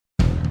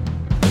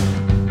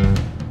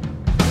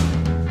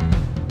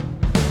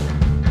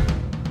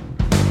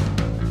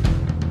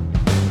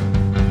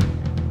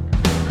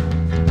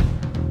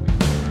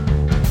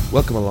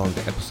Welcome along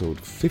to episode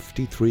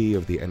 53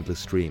 of the Endless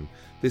Stream.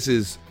 This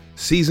is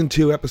season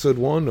 2, episode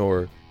 1,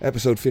 or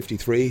episode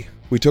 53.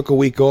 We took a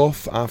week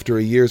off after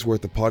a year's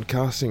worth of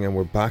podcasting and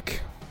we're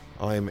back.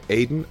 I'm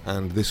Aidan,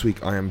 and this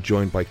week I am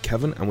joined by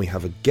Kevin, and we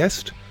have a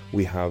guest.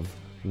 We have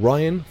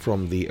Ryan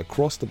from the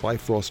Across the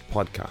Bifrost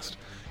podcast.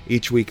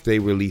 Each week they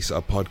release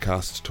a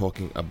podcast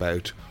talking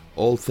about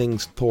all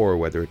things Thor,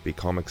 whether it be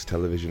comics,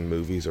 television,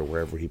 movies, or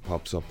wherever he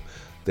pops up.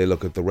 They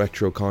look at the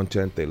retro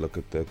content, they look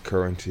at the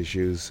current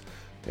issues.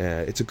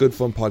 It's a good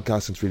fun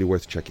podcast and it's really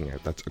worth checking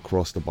out. That's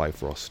Across the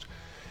Bifrost.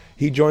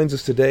 He joins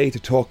us today to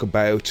talk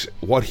about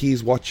what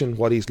he's watching,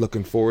 what he's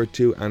looking forward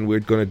to, and we're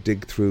going to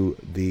dig through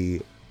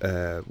the,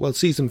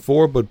 season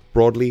 4, but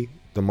broadly,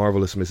 The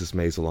Marvelous Mrs.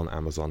 Maisel on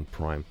Amazon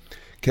Prime.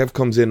 Kev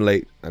comes in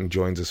late and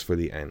joins us for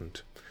the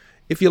end.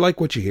 If you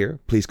like what you hear,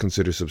 please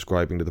consider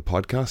subscribing to the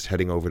podcast,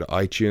 heading over to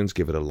iTunes,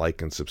 give it a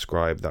like and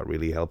subscribe. That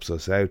really helps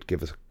us out.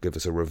 Give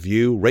us a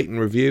review, rate and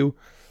review.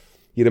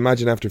 You'd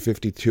imagine after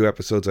 52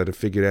 episodes I'd have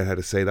figured out how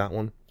to say that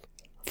one.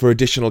 For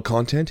additional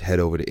content, head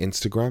over to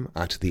Instagram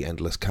at The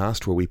Endless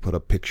Cast, where we put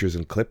up pictures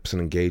and clips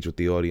and engage with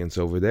the audience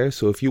over there.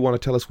 So if you want to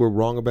tell us we're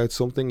wrong about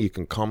something, you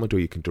can comment or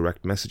you can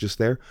direct message us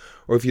there.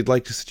 Or if you'd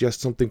like to suggest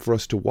something for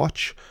us to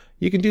watch,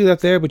 you can do that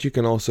there, but you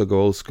can also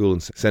go old school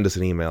and send us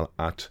an email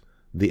at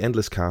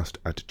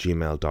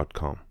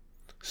theendlesscast@gmail.com.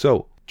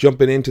 So,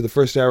 jumping into the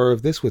first hour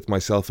of this with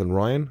myself and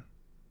Ryan,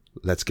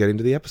 let's get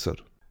into the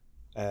episode.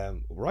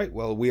 Right,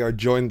 well, we are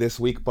joined this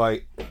week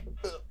by...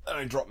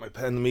 I dropped my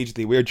pen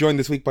immediately. We are joined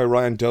this week by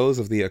Ryan Doze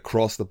of the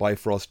Across the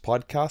Bifrost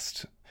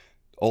podcast.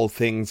 All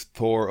things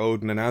Thor,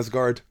 Odin, and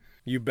Asgard.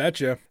 You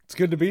betcha. It's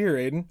good to be here,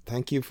 Aidan.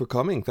 Thank you for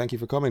coming.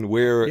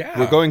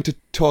 We're going to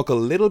talk a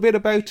little bit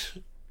about...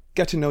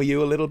 Get to know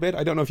you a little bit.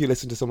 I don't know if you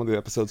listened to some of the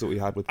episodes that we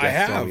had with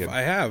guests.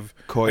 I have.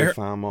 Koi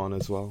Fam on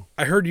as well.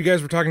 I heard you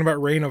guys were talking about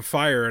Reign of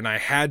Fire, and I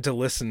had to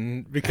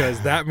listen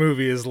because that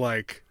movie is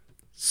like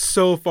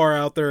so far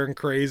out there and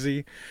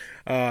crazy.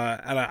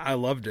 And I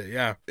loved it.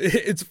 Yeah.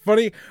 It's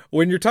funny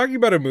when you're talking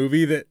about a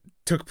movie that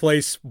took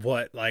place,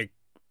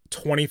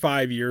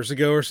 25 years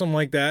ago or something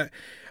like that.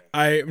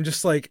 I'm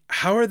just like,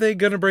 how are they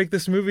going to break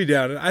this movie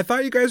down? And I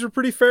thought you guys were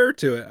pretty fair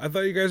to it.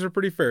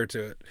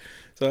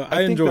 So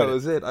I enjoyed it. That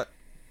was it.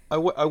 I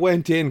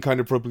went in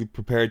kind of probably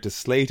prepared to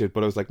slate it,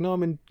 but I was like, no,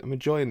 I'm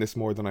enjoying this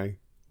more than I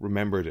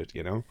remembered it,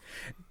 you know?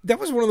 That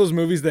was one of those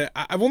movies that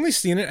I've only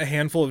seen it a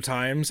handful of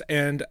times,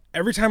 and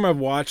every time I've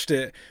watched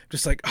it,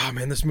 just like, oh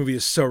man, this movie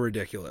is so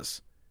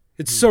ridiculous.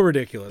 It's so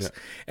ridiculous. Yeah.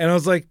 And I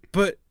was like,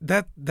 but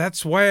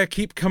that's why I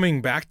keep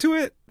coming back to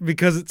it,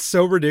 because it's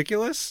so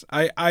ridiculous.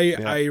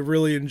 I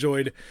really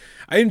enjoyed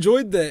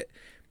that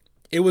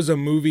it was a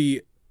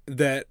movie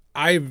that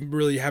I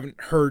really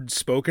haven't heard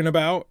spoken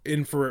about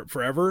in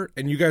forever,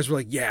 and you guys were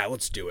like, yeah,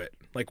 let's do it.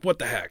 Like, what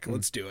the heck?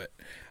 Let's do it.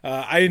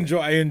 I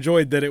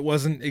enjoyed that it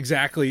wasn't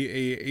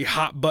exactly a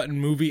hot button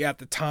movie at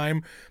the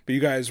time, but you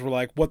guys were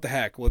like, what the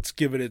heck? Let's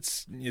give it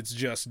its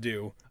just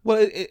due.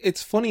 Well,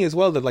 it's funny as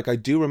well that, like, I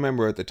do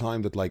remember at the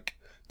time that, like,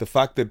 the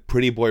fact that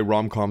pretty boy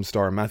rom-com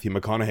star Matthew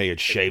McConaughey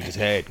had shaved his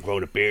head,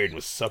 grown a beard, and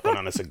was sucking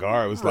on a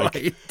cigar. It was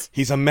like,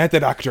 he's a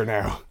method actor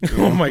now.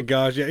 Oh my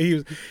gosh,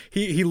 yeah,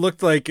 he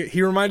looked like,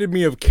 he reminded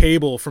me of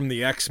Cable from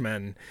the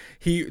X-Men.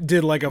 He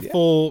did like a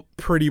full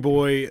pretty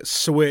boy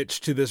switch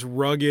to this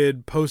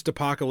rugged,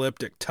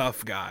 post-apocalyptic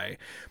tough guy.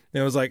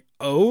 And I was like,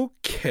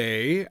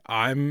 okay,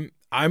 I'm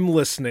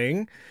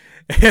listening.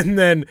 And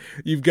then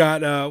you've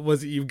got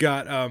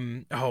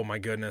oh my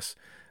goodness,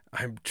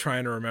 I'm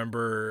trying to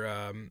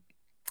remember.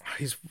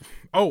 You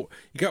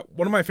got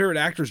one of my favorite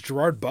actors,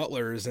 Gerard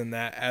Butler, is in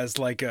that as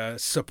like a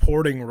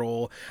supporting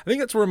role. I think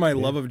that's where my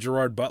love of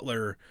Gerard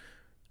Butler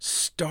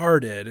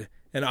started,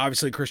 and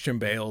obviously Christian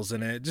Bale's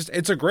in it.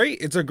 It's a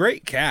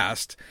great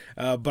cast.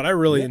 But I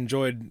really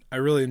enjoyed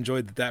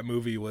that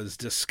movie was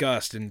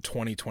discussed in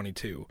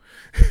 2022.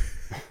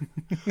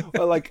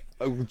 Well, like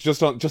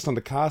just on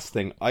the cast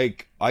thing, I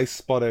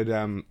spotted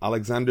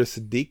Alexander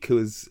Siddiq, who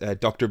is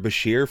Dr.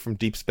 Bashir from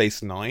Deep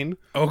Space Nine.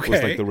 Okay,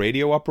 was like the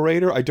radio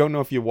operator. I don't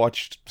know if you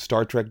watched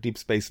Star Trek Deep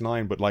Space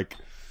Nine, but like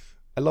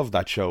I love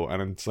that show,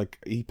 and it's like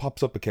he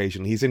pops up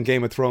occasionally. He's in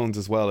Game of Thrones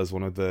as well as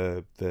one of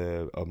the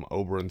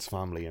Oberyn's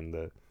family and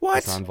the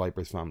Sand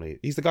Vipers family.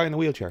 He's the guy in the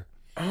wheelchair.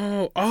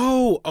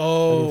 Oh,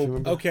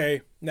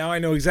 okay. Now I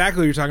know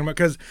exactly what you're talking about,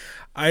 because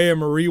I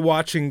am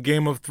rewatching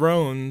Game of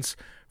Thrones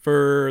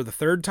for the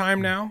third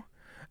time now.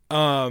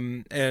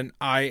 And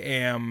I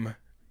am,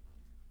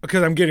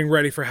 because I'm getting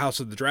ready for House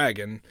of the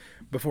Dragon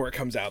before it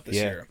comes out this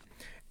year.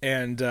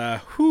 And,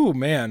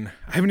 man,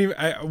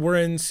 we're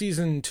in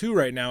season 2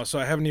 right now, so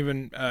I haven't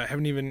even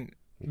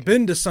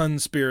been to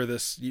Sunspear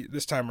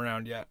this time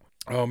around yet.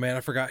 Oh man,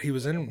 I forgot he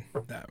was in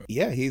that movie.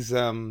 Yeah, he's,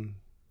 I don't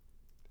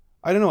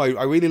know,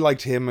 I really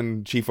liked him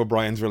and Chief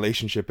O'Brien's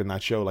relationship in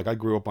that show. Like, I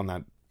grew up on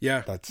that.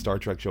 Yeah, that Star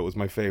Trek show was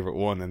my favorite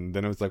one, and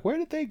then I was like, where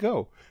did they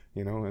go?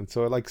 You know, and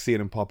so I like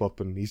seeing him pop up,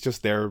 and he's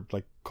just there,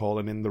 like,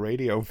 calling in the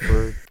radio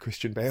for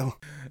Christian Bale.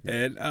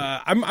 And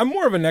I'm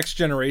more of a Next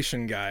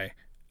Generation guy.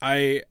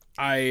 I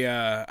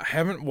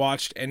haven't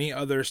watched any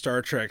other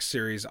Star Trek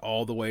series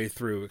all the way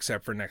through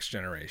except for Next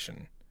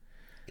Generation.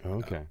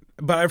 Okay.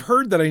 But I've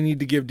heard that I need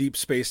to give Deep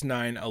Space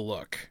Nine a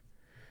look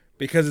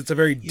because it's a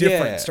very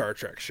different Star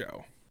Trek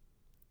show.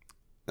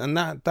 And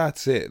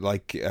that's it.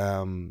 Like,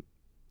 I'm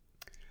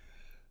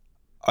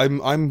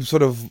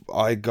sort of,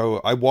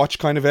 I watch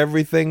kind of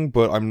everything,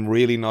 but I'm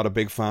really not a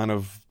big fan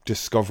of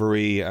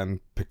Discovery and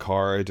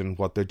Picard and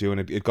what they're doing.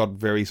 It got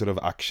very sort of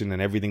action,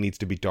 and everything needs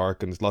to be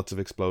dark, and there's lots of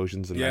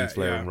explosions and lens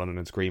flare and running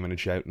and screaming and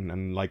shouting,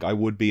 and like I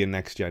would be a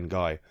next gen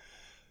guy.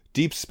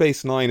 Deep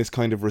Space Nine is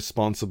kind of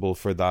responsible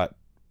for that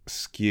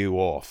skew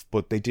off,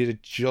 but they did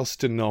it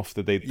just enough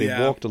that they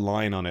walked a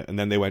line on it, and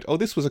then they went, oh,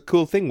 this was a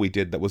cool thing we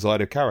did that was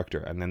out of character,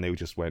 and then they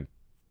just went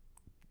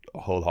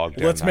whole hog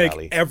down. Let's make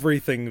alley.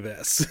 Everything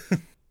this.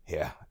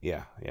 Yeah.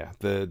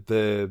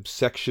 The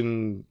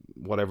section,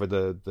 whatever,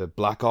 the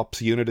Black Ops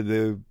unit of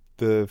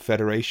the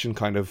Federation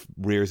kind of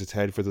rears its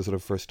head for the sort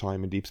of first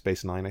time in Deep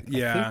Space Nine. I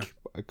think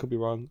I could be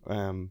wrong.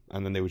 And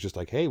then they were just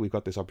like, hey, we've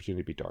got this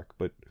opportunity to be dark,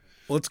 but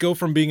let's go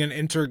from being an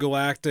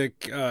intergalactic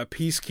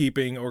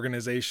peacekeeping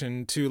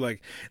organization to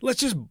like,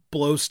 let's just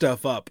blow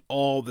stuff up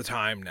all the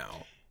time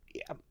now.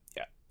 Yeah.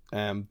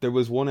 There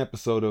was one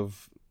episode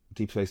of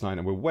Deep Space Nine,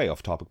 and we're way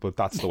off topic, but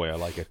that's the way I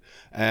like it.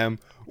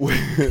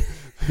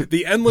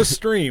 The Endless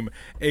Stream,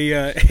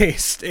 a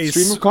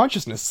stream of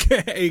consciousness,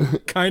 a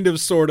kind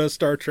of sorta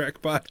Star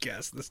Trek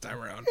podcast this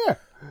time around. Yeah.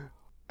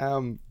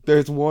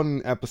 There's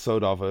one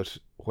episode of it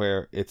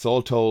where it's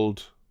all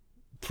told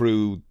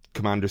through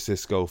Commander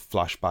Sisko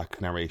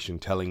flashback narration,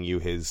 telling you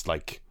his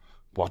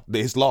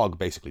log,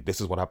 basically.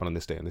 This is what happened on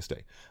this day and this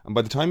day. And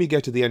by the time you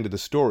get to the end of the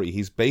story,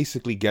 he's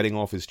basically getting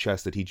off his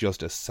chest that he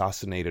just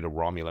assassinated a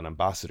Romulan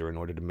ambassador in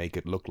order to make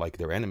it look like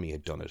their enemy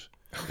had done it,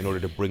 in order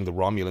to bring the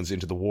Romulans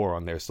into the war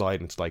on their side.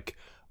 And it's like,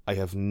 I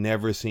have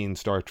never seen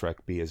Star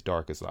Trek be as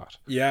dark as that.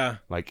 Yeah.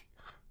 Like,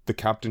 the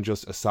captain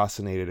just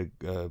assassinated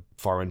a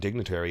foreign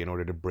dignitary in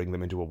order to bring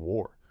them into a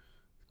war.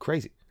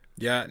 Crazy.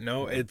 Yeah,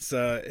 no, it's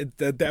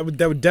that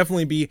would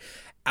definitely be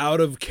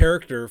out of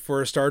character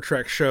for a Star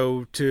Trek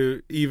show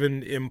to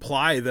even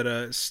imply that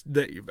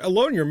that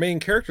alone your main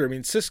character. I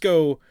mean,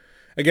 Sisko.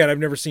 Again, I've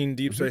never seen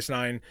Deep Space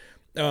Nine,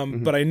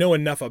 but I know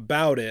enough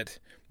about it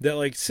that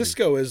like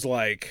Sisko is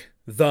like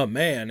the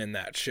man in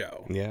that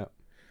show. Yeah.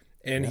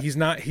 And he's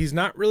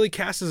not really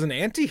cast as an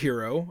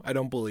anti-hero, I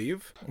don't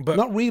believe. But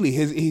not really.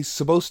 He's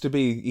supposed to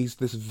be. He's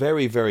this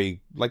very,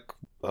 very like,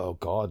 oh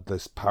god,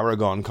 this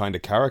paragon kind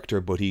of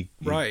character. But he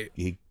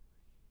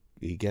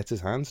gets his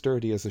hands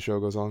dirty as the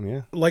show goes on.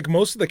 Yeah, like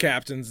most of the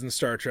captains in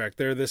Star Trek,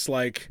 they're this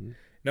like,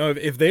 no,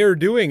 if they are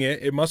doing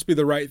it, it must be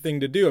the right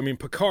thing to do. I mean,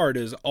 Picard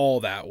is all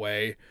that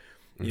way.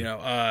 You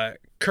know,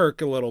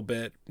 Kirk a little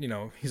bit. You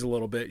know, he's a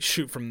little bit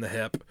shoot from the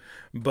hip.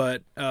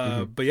 But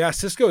yeah,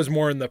 Sisko is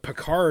more in the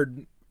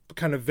Picard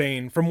kind of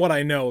vein from what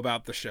I know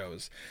about the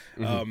shows.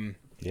 And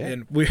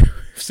we've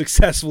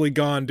successfully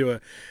gone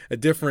to a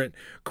different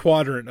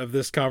quadrant of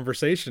this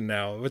conversation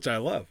now, which I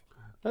love.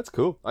 That's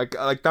cool. Like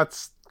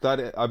that's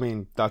I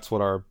mean, that's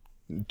what our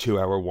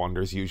 2-hour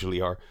wanders usually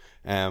are.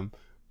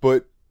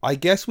 But I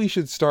guess we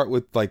should start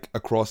with like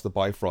Across the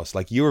Bifrost.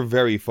 Like, you're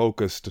very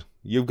focused.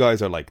 You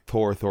guys are like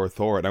Thor.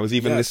 And I was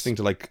even listening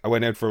to, like, I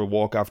went out for a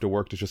walk after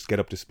work to just get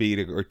up to speed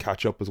or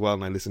catch up as well,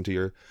 and I listened to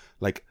your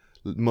like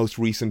most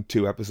recent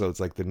 2 episodes,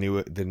 like the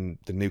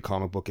new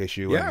comic book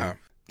issue. Yeah. And,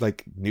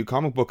 like, new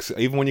comic books,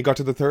 even when you got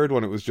to the 3rd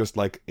one, it was just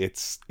like,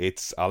 it's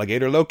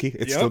Alligator Loki.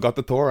 It's still got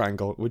the Thor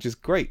angle, which is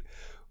great.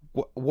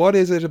 What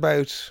is it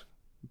about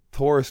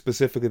Thor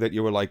specifically that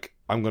you were like,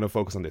 I'm going to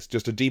focus on this?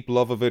 Just a deep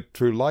love of it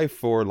through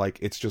life, or like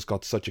it's just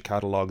got such a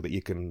catalog that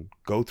you can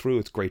go through?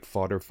 It's great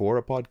fodder for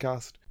a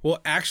podcast. Well,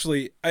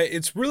 actually,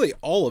 it's really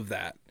all of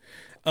that.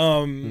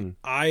 So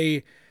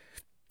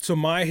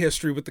my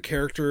history with the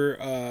character,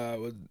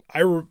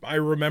 I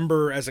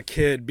remember as a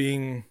kid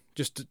being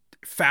just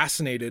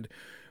fascinated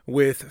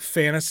with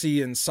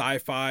fantasy and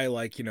sci-fi,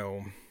 like, you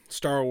know,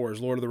 Star Wars,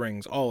 Lord of the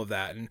Rings, all of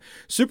that. And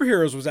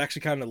superheroes was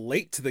actually kind of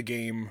late to the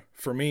game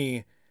for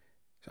me.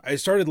 I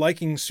started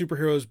liking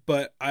superheroes,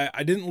 but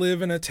I didn't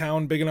live in a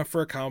town big enough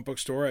for a comic book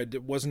store. I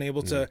wasn't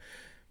able to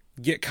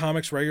get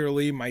comics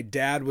regularly. My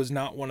dad was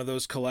not one of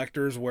those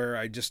collectors where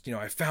I just, you know,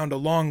 I found a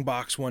long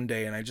box one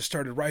day and I just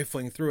started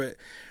rifling through it.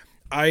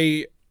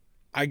 I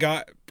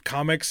got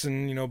comics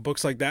and, you know,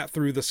 books like that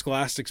through the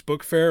Scholastics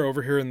Book Fair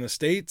over here in the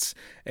States,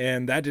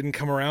 and that didn't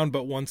come around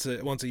but once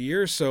a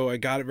year, so I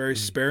got it very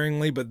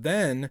sparingly. But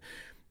then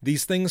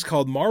these things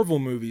called Marvel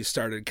movies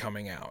started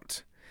coming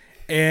out,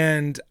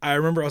 and I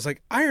remember I was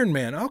like, Iron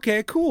Man,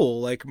 okay, cool.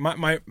 Like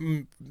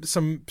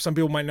some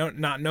people might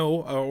not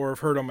know or have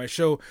heard on my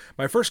show,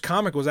 my first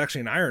comic was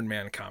actually an Iron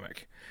Man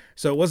comic.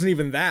 So it wasn't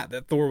even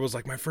that Thor was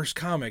like my first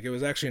comic. It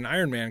was actually an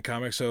Iron Man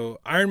comic. So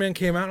Iron Man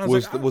came out and I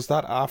was like, was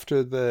that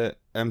after the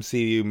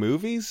MCU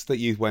movies that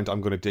you went,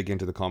 I'm going to dig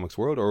into the comics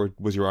world, or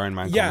was your Iron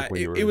Man comic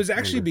when you were it was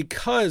actually younger?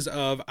 because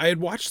of I had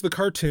watched the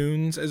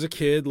cartoons as a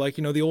kid, like,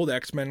 the old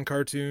X-Men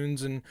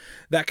cartoons and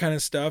that kind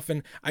of stuff.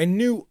 And I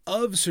knew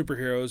of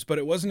superheroes, but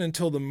it wasn't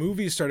until the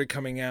movies started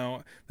coming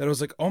out that I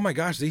was like, oh my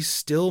gosh, they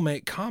still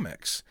make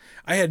comics.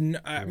 I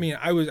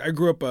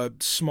grew up a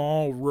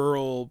small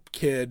rural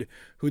kid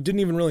who didn't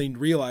even really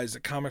realize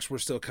that comics were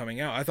still coming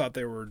out. I thought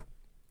they were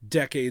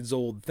decades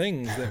old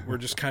things that were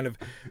just kind of,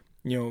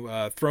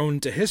 thrown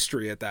to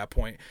history at that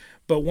point.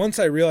 But once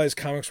I realized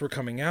comics were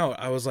coming out,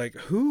 I was like,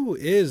 who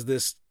is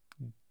this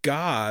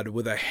god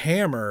with a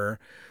hammer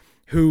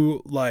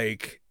who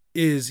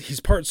he's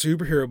part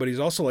superhero, but he's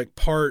also like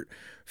part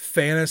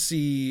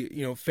fantasy,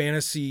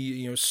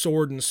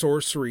 sword and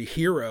sorcery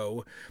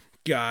hero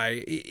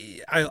guy.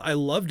 I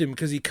loved him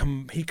because he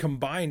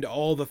combined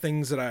all the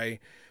things that I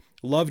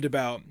loved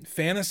about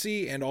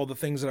fantasy and all the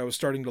things that I was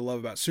starting to love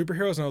about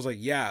superheroes. And I was like,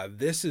 yeah,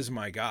 this is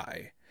my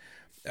guy.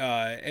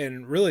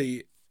 And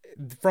really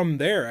from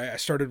there, I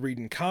started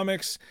reading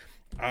comics.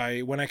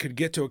 When I could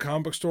get to a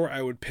comic book store,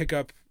 I would pick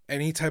up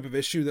any type of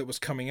issue that was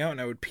coming out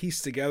and I would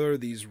piece together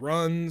these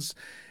runs.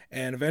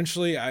 And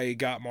eventually I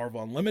got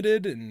Marvel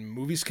Unlimited and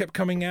movies kept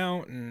coming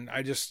out and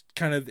I just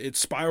it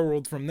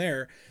spiraled from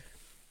there.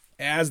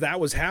 As that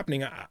was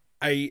happening,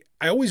 I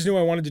always knew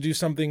I wanted to do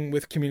something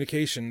with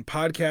communication.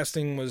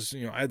 Podcasting was,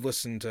 I'd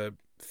listened to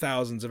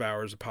thousands of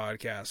hours of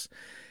podcasts.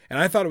 And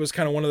I thought it was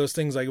kind of one of those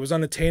things, like it was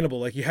unattainable.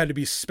 Like you had to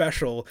be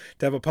special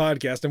to have a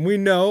podcast. And we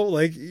know,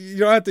 like, you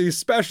don't have to be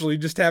special. You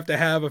just have to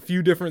have a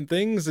few different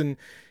things and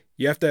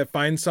you have to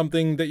find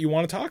something that you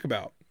want to talk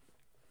about.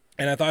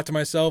 And I thought to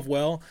myself,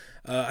 well,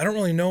 I don't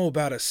really know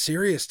about a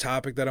serious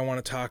topic that I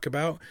want to talk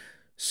about.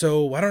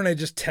 So why don't I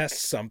just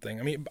test something?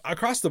 I mean,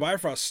 Across the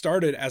Bifrost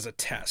started as a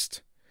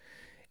test.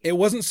 It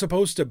wasn't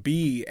supposed to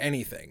be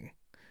anything.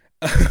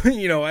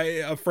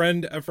 A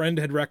friend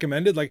had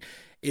recommended, like,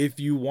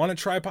 if you want to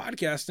try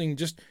podcasting,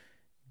 just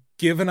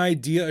give an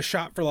idea a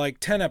shot for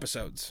like 10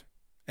 episodes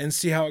and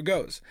see how it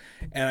goes.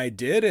 And I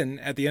did. And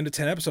at the end of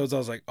 10 episodes, I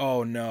was like,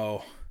 oh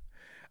no,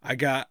 I've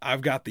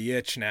got the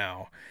itch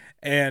now.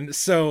 And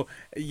so,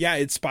 yeah,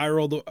 it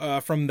spiraled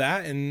from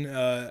that.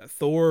 And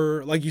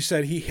Thor, like you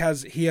said, he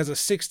has a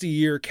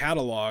 60-year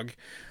catalog.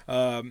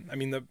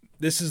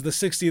 This is the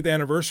 60th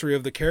anniversary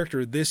of the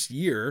character this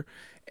year.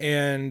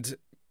 And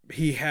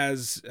he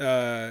has,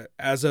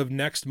 as of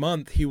next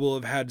month, he will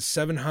have had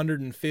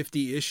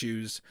 750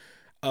 issues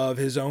of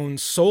his own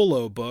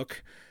solo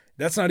book.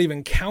 That's not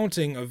even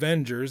counting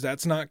Avengers.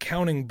 That's not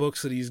counting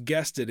books that he's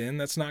guested in.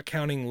 That's not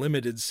counting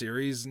limited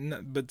series.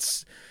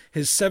 But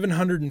his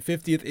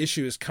 750th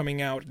issue is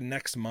coming out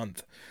next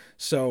month.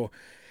 So,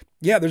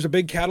 yeah, there's a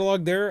big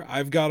catalog there.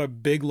 I've got a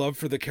big love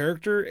for the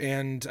character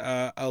and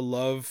a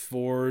love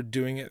for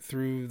doing it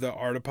through the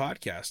art of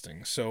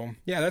podcasting. So,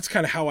 yeah, that's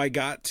kind of how I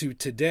got to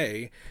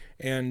today.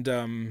 And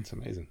it's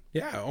amazing.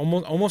 Yeah,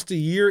 almost a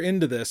year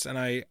into this, and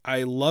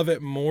I love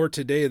it more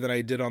today than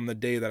I did on the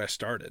day that I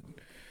started,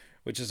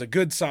 which is a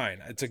good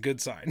sign. It's a good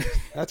sign.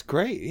 That's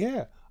great.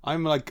 Yeah.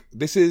 I'm like,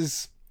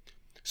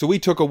 so we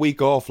took a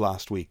week off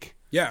last week.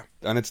 Yeah.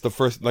 And it's the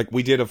first, like,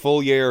 we did a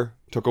full year,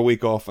 took a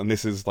week off, and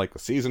this is like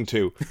season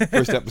 2.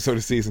 First episode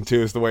of season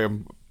 2 is the way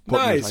I'm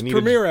putting it. Nice.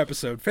 Premiere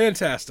episode.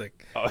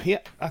 Fantastic. Yeah,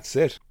 that's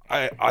it.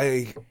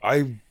 I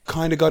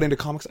kind of got into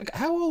comics. Like,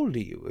 how old are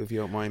you, if you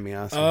don't mind me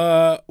asking?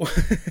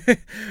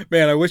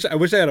 Man, I wish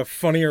I had a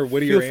funnier,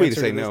 wittier answer. Feel free to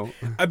say no.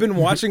 I've been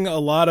watching a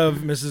lot of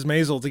Mrs.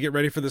 Maisel to get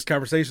ready for this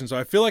conversation, so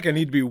I feel like I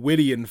need to be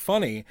witty and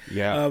funny.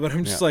 Yeah. But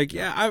I'm just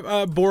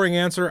boring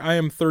answer. I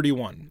am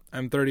 31.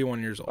 I'm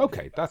 31 years old.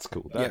 Okay, that's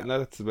cool.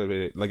 That's a bit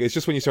it. Like, it's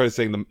just when you started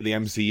saying the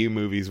MCU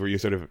movies where you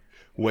sort of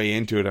way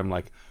into it, I'm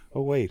like,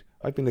 oh wait,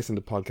 I've been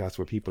listening to podcasts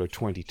where people are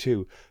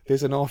 22.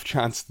 There's an off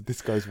chance that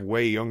this guy's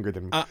way younger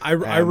than me. I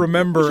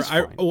remember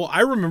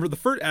the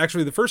first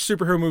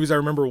superhero movies I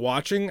remember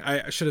watching,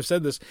 I should have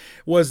said this,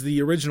 was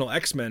the original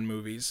X-Men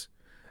movies.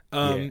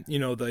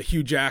 The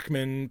Hugh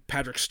Jackman,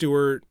 Patrick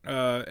Stewart,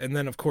 and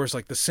then of course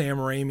like the Sam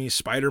Raimi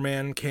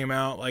Spider-Man came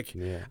out.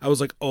 I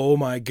was like, oh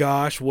my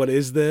gosh, what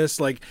is this?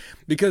 Like,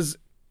 because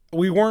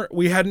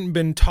we hadn't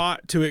been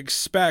taught to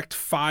expect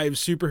 5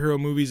 superhero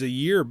movies a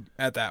year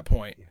at that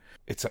point.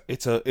 It's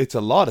a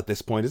lot at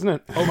this point, isn't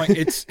it? Oh my!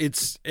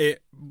 It's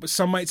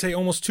some might say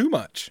almost too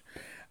much.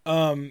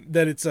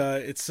 That it's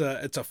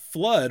a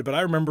flood. But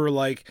I remember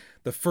like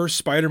the first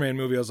Spider-Man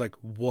movie. I was like,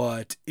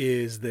 what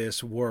is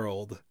this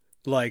world?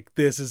 Like,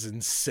 this is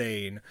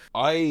insane.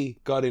 I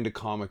got into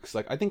comics.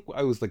 Like, I think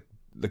I was like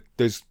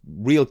there's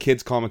real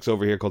kids comics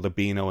over here called the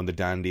Beano and the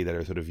Dandy that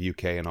are sort of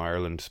UK and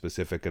Ireland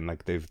specific, and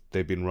like they've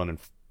been running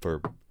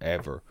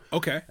forever.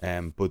 Okay.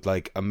 But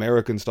like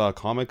American style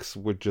comics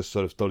were just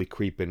sort of slowly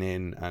creeping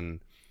in, and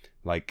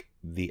like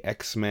the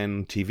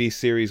X-Men TV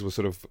series was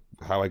sort of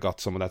how I got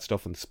some of that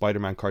stuff, and the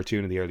Spider-Man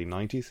cartoon in the early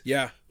 90s.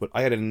 Yeah. But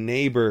I had a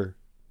neighbor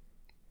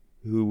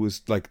who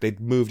was like, they'd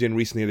moved in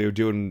recently. They were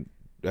doing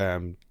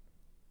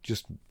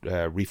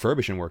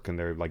refurbishing work in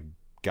their like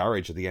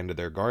garage at the end of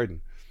their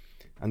garden,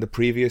 and the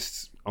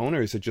previous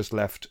owners had just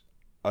left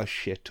a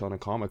shit ton of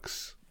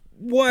comics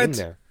in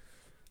there,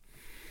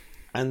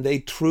 and they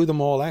threw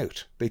them all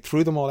out. They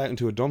threw them all out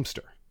into a dumpster.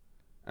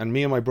 And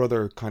me and my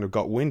brother kind of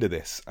got wind of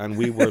this, and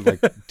we were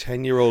like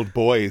 10-year-old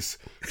boys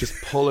just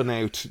pulling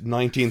out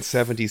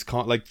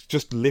 1970s, like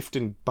just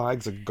lifting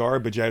bags of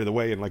garbage out of the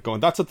way and like going,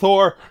 "That's a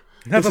Thor.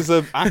 This is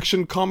an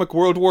action comic,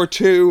 World War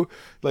II.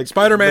 Like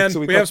Spider-Man. Like,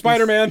 so we have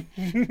Spider-Man."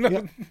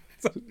 Yeah.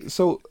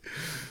 So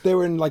they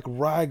were in like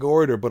rag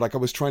order, but like I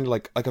was trying to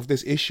like of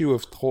this issue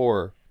of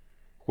Thor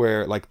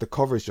where like the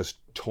cover's just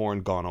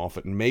gone off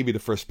it, and maybe the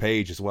first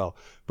page as well,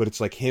 but it's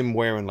like him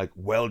wearing like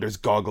welder's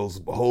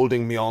goggles,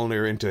 holding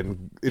Mjolnir into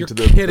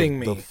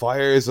the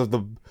fires of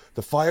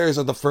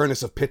the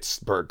furnace of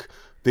Pittsburgh,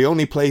 the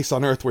only place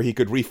on earth where he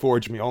could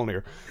reforge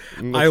Mjolnir.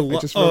 I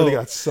just really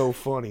that's so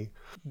funny.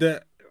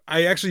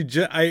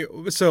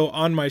 So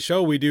on my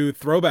show we do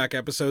throwback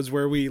episodes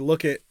where we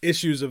look at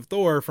issues of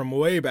Thor from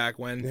way back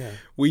when. Yeah.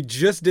 We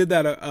just did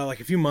that like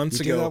a few months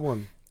ago. Did that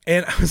one.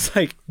 And I was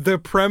like, the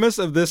premise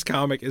of this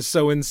comic is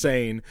so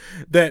insane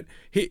that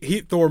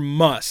Thor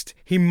must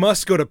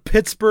go to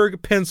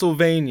Pittsburgh,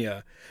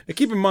 Pennsylvania. Now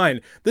keep in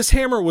mind, this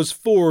hammer was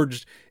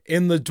forged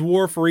in the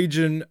dwarf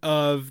region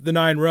of the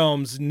Nine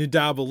Realms,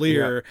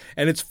 Nidavellir,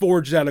 and it's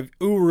forged out of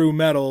Uru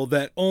metal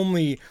that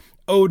only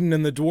Odin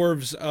and the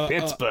dwarves...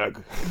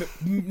 Pittsburgh.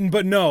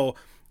 But no...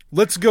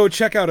 Let's go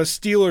check out a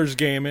Steelers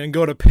game and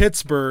go to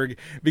Pittsburgh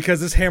because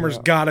this hammer's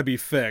gotta be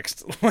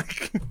fixed.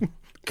 Like...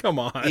 Come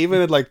on.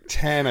 Even at like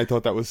 10, I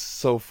thought that was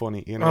so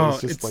funny. You know,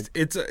 it's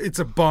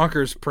a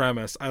bonkers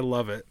premise. I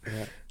love it.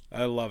 Yeah.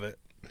 I love it.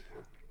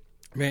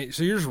 Man,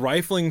 so you're just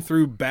rifling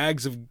through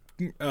bags of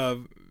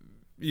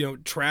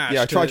trash.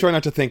 Yeah, I try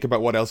not to think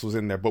about what else was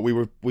in there, but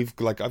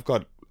I've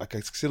got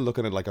I'm still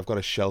looking at like I've got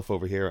a shelf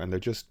over here, and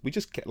we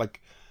just get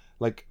like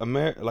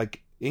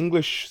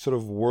English sort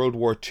of World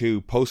War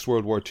II, post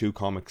World War II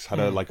comics had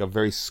a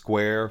very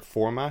square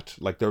format.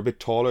 Like they're a bit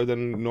taller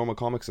than normal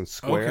comics and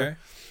square. Okay.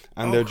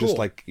 And they're just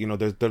like,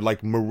 they're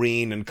like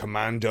Marine and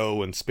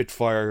Commando and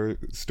Spitfire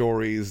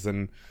stories.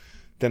 And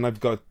then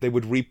they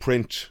would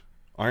reprint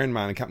Iron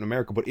Man and Captain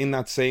America, but in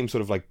that same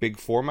sort of like big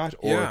format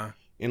or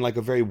in like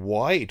a very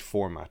wide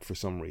format for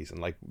some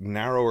reason, like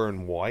narrower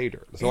and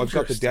wider. So I've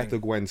got the Death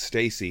of Gwen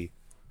Stacy,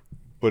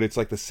 but it's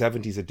like the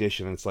 70s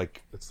edition. And it's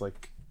like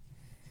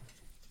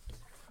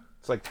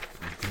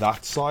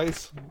that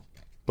size,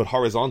 but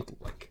horizontal,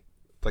 like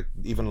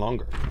even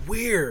longer.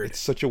 Weird. It's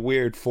such a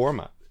weird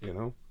format,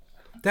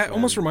 That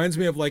almost reminds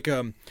me of like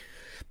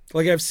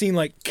I've seen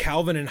like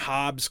Calvin and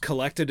Hobbes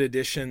collected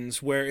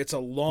editions where it's a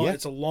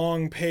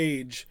long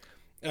page.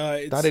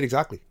 That it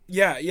exactly.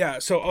 Yeah.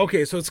 So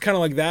it's kind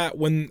of like that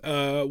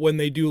when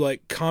they do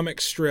like comic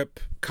strip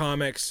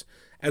comics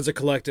as a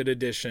collected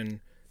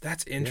edition.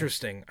 That's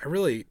interesting.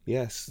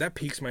 Yeah. That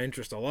piques my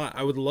interest a lot.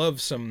 I would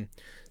love some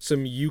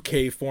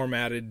UK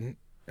formatted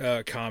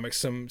comics.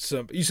 Some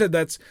you said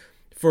that's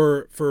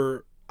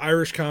for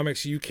Irish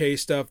comics, UK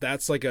stuff,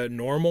 that's like a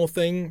normal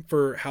thing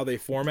for how they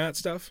format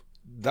stuff?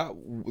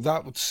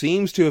 That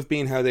seems to have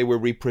been how they were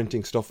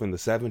reprinting stuff in the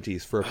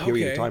 70s for a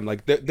period of time.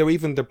 Like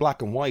they're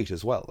black and white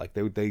as well. Like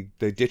they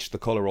ditched the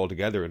color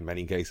altogether in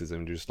many cases,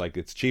 and just like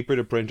it's cheaper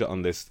to print it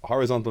on this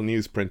horizontal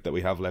newsprint that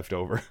we have left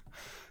over.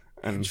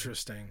 And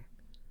interesting.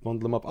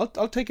 Bundle them up.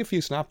 I'll take a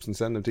few snaps and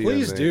send them to you.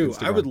 Please do.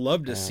 Instagram. I would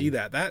love to see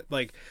that.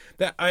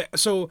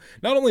 So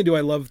not only do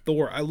I love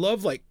Thor, I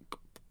love like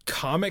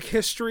comic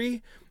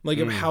history, like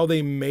of how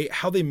they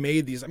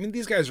made these. I mean,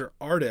 these guys are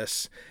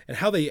artists, and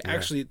how they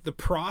actually, the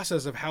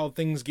process of how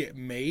things get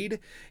made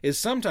is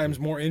sometimes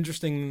more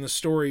interesting than the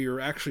story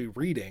you're actually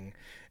reading.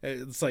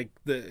 It's like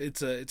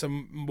it's a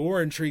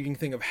more intriguing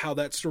thing of how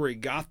that story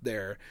got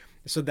there.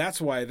 So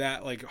that's why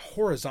that like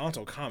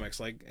horizontal comics,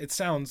 like it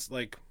sounds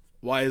like,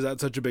 why is that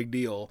such a big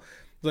deal?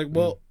 Like,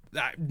 well,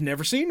 I've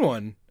never seen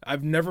one.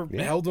 I've never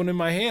held one in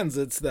my hands.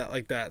 It's that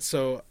like that.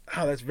 So,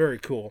 that's very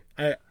cool.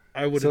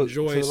 I would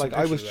enjoy. So like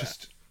I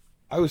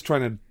was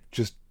trying to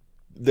just.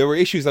 There were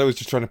issues that I was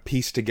just trying to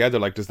piece together.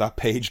 Like, does that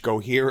page go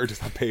here or does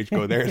that page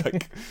go there?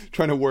 Like,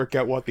 trying to work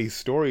out what these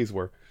stories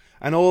were.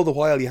 And all the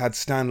while, you had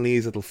Stan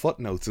Lee's little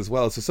footnotes as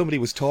well. So somebody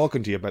was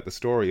talking to you about the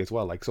story as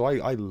well. Like, so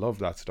I love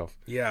that stuff.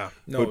 Yeah,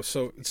 no,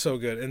 so it's so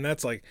good, and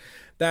that's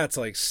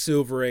like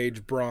Silver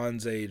Age,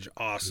 Bronze Age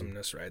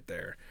awesomeness right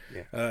there.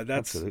 Yeah,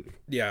 that's absolutely.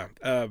 Yeah,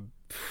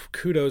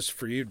 kudos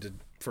for you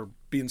for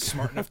being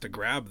smart enough to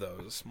grab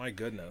those. My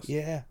goodness.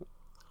 Yeah,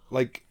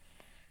 like,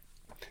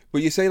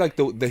 but you say like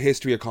the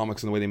history of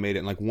comics and the way they made it,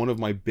 and like one of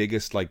my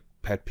biggest like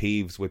pet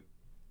peeves with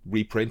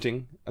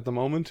reprinting at the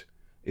moment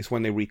is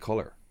when they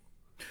recolor.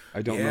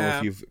 I don't know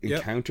if you've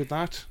encountered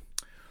that.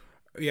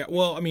 Yeah,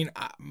 well, I mean,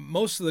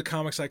 most of the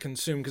comics I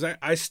consume, because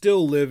I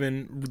still live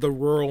in the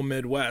rural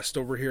Midwest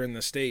over here in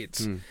the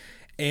States,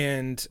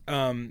 and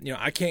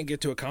I can't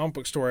get to a comic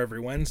book store every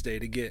Wednesday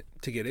to get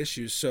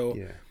issues, so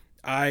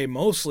I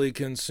mostly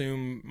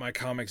consume my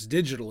comics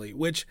digitally.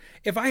 Which,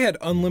 if I had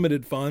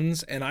unlimited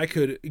funds and I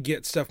could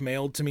get stuff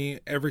mailed to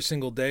me every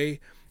single day,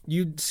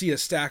 you'd see a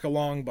stack of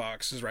long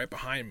boxes right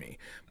behind me.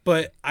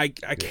 But I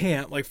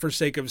can't, like, for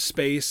sake of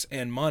space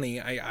and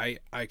money, I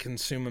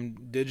consume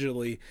them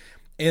digitally.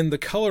 And the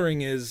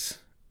coloring is,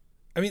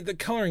 the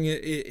coloring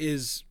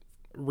is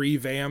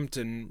revamped,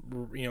 and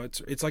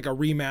it's like a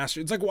remaster.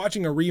 It's like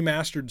watching a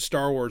remastered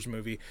Star Wars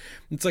movie.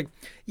 It's like,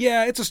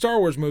 yeah, it's a Star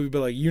Wars movie,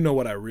 but like,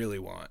 what I really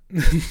want.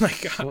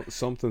 Like,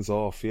 something's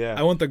off. Yeah,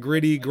 I want the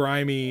gritty,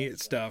 grimy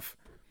stuff.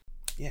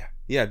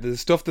 Yeah, the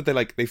stuff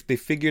that they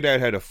figured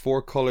out how to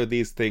 4-color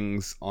these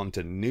things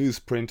onto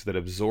newsprint that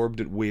absorbed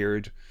it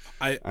weird.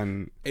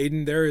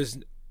 Aiden, there is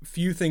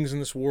few things in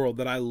this world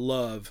that I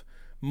love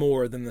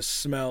more than the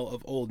smell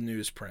of old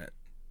newsprint.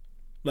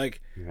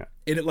 Like,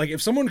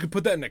 if someone could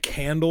put that in a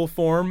candle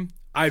form,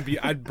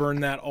 I'd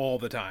burn that all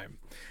the time.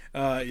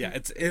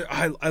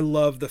 I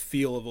love the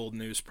feel of old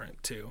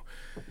newsprint too.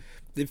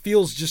 It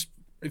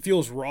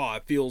feels raw.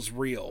 It feels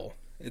real.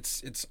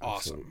 It's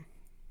awesome.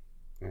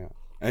 Yeah.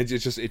 And it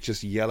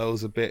just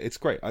yellows a bit. It's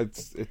great.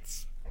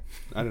 It's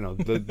I don't know.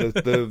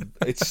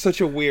 It's such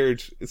a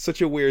weird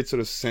sort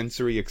of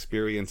sensory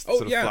experience.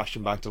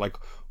 Flashing back to like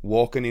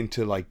walking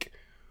into like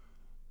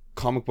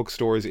comic book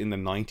stores in the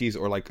 90s,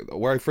 or like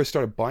where I first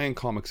started buying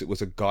comics. It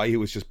was a guy who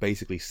was just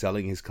basically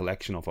selling his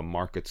collection off a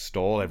market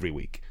stall every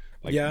week.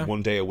 Like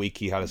one day a week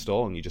he had a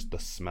stall, and you just the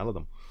smell of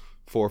them.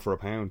 4 for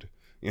 $1.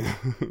 You know.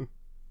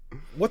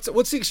 What's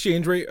the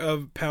exchange rate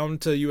of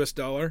pound to US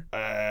dollar?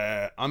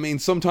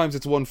 Sometimes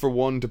it's 1 for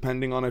 1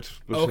 depending on it.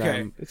 But,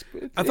 okay.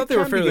 I thought they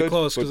were fairly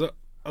close, because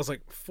I was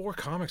like, 4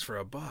 comics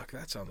for $1.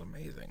 That sounds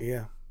amazing.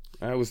 Yeah,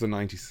 that was the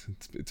 90s.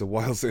 It's a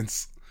while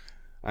since,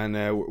 and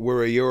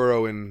we're the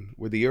euro in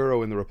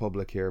the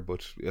Republic here,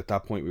 but at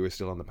that point we were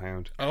still on the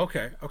pound. Oh,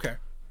 okay.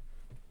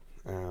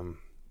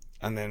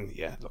 And then,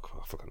 look,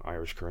 fucking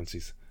Irish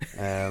currencies.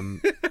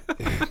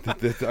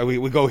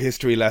 We go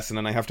history lesson,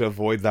 and I have to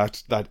avoid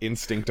that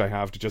instinct I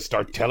have to just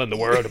start telling the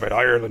world about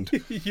Ireland.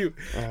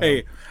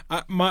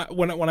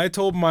 When I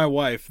told my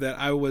wife that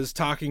I was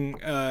talking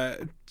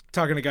to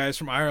guys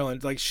from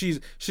Ireland, like she's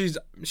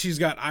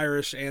got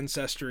Irish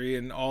ancestry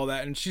and all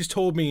that, and she's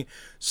told me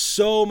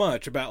so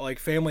much about like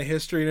family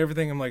history and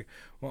everything. I'm like,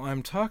 well,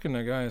 I'm talking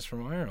to guys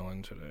from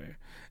Ireland today,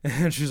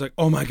 and she's like,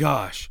 oh my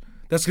gosh.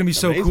 That's going to be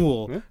so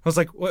cool. Yeah. I was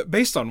like, what?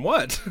 Based on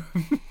what?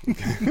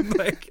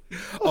 Like,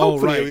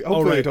 hopefully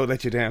I don't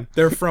let you down.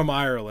 They're from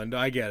Ireland.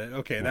 I get it.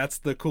 Okay, that's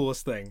the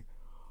coolest thing.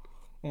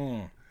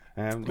 Well,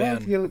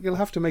 you'll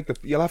have to make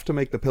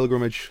the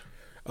pilgrimage.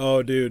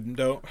 Oh, dude,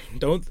 don't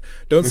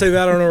say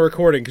that on a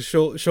recording,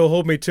 because she'll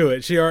hold me to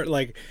it. She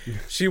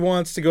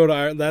wants to go to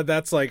Ireland.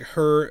 That's like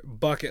her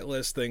bucket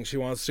list thing. She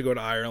wants to go to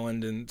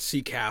Ireland and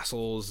see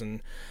castles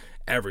and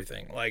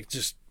everything, like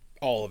just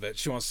all of it.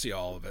 She wants to see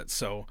all of it.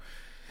 So.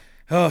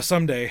 Oh,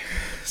 someday.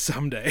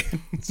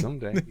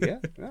 Yeah.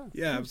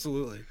 Yeah,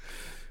 absolutely.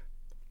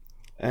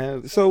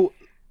 So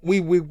we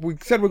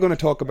said we're going to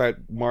talk about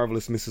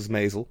Marvelous Mrs.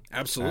 Maisel.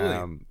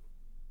 Absolutely.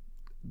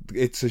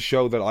 It's a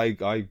show that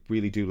I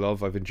really do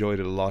love. I've enjoyed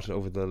it a lot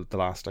over the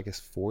last, I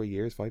guess, 5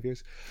 years.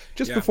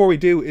 Before we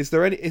do, is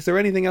there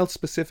anything else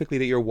specifically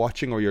that you're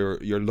watching or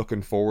you're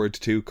looking forward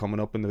to coming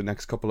up in the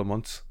next couple of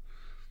months?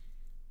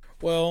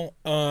 Well,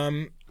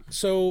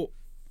 so.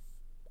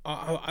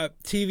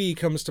 TV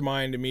comes to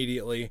mind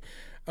immediately,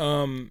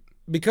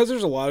 because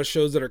there's a lot of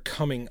shows that are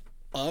coming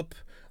up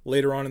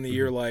later on in the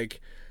year, like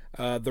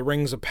the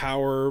Rings of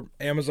Power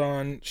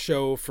Amazon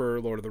show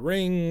for Lord of the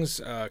Rings,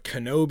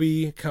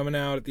 Kenobi coming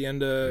out at the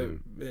end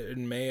of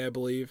in May, I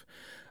believe.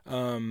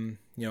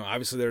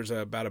 Obviously there's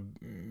about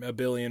a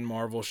billion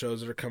Marvel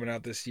shows that are coming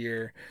out this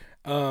year.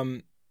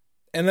 And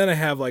then I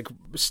have like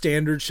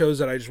standard shows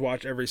that I just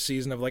watch every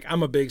season of. Like,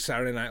 I'm a big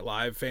Saturday Night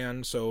Live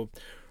fan, so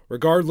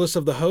regardless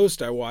of the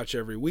host, I watch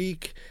every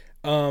week.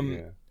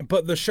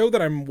 But the show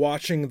that I'm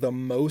watching the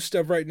most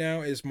of right now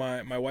is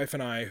my wife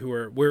and I,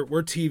 we're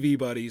TV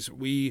buddies.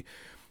 We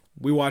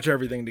watch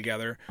everything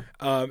together.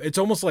 It's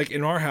almost like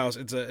in our house,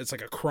 it's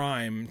like a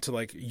crime to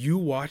like, you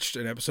watched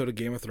an episode of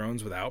Game of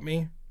Thrones without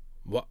me.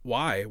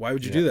 Why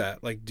would you do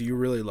that? Like, do you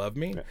really love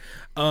me?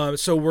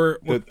 So we're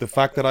the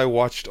fact that I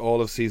watched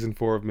all of season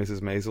 4 of Mrs.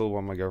 Maisel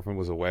while my girlfriend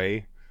was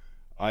away.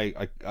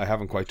 I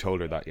haven't quite told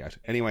her that yet.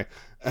 Anyway,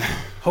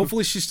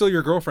 hopefully she's still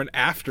your girlfriend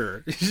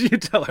after you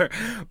tell her.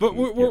 But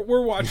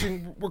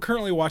we're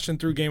currently watching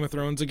through Game of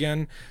Thrones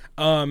again,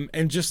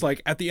 and just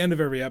like at the end of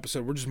every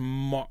episode, we're just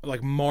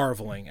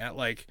marveling at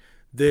like,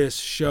 this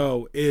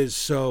show is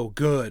so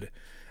good,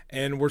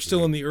 and we're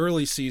still in the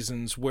early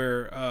seasons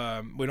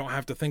where we don't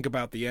have to think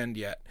about the end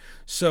yet.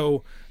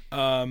 So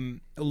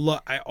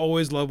I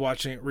always love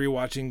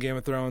rewatching Game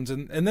of Thrones,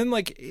 and then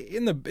like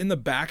in the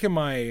back of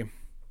my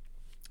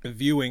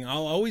viewing,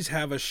 I'll always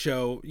have a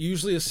show,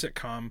 usually a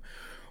sitcom,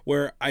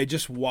 where I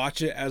just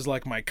watch it as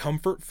like my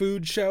comfort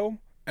food show,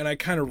 and I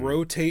kind of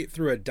rotate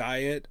through a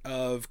diet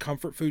of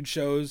comfort food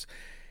shows.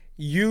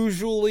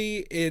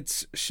 Usually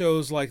it's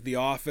shows like The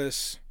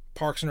Office,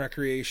 Parks and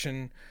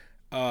Recreation.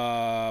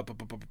 I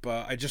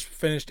just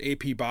finished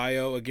AP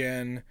Bio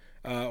again,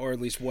 or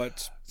at least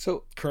what's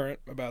current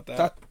about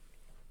that.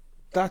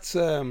 That's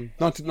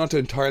not to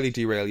entirely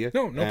derail you.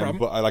 No problem.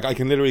 But I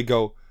can literally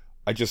go.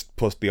 I just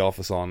put The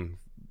Office on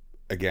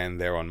again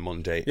there on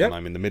Monday, and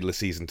I'm in the middle of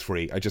season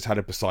 3. I just had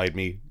it beside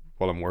me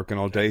while I'm working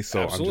all day,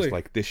 so Absolutely. I'm just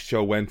like, this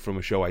show went from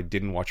a show I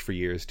didn't watch for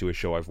years to a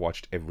show I've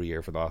watched every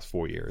year for the last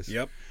 4 years.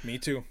 Yep, me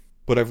too.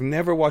 But I've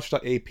never watched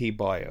AP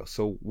Bio.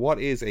 So what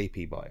is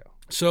AP Bio?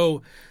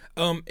 So,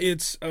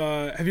 it's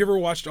have you ever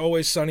watched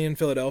Always Sunny in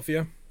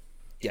Philadelphia?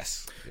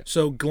 Yes.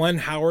 So Glenn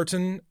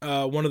Howerton,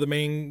 one of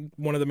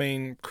the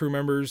main crew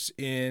members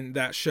in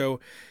that show,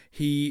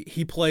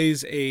 he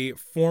plays a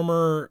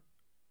former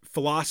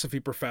philosophy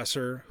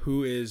professor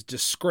who is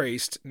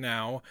disgraced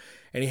now,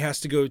 and he has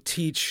to go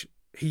teach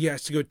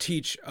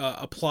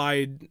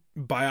applied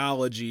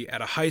biology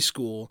at a high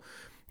school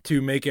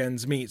to make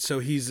ends meet. So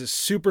he's a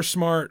super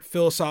smart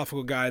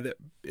philosophical guy that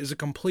is a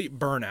complete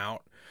burnout.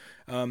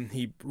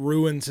 He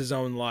ruins his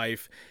own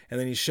life, and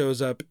then he shows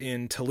up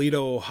in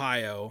Toledo,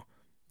 Ohio,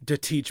 to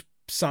teach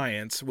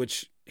science,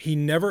 which he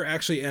never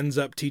actually ends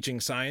up teaching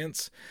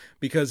science,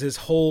 because his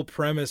whole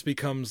premise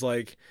becomes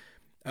like,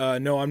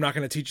 no, I'm not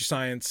going to teach you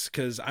science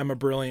because I'm a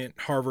brilliant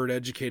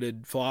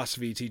Harvard-educated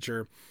philosophy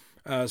teacher.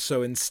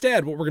 So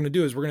instead, what we're going to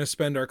do is we're going to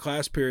spend our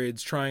class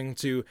periods trying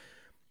to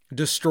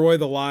destroy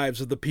the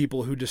lives of the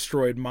people who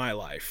destroyed my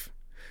life.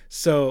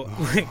 So,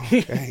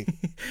 okay.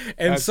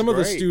 And That's some of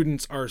the great.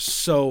 students are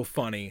so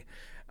funny.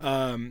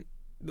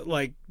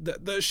 Like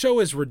the show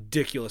is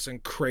ridiculous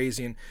and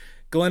crazy, and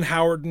Glenn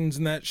Howerton's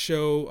in that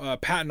show.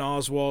 Patton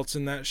Oswalt's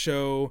in that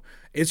show.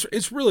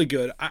 It's really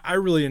good. I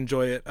really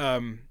enjoy it.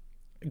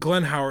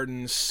 Glenn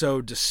Howerton is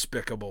so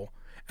despicable,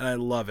 and I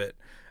love it.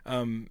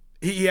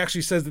 He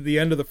actually says at the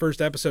end of the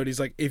first episode, he's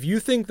like, if you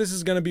think this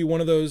is going to be one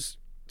of those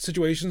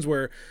situations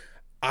where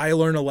I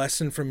learn a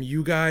lesson from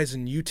you guys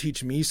and you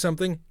teach me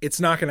something, it's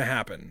not going to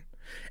happen.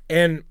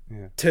 And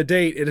to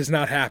date, it has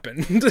not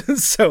happened.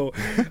 So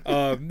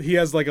he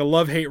has like a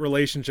love-hate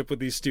relationship with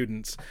these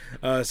students.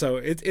 So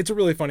it's a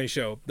really funny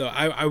show, though.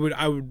 I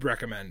would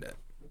recommend it.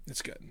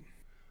 It's good.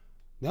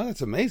 No,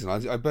 that's amazing.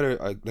 I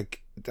better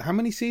how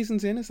many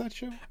seasons in is that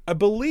show? I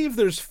believe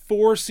there's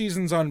 4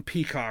 seasons on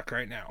Peacock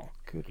right now.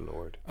 Good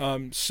Lord.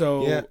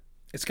 So Yeah.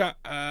 it's got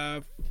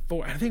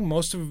 4. I think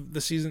most of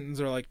the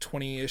seasons are like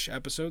 20-ish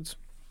episodes.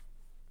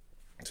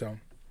 So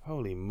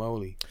Holy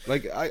moly.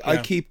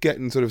 I keep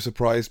getting sort of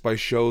surprised by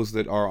shows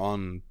that are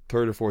on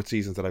 3rd or 4th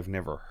seasons that I've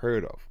never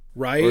heard of.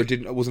 Right.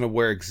 Or wasn't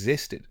aware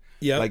existed.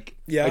 Yeah.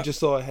 I just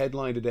saw a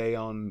headline today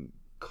on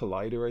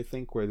Collider, I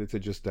think, where it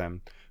said just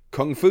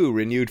Kung Fu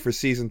renewed for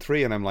season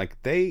 3, and I'm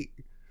like, they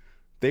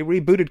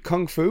rebooted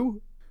Kung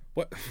Fu?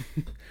 What?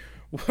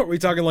 What are we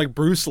talking, like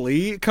Bruce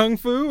Lee Kung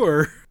Fu,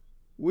 or?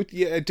 With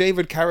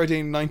David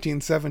Carradine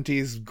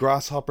 1970s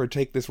Grasshopper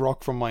Take This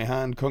Rock From My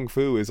Hand Kung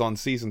Fu is on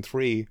season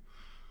 3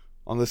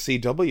 on the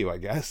CW, I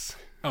guess.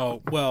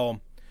 Oh, well,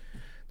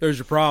 there's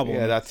your problem.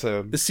 Yeah,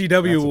 the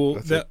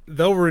CW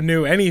they'll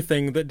renew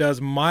anything that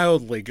does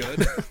mildly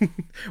good.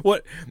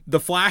 What, The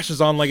Flash is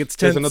on like its 10th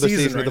There's another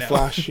season season right of The now.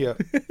 Flash, yeah.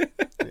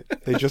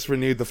 They just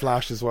renewed The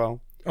Flash as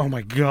well. Oh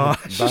my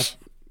gosh.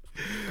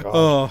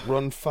 God,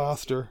 run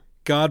faster.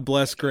 God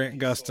bless Grant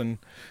Gustin.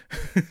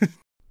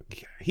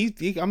 He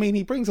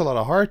brings a lot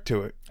of heart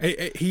to it.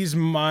 I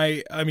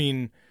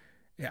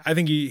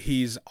think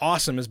he's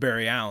awesome as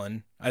Barry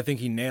Allen. I think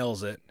he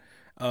nails it.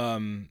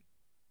 But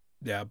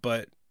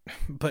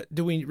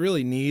do we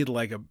really need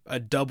like a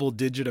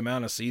double-digit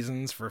amount of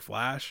seasons for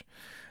Flash?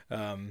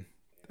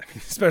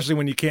 Especially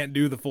when you can't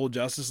do the full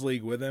Justice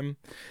League with him.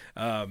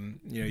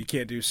 You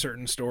can't do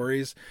certain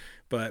stories.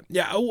 But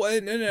yeah,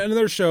 and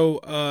another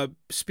show,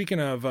 speaking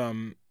of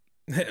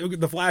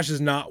The Flash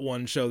is not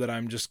one show that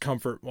I'm just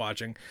comfort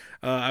watching.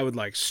 I would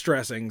like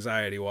stress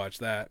anxiety watch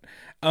that.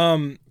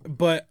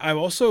 But I've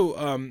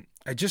also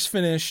I just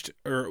finished,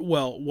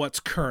 what's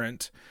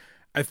current.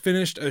 I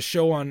finished a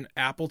show on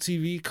Apple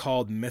TV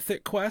called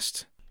Mythic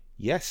Quest.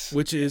 Yes.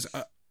 Which is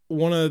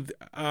one of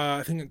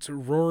I think it's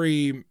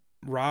Rory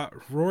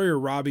or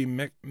Robbie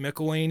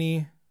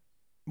McElhaney,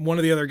 one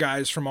of the other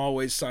guys from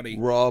Always Sunny.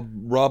 Rob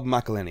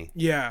McElhenney.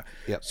 Yeah.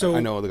 Yep. So I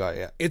know the guy,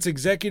 yeah. It's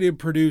executive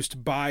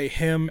produced by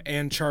him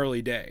and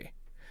Charlie Day.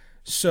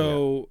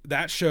 So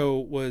that show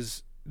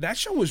was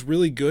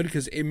really good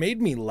because it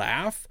made me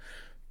laugh,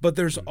 but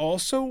there's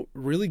also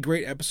really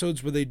great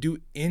episodes where they do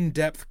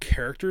in-depth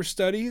character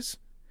studies.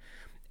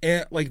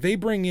 And like they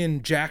bring in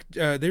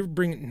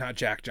not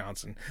Jack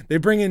Johnson. They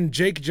bring in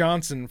Jake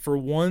Johnson for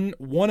one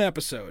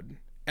episode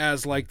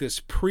as like this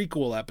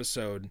prequel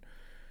episode,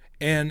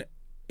 and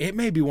it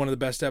may be one of the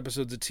best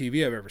episodes of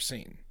TV I've ever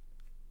seen.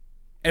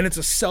 And it's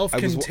a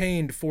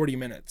self-contained 40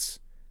 minutes.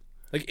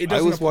 Like it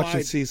doesn't. I was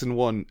watching season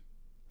 1,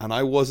 and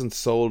I wasn't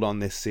sold on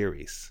this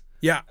series.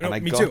 Yeah, and I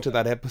me got too. to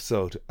that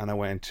episode, and I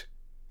went,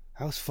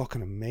 "That was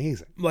fucking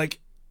amazing." Like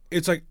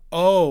it's like,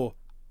 oh,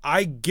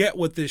 I get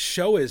what this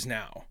show is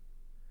now.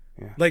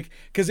 Yeah. Like,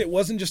 because it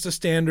wasn't just a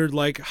standard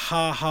like,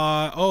 ha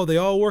ha, oh, they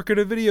all work at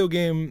a video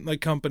game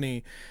like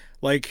company.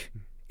 Like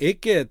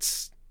it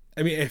gets.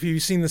 I mean, have you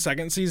seen the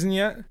second season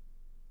yet?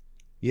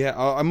 Yeah,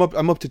 I'm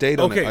up to date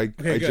on Okay, it. I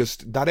good.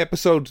 just that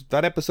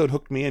episode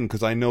hooked me in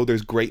because I know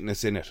there's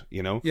greatness in it.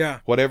 You know, Yeah.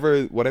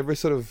 whatever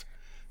sort of.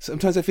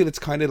 Sometimes I feel it's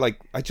kind of like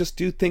I just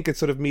do think it's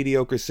sort of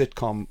mediocre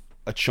sitcom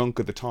a chunk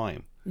of the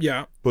time.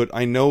 Yeah. But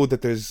I know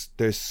that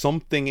there's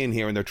something in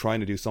here and they're trying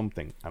to do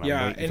something, and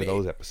I'm waiting for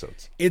those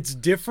episodes. It's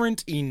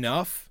different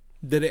enough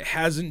that it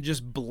hasn't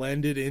just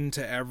blended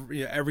into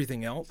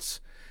everything else.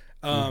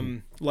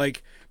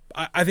 Like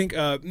I think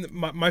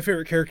my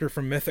favorite character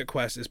from Mythic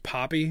Quest is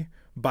Poppy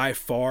by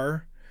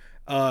far.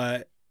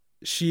 Poppy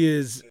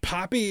is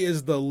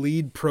the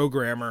lead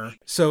programmer.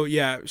 So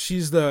yeah,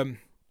 she's the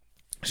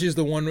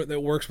one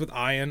that works with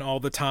Ian all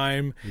the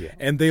time. Yeah.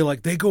 And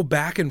they go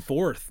back and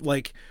forth.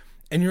 Like,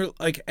 and you're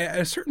like, at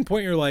a certain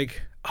point you're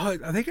like, oh,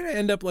 are they going to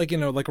end up like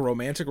in a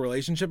romantic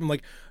relationship? I'm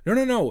like,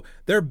 no.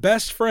 They're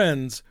best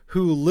friends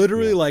who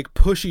literally like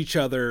push each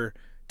other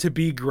to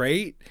be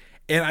great.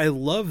 And I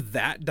love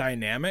that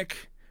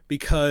dynamic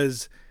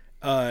because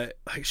I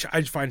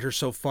just find her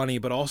so funny,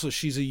 but also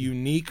she's a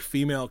unique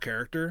female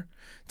character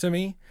to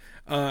me.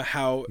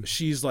 How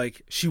she's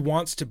like, she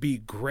wants to be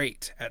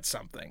great at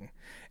something,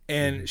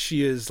 and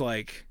she is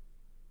like,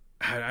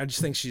 I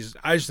just think she's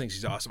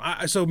awesome.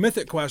 So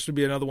Mythic Quest would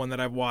be another one that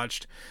I've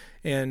watched,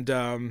 and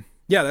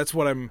that's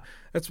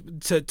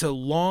to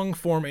long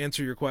form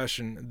answer your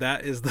question.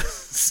 That is the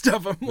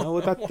stuff I'm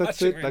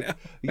that's it. Right like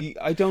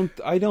now.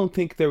 I don't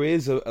think there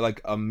is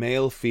a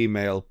male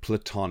female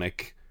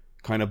platonic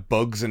kind of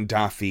Bugs and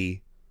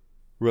Daffy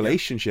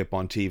relationship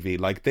on TV.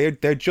 Like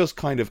they're just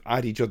kind of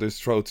at each other's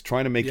throats,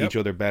 trying to make each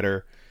other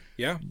better,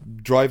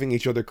 driving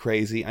each other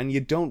crazy, and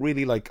you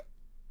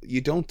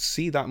don't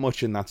see that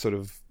much in that sort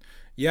of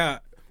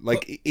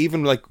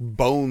even like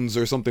Bones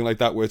or something like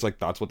that, where it's like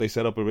that's what they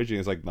set up originally.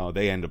 It's like no,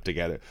 they end up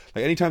together.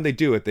 Like anytime they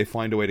do it, they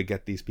find a way to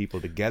get these people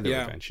together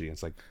eventually.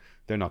 It's like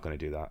they're not going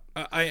to do that.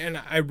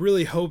 I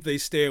really hope they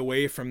stay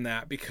away from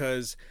that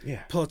because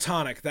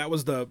platonic, that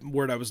was the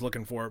word I was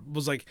looking for,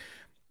 was like,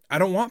 I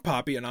don't want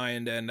Poppy and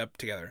Ian to end up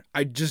together.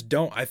 I just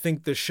don't. I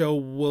think the show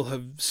will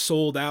have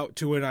sold out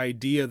to an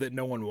idea that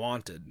no one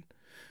wanted.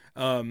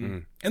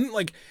 And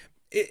like,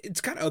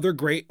 it's got other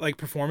great like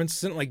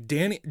performances in it. Like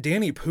Danny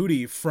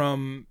Pudi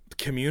from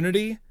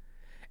Community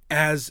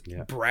as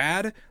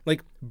Brad.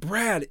 Like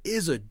Brad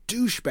is a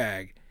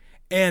douchebag.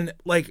 And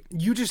like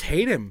you just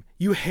hate him.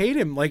 You hate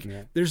him. Like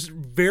there's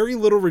very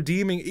little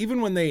redeeming. Even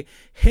when they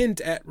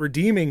hint at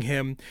redeeming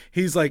him,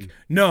 he's like,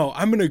 "No,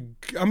 I'm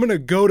gonna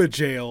go to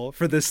jail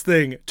for this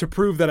thing to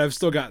prove that I've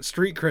still got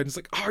street cred." It's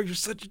like, "Oh, you're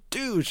such a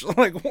douche."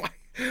 Like,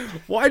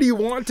 why do you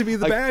want to be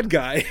the bad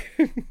guy?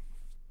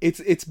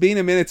 It's been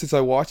a minute since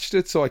I watched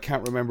it, so I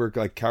can't remember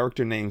like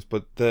character names.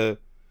 But the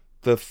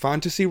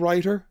fantasy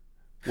writer,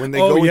 when they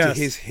go into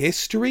his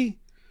history.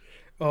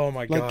 Oh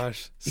my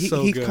gosh. He's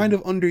good. kind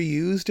of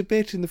underused a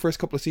bit in the first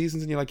couple of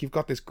seasons, and you're like, you've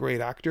got this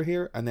great actor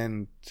here, and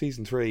then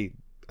season 3,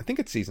 I think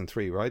it's season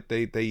 3, right?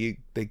 They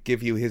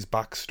give you his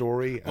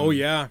backstory. And... Oh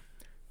yeah.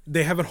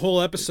 They have a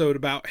whole episode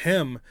about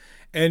him,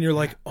 and you're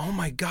like, oh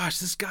my gosh,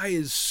 this guy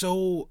is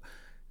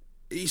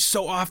he's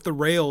so off the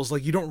rails.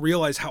 Like you don't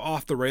realize how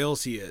off the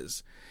rails he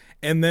is.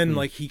 And then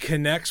like he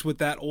connects with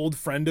that old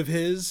friend of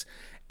his,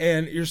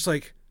 and you're just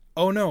like,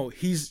 oh no,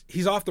 he's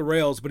off the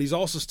rails, but he's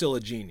also still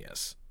a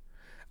genius.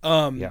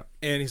 And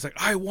he's like,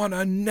 I won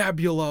a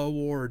Nebula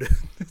Award.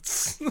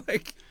 It's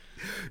like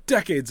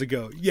decades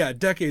ago. Yeah,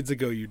 decades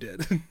ago you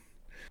did.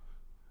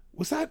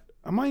 Was that?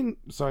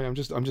 Sorry, I'm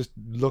just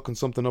looking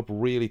something up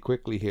really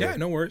quickly here. Yeah,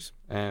 no worries.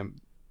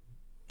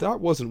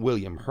 That wasn't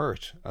William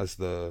Hurt as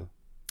the.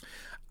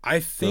 I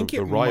think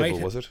the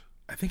rival, was it?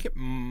 I think it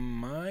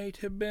might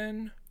have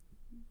been.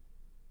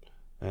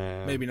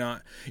 Maybe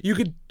not. You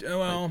could.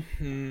 Well,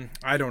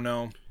 I don't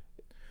know.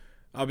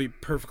 I'll be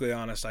perfectly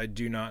honest. I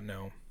do not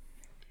know.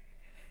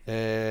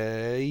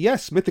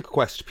 Yes, Mythic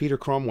Quest, Peter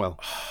Cromwell.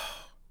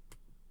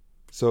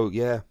 So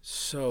yeah,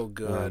 so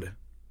good,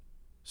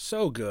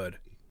 so good.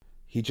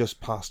 He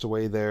just passed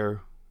away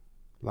there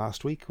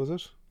last week, was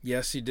it?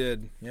 Yes, he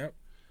did. Yep.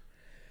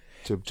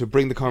 To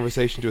bring the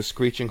conversation to a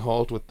screeching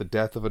halt with the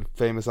death of a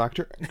famous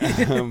actor,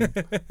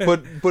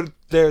 but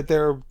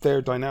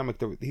their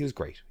dynamic. He was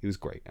great. He was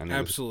great, and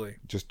absolutely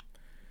just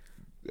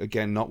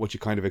again not what you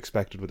kind of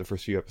expected with the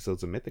first few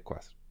episodes of Mythic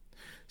Quest.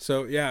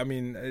 So yeah, I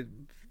mean,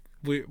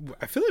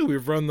 I feel like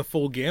we've run the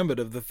full gambit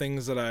of the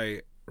things that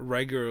I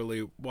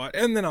regularly watch,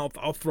 and then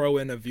I'll throw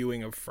in a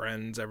viewing of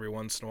Friends every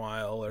once in a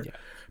while, or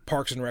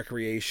Parks and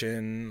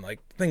Recreation,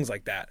 like things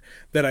like that.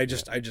 That I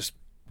just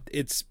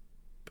it's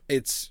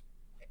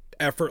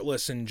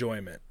effortless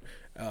enjoyment.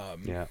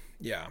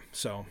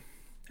 So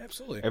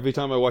absolutely. Every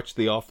time I watch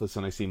The Office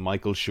and I see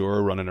Michael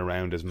Schur running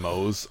around as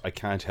Mose, I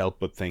can't help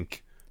but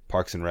think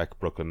Parks and Rec,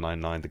 Brooklyn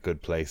Nine-Nine, The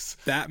Good Place.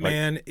 That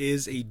man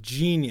is a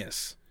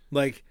genius.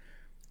 Like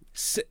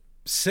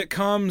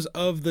sitcoms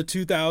of the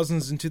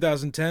 2000s and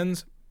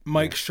 2010s,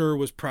 Mike Schur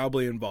was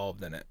probably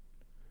involved in it.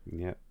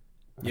 Yeah,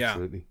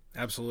 absolutely.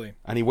 Yeah, absolutely.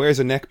 And he wears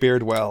a neck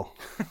beard well.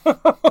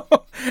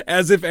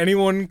 As if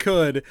anyone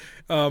could.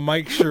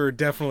 Mike Schur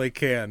definitely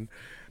can.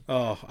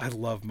 Oh, I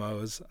love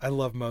Mose. I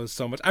love Mose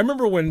so much. I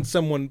remember when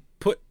someone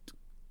put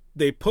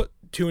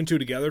two and two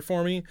together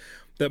for me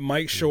that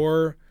Mike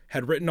Shore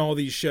had written all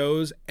these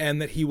shows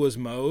and that he was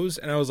Mose,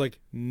 and I was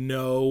like,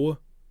 no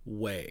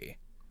way.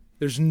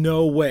 There's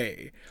no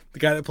way the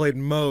guy that played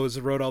Mose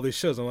wrote all these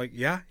shows. I'm like,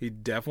 yeah, he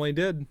definitely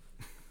did.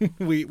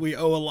 we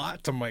owe a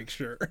lot to Mike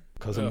Shore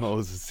because of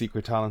Mose's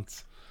secret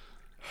talents.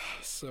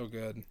 So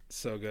good,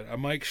 so good. A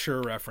Mike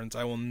Schur reference.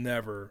 I will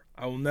never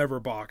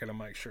balk at a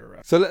Mike Schur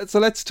reference. So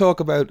let's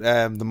talk about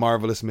the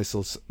Marvelous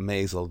Mrs.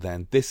 Maisel.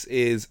 Then this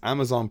is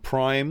Amazon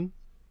Prime.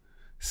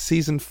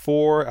 Season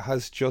 4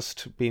 has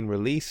just been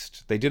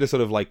released. They did a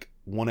sort of like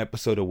one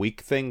episode a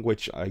week thing,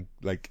 which I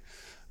like.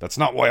 That's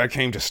not why I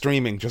came to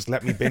streaming. Just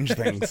let me binge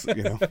things,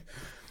 you know.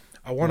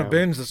 I want to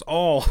binge this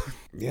all.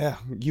 Yeah,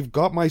 you've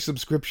got my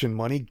subscription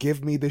money.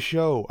 Give me the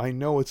show. I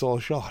know it's all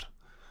shot.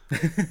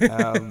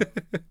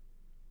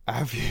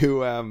 Have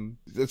you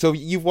so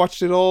you've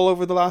watched it all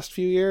over the last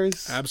few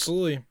years?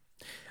 Absolutely.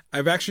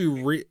 I've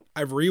actually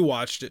I've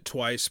rewatched it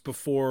twice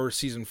before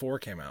season 4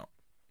 came out.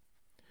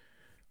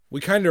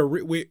 We kind of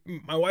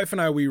my wife and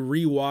I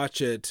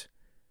rewatch it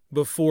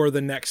before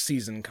the next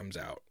season comes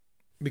out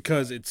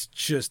because it's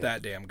just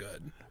that damn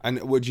good.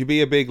 And would you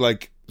be a big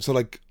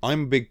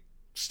I'm a big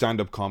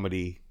stand-up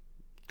comedy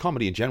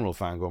in general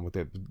fan going with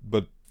it,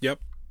 but yep.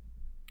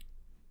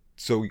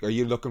 So are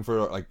you looking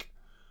for like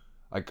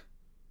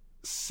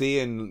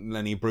seeing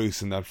Lenny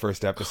Bruce in that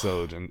first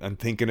episode and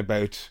thinking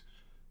about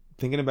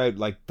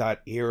like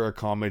that era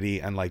comedy,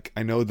 and like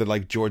I know that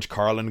like George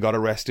Carlin got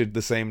arrested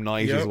the same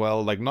night as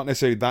well, like not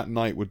necessarily that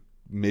night with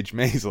Midge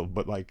Maisel,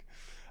 but like,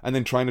 and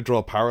then trying to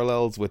draw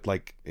parallels with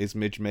like, is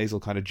Midge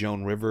Maisel kind of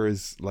Joan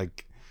Rivers,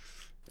 like?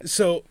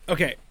 So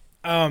okay,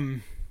 a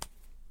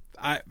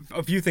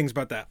few things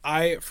about that.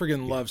 I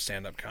friggin' love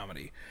stand-up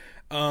comedy.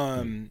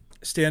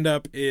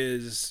 Stand-up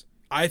is,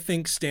 I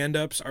think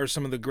stand-ups are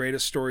some of the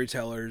greatest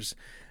storytellers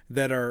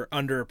that are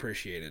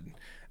underappreciated.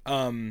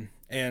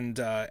 And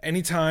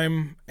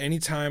anytime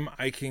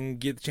I can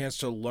get the chance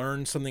to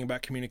learn something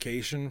about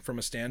communication from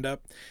a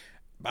stand-up,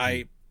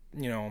 I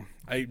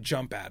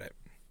jump at it.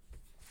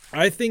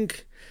 I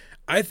think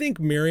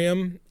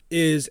Miriam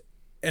is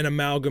an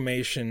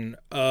amalgamation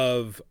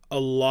of a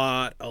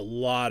lot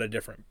of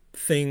different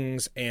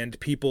things and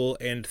people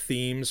and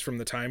themes from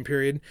the time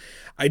period.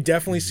 I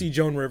definitely see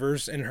Joan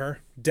Rivers in her.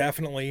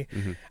 Definitely.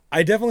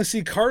 I definitely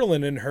see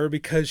Carlin in her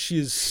because she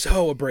is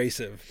so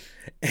abrasive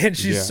and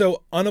she's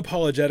so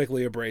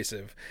unapologetically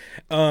abrasive.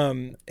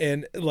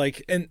 And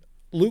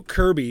Luke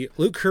Kirby,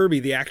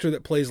 the actor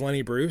that plays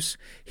Lenny Bruce,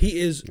 he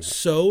is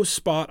so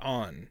spot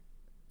on.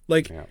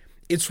 Like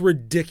it's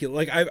ridiculous.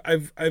 Like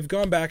I've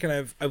gone back and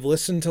I've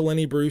listened to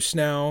Lenny Bruce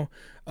now.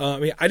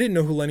 I didn't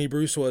know who Lenny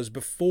Bruce was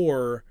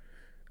before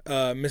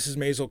Mrs.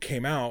 Maisel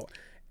came out,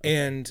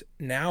 and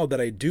now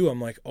that I do, I'm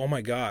like, oh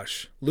my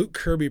gosh, Luke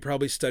Kirby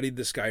probably studied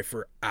this guy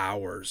for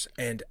hours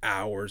and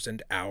hours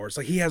and hours.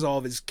 Like he has all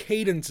of his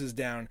cadences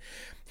down,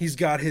 he's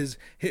got his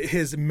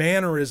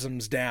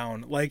mannerisms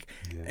down, like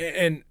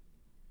and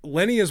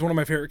Lenny is one of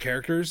my favorite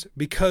characters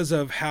because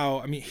of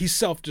how, he's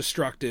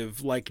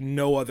self-destructive like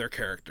no other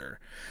character,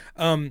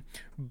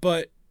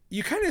 but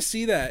you kind of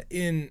see that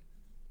in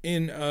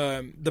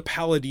the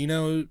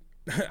Palladino,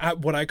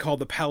 what I call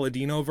the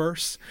Palladino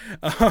verse,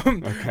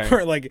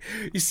 where like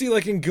you see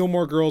like in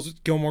Gilmore Girls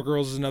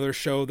is another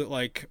show that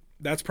like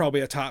that's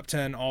probably a top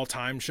 10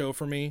 all-time show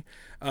for me,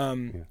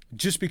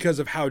 just because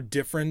of how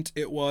different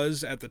it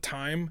was at the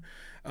time.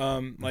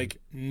 Like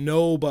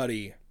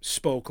nobody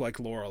spoke like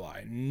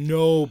Lorelai.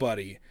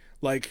 Nobody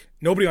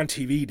on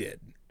TV did.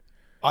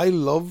 I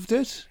loved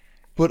it,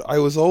 but I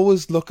was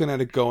always looking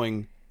at it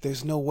going,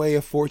 there's no way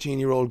a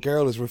 14-year-old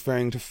girl is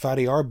referring to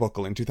Fatty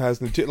Arbuckle in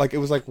 2002. Like, it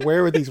was like,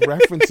 where are these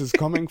references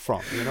coming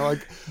from? You know,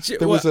 like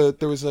there was a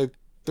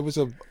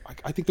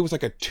I think there was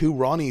like a Two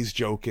Ronnies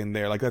joke in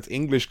there. Like that's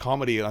English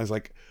comedy. And I was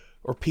like,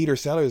 or Peter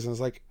Sellers. And I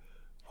was like,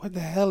 what the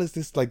hell is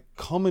this like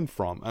coming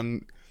from?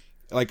 And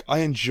like,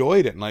 I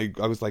enjoyed it. And I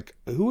was like,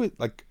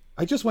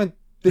 I just went,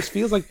 this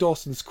feels like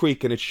Dawson's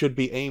Creek and it should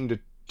be aimed at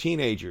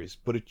teenagers,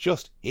 but it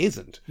just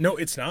isn't. No,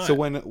 it's not. So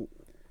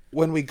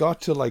when we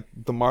got to like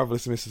the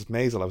Marvelous Mrs.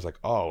 Maisel, I was like,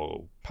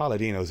 oh,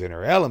 Palladino's in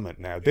her element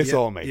now. This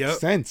all makes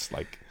sense.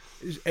 Like,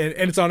 and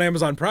it's on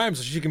Amazon Prime,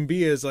 so she can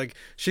be as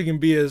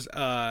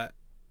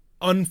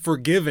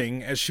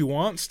unforgiving as she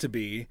wants to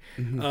be.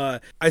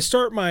 I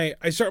start my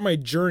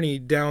journey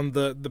down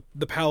the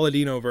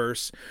Palladino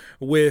verse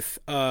with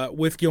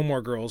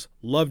Gilmore Girls.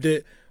 Loved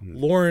it.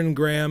 Lauren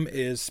Graham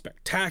is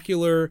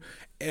spectacular.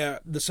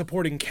 The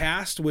supporting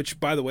cast, which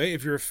by the way,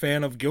 if you're a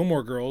fan of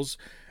Gilmore Girls,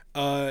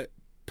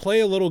 play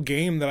a little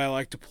game that I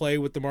like to play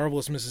with the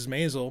Marvelous Mrs.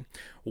 Maisel.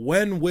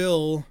 When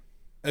will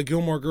a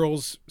Gilmore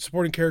Girls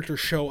supporting character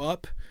show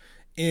up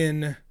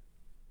in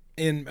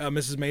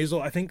Mrs. Maisel?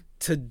 I think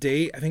to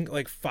date,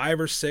 like 5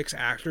 or 6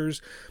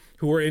 actors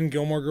who were in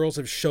Gilmore Girls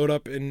have showed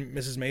up in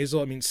Mrs.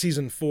 Maisel.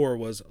 Season 4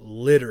 was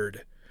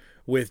littered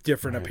with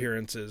different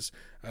appearances.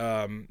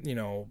 From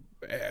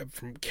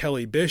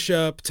Kelly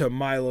Bishop to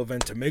Milo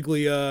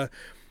Ventimiglia,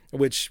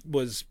 which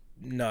was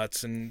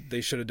nuts, and they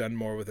should have done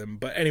more with him.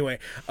 But anyway,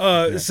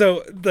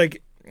 so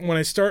like when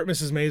I start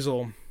Mrs.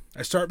 Maisel,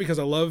 I start because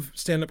I love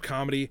stand-up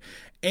comedy,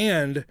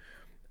 and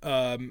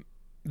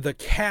the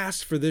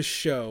cast for this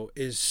show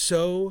is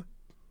so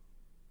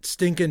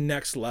stinking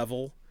next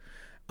level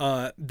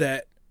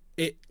that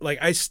it, like,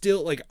 I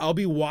still, like, I'll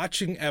be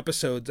watching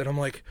episodes and I'm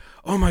like,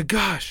 oh my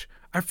gosh,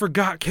 I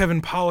forgot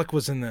Kevin Pollak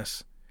was in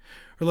this.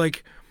 Or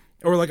like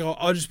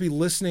I'll just be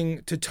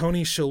listening to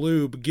Tony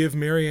Shalhoub give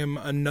Miriam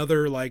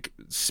another like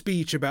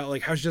speech about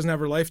like how she doesn't have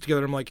her life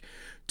together. I'm like,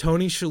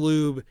 Tony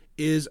Shalhoub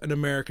is an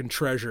American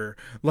treasure.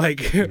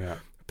 Like,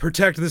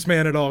 protect this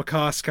man at all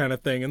costs, kind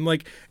of thing. And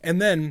like,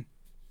 and then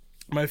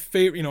my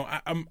favorite, you know,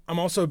 I'm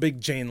also a big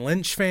Jane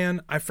Lynch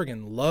fan. I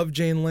freaking love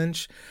Jane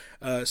Lynch.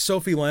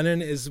 Sophie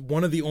Lennon is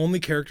one of the only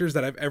characters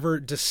that I've ever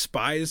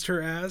despised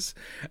her as,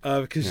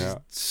 because she's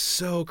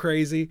so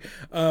crazy.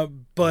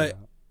 But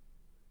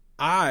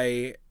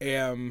I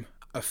am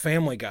a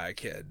Family Guy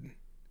kid.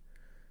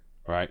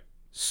 Right.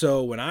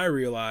 So when I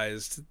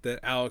realized that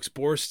Alex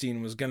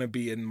Borstein was going to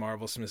be in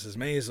Marvelous Mrs.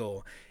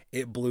 Maisel,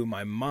 it blew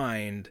my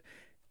mind.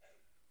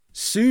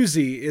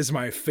 Susie is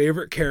my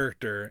favorite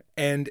character,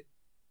 and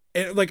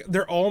like,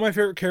 they're all my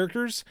favorite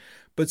characters,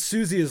 but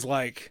Susie is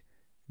like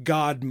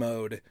God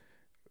mode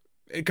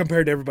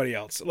compared to everybody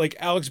else. Like,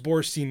 Alex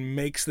Borstein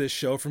makes this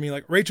show for me.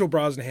 Like, Rachel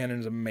Brosnahan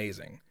is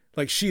amazing.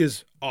 Like, she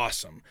is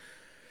awesome.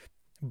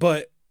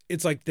 But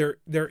it's like there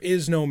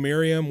is no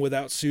Miriam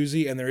without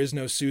Susie, and there is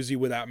no Susie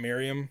without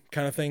Miriam,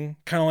 kind of thing.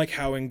 Kind of like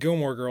how in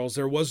Gilmore Girls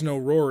there was no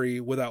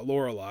Rory without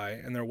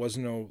Lorelai, and there was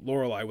no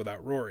Lorelai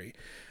without Rory.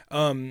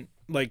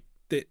 Like,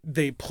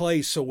 they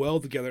play so well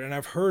together, and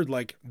I've heard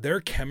like their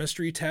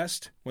chemistry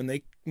test when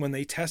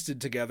they tested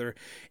together,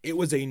 it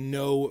was a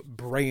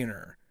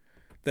no-brainer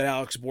that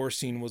Alex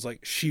Borstein was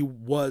like, she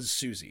was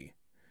Susie,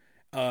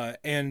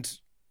 and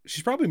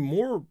she's probably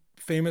more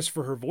famous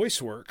for her voice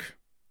work,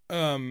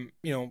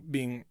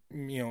 being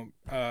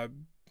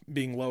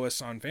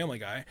Lois on Family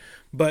Guy,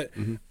 but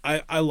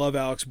I love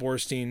Alex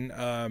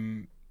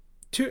Borstein.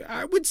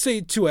 I would say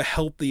to a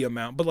healthy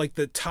amount, but like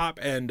the top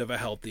end of a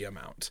healthy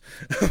amount.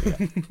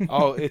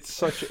 Oh, it's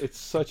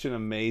such an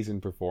amazing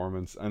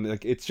performance, and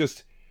like, it's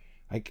just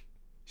like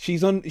she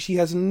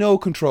has no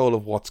control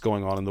of what's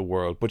going on in the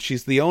world, but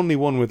she's the only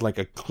one with like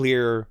a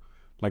clear,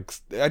 like,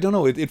 I don't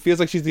know, it feels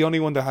like she's the only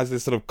one that has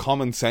this sort of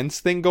common sense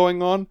thing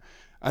going on,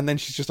 and then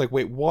she's just like,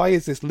 wait, why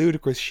is this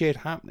ludicrous shit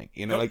happening?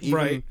 You know, like,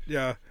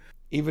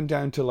 even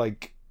down to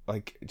like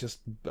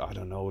just, I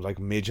don't know, like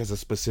Midge has a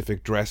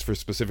specific dress for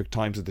specific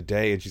times of the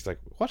day, and she's like,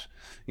 what?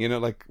 You know,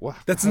 like, what?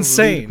 That's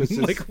insane.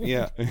 Like,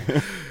 yeah.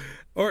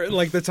 Or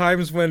like the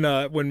times when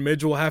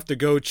Midge will have to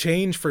go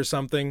change for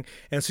something,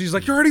 and so she's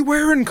like, you're already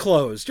wearing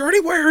clothes.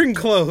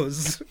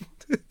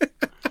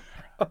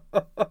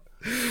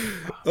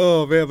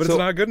 Oh man, but it's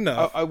not good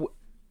enough.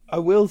 I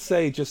will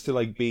say, just to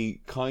like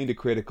be kind of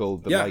critical,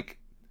 that like,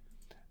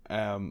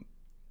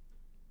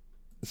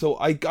 so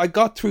I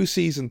got through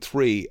season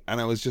 3,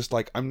 and I was just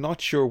like, I'm not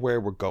sure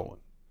where we're going.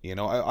 You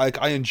know,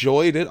 I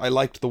enjoyed it. I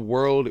liked the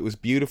world. It was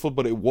beautiful,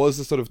 but it was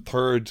the sort of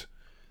third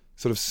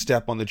sort of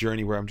step on the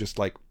journey where I'm just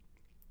like,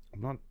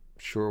 I'm not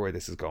sure where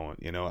this is going,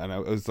 you know? And I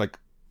was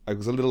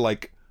a little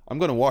like, I'm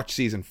going to watch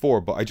season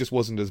 4, but I just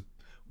wasn't as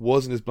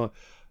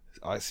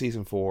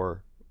season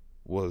 4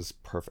 was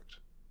perfect.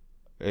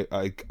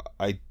 I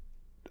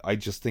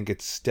just think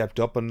it stepped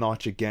up a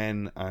notch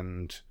again,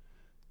 and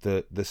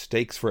the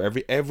stakes for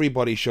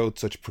everybody showed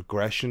such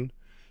progression.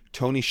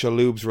 Tony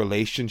Shalhoub's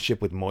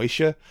relationship with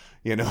Moisha,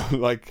 you know,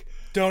 like,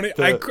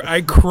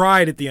 I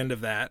cried at the end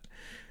of that.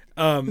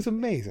 It was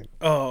amazing.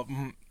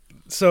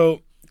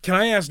 So can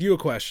I ask you a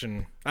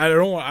question? I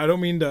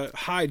don't mean to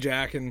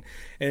hijack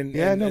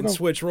and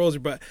switch roles,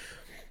 but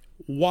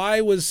why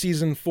was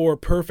season 4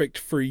 perfect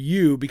for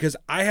you? Because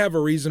I have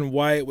a reason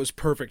why it was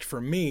perfect for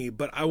me,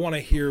 but I want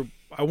to hear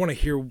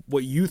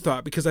what you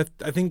thought, because I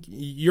think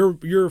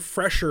you're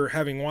fresher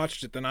having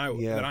watched it than I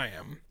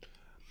am.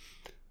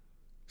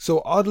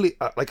 So oddly,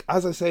 like,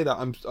 as I say that,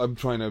 I'm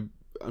trying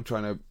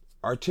to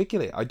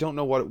articulate. I don't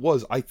know what it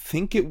was. I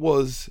think it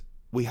was,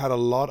 we had a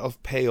lot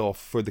of payoff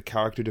for the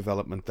character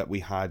development that we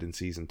had in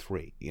season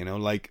 3. You know,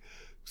 like,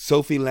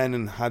 Sophie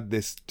Lennon had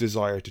this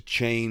desire to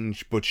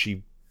change, but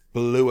she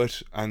blew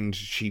it, and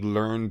she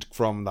learned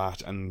from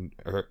that, and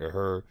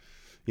her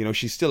you know,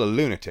 she's still a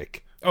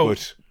lunatic. Oh,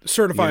 but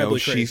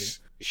certifiably crazy.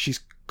 She's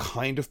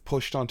kind of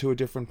pushed onto a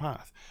different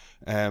path.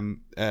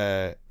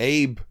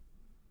 Abe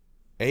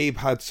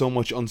had so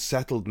much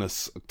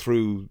unsettledness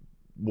through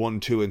 1,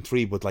 2, and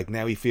 3, but like,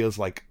 now he feels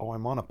like, oh,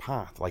 I'm on a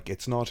path. Like,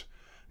 it's not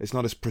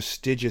as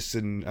prestigious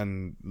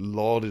and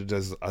lauded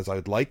as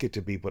I'd like it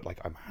to be, but like,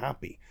 I'm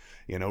happy.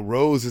 You know,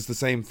 Rose is the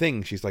same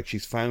thing. She's like,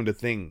 she's found a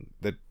thing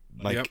that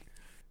like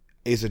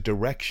is a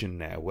direction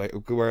now.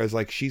 Whereas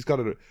like, she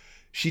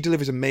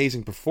delivers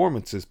amazing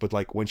performances, but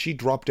like, when she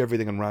dropped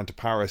everything and ran to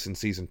Paris in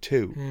season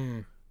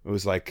 2, it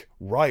was like,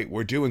 right,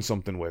 we're doing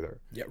something with her.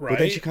 Yeah, right. But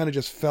then she kind of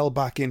just fell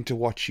back into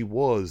what she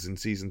was in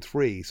season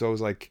 3. So I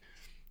was like,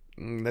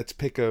 let's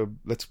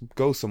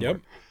go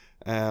somewhere.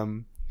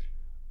 Yep.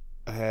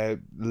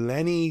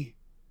 Lenny,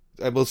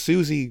 well,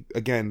 Susie,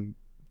 again,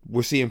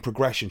 we're seeing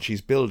progression.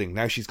 She's building.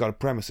 Now she's got a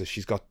premises.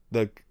 She's got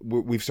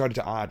we've started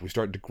to add. We're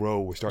starting to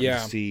grow. We're starting to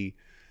see.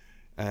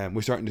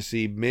 We're starting to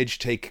see Midge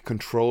take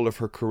control of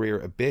her career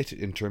a bit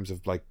in terms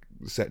of like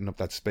setting up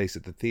that space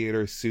at the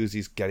theater.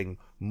 Susie's getting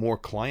more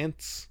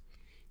clients,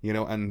 you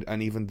know,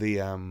 and even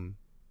the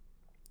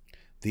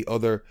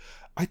other.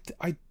 I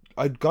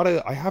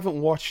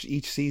haven't watched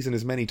each season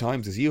as many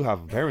times as you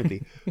have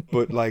apparently,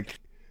 but like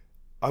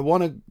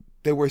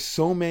there were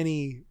so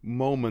many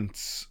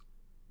moments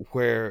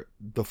where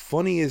the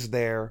funny is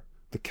there,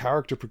 the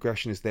character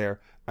progression is there,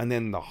 and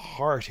then the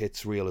heart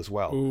hits real as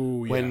well.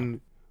 Ooh, yeah.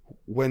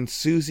 When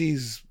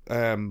Susie's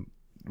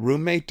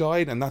roommate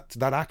died, and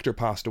that actor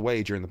passed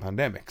away during the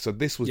pandemic, so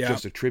this was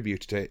just a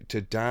tribute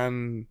to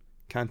Dan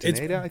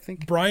Cantaneda, I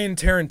think. Brian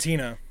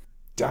Tarantino.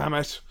 Damn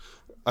it.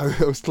 I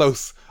was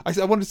close. I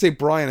wanted to say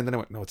Brian, and then I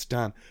went, no, it's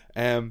Dan.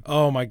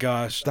 Oh my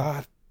gosh.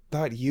 That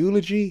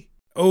eulogy.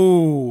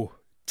 Oh,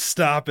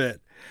 stop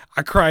it.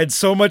 I cried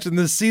so much in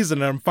this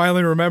season, and I'm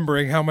finally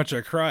remembering how much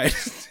I cried.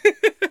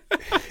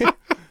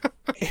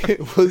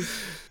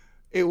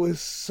 It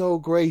was so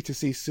great to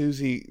see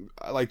Susie,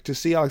 like to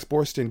see Alex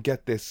Borstein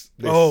get this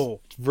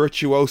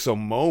virtuoso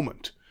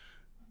moment.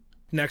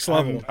 Next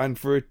level. And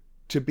for it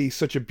to be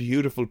such a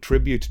beautiful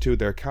tribute to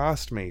their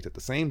castmate at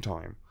the same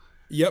time.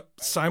 Yep,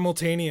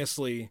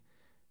 simultaneously,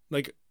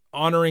 like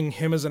honoring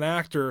him as an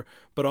actor,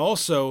 but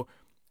also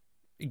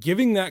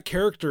giving that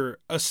character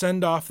a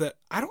send-off that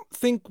I don't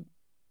think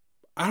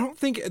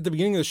at the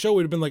beginning of the show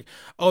would have been like,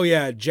 oh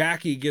yeah,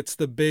 Jackie gets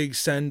the big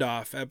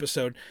send-off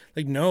episode.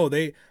 Like, no,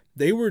 they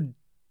were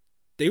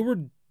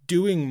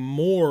doing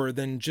more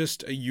than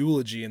just a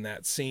eulogy in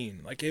that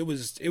scene. Like it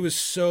was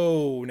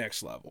so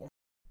next level.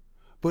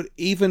 But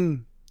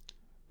even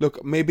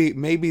look, maybe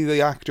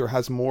the actor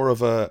has more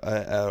of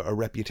a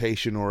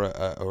reputation or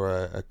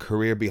a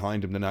career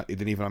behind him than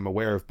even I'm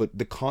aware of. But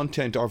the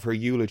content of her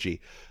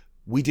eulogy,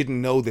 we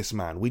didn't know this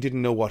man. We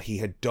didn't know what he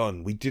had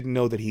done. We didn't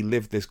know that he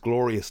lived this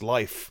glorious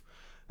life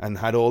and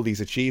had all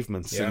these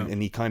achievements,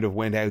 and he kind of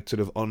went out sort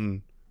of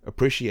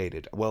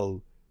unappreciated.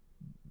 Well,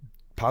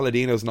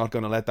 Palladino's not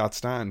going to let that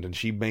stand, and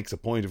she makes a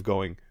point of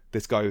going,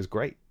 this guy was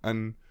great,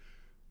 and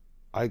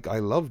I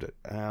loved it.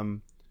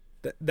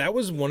 That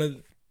was one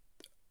of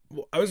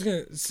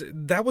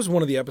that was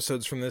one of the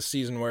episodes from this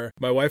season where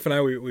my wife and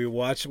I we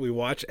watch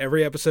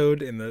every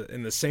episode in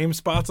the same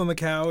spots on the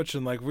couch,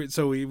 and like we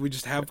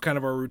just have kind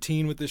of our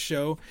routine with this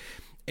show.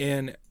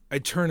 And I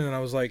turned and I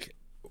was like,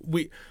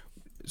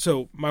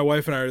 so my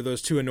wife and I are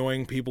those two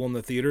annoying people in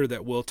the theater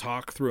that will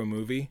talk through a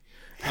movie.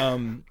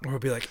 We'll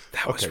be like,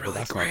 that was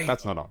really great.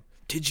 That's not on.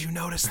 Did you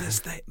notice this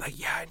thing? Like,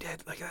 yeah, I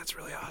did. Like, that's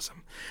really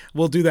awesome.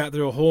 We'll do that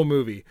through a whole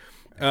movie.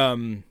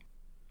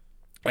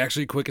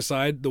 Actually, quick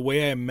aside, the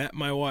way I met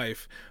my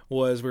wife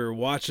was we were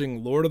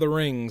watching Lord of the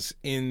Rings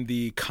in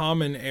the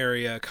common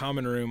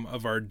room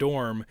of our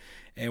dorm,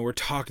 and we're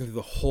talking through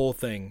the whole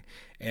thing.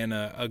 And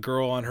a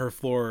girl on her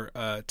floor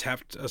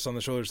tapped us on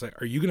the shoulders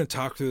like, are you going to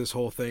talk through this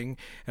whole thing?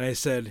 And I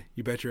said,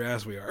 you bet your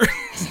ass we are.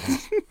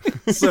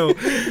 So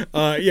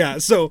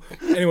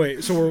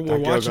anyway, so we're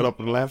watching. Girl got up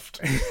and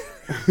left.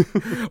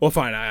 Well,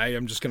 fine. I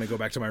am just going to go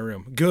back to my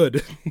room.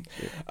 Good.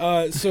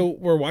 So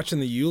we're watching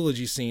the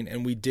eulogy scene,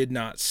 and we did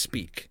not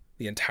speak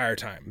the entire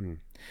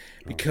time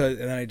because,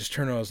 and then I just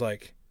turned and I was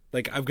like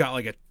I've got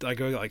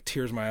like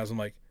tears in my eyes. I'm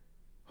like,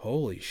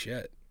 holy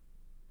shit!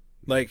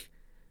 Like,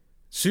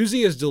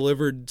 Susie has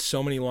delivered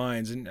so many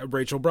lines, and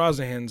Rachel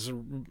Brosnahan's,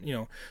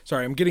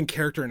 sorry, I'm getting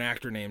character and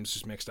actor names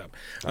just mixed up.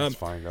 That's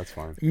fine.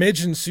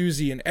 Midge and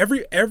Susie, and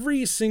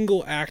every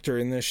single actor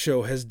in this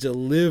show has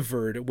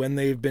delivered when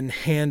they've been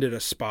handed a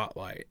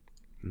spotlight.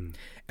 And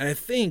I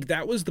think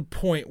that was the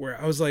point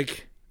where I was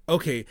like,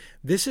 okay,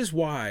 this is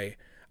why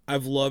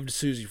I've loved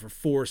Susie for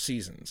 4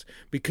 seasons,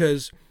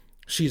 because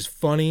she's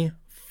funny,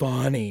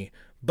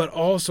 but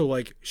also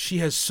like she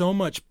has so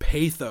much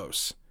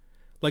pathos.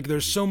 Like,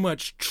 there's so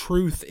much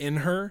truth in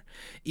her,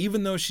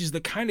 even though she's the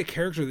kind of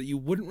character that you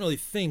wouldn't really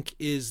think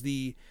is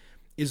the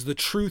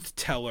truth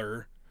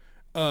teller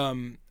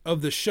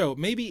of the show.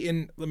 Maybe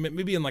in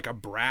like a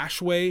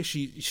brash way,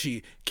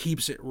 she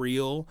keeps it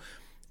real,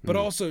 but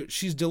also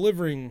she's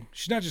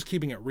not just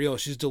keeping it real,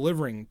 she's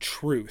delivering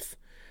truth.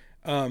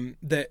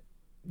 That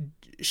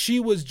she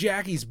was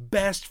Jackie's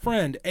best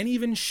friend, and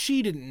even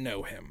she didn't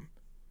know him.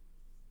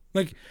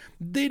 Like,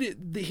 they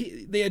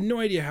had no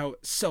idea how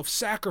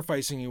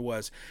self-sacrificing he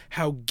was,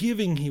 how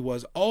giving he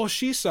was. All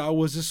she saw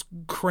was this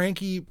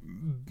cranky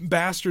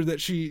bastard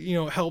that she,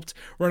 helped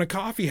run a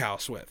coffee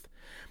house with.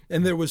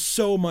 And there was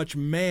so much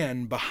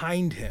man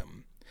behind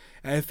him.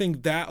 And I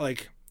think that,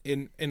 like,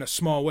 in a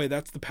small way,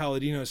 that's the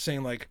Palladino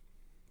saying, like,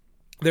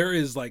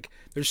 there's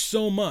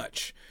so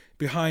much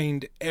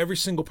behind every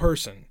single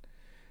person.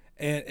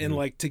 And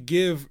like, to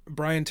give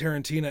Brian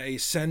Tarantino a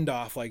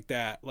send-off like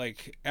that,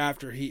 like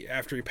after he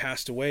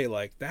passed away,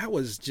 like, that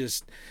was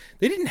just,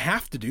 they didn't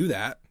have to do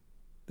that.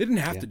 They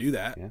didn't have to do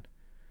that. Yeah.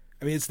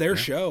 I mean, it's their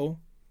show.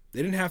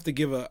 They didn't have to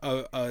give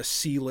a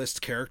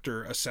C-list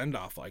character a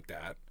send-off like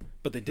that,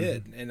 but they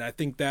did. And I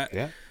think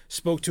that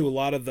spoke to a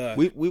lot of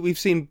the... We've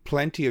seen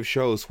plenty of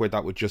shows where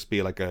that would just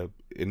be like a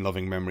in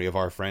loving memory of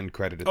our friend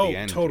credit at the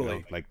end. Totally. You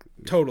know? Like,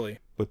 totally.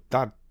 But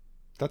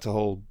that's a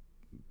whole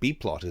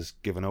B-plot is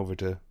given over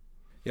to...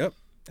 Yep.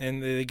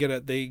 And they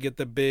get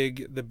the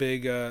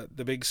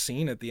big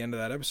scene at the end of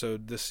that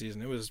episode this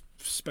season. It was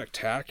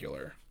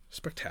spectacular.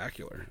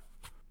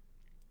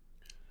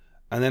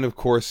 And then, of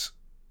course,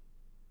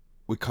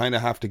 we kind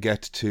of have to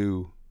get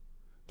to,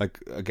 like,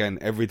 again,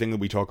 everything that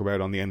we talk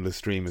about on the Endless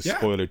Stream is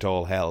spoiler to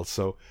all hell.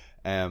 So,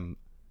 go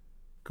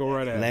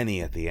right ahead.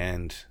 Lenny at the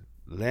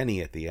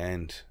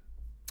end.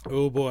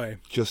 Oh boy!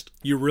 Just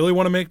you really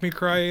want to make me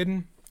cry,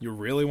 Aiden? You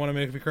really want to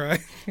make me cry?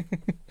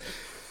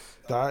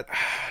 That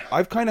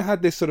I've kind of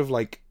had this sort of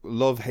like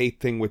love-hate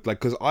thing with, like,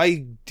 because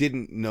I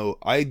didn't know,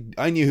 I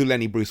knew who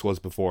Lenny Bruce was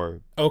before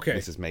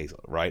Mrs.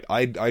 Maisel, right?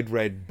 I'd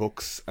read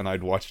books and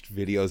I'd watched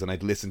videos and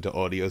I'd listened to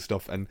audio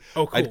stuff, and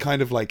I'd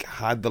kind of like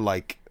had the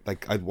like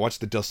I'd watched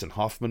the Dustin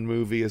Hoffman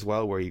movie as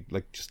well, where he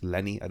like just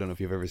Lenny. I don't know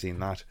if you've ever seen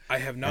that. I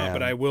have not,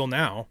 but I will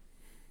now.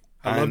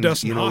 I love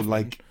Dustin Hoffman.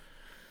 Like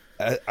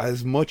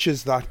as much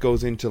as that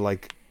goes into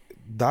like.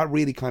 That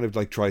really kind of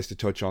like tries to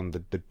touch on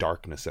the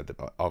darkness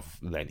of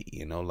Lenny,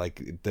 you know,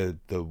 like the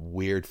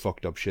weird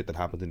fucked up shit that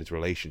happened in his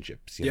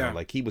relationships, you know,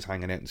 like he was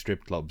hanging out in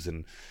strip clubs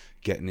and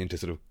getting into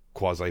sort of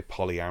quasi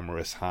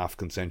polyamorous, half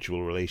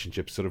consensual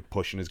relationships, sort of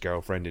pushing his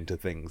girlfriend into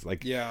things.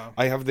 Like,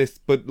 I have this,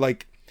 but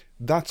like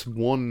that's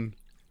one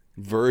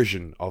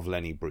version of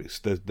Lenny Bruce,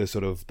 the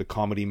sort of the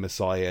comedy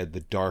messiah,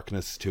 the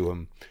darkness to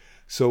him.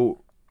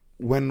 So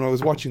when I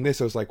was watching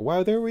this, I was like,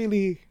 wow, they're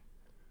really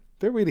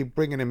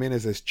bringing him in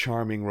as this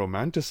charming,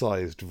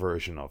 romanticized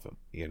version of him,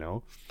 you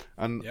know?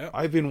 And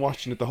I've been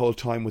watching it the whole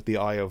time with the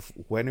eye of,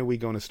 when are we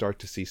going to start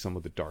to see some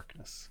of the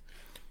darkness?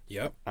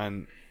 Yep.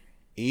 And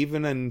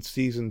even in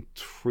season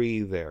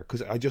 3 there,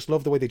 because I just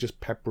love the way they just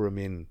pepper him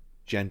in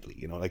gently,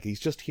 you know? Like, he's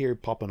just here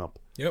popping up.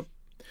 Yep.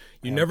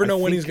 You never know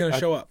when he's going to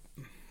show up.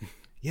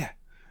 Yeah.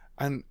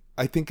 And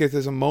I think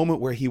there's a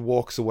moment where he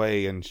walks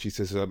away and she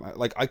says,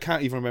 like, I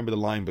can't even remember the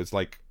line, but it's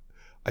like,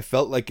 I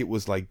felt like it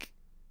was like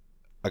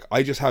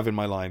I just have in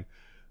my line,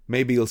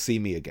 maybe you'll see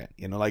me again,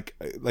 you know, like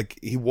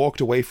he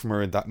walked away from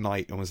her that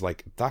night and was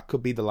like, that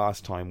could be the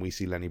last time we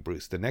see Lenny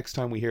Bruce. The next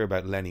time we hear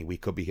about Lenny, we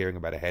could be hearing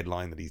about a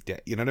headline that he's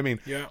dead. You know what I mean?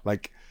 Yeah.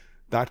 Like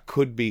that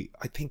could be,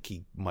 I think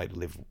he might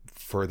live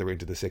further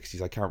into the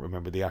 60s. I can't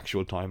remember the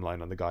actual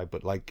timeline on the guy,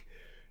 but like,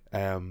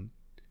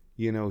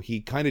 you know,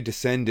 he kind of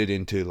descended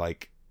into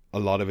like a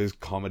lot of his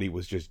comedy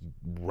was just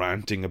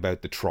ranting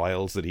about the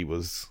trials that he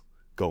was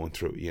going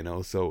through, you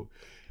know? So,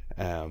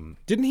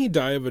 didn't he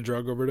die of a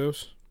drug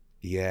overdose?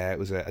 Yeah, it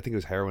was I think it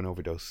was heroin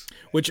overdose.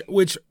 Which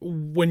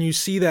when you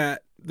see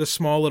that, the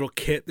small little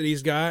kit that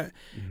he's got,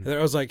 I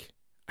was like,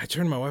 I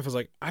turned to my wife, I was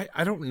like,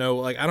 I don't know,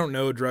 like I don't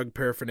know drug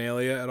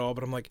paraphernalia at all,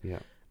 but I'm like,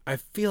 I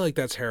feel like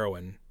that's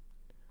heroin.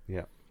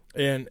 Yeah.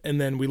 And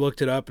then we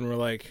looked it up and we're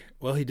like,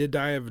 well, he did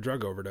die of a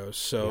drug overdose,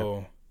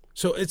 so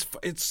so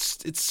it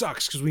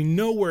sucks because we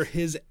know where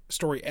his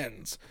story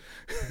ends.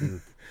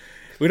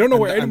 We don't know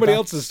where anybody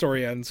else's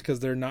story ends because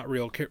they're not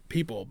real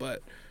people,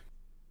 but...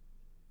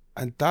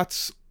 And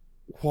that's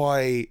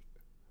why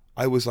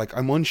I was like,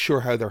 I'm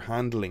unsure how they're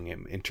handling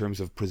him in terms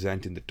of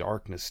presenting the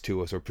darkness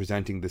to us or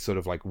presenting this sort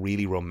of like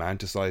really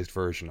romanticized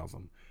version of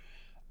him.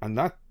 And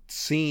that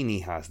scene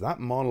he has, that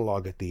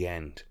monologue at the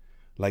end,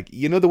 like,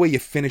 you know the way you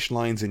finish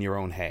lines in your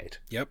own head?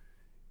 Yep.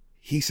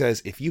 He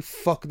says, if you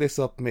fuck this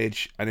up,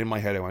 Midge, and in my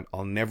head I went,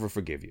 I'll never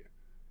forgive you.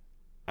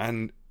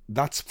 And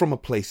that's from a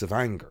place of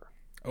anger.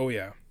 Oh,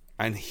 yeah.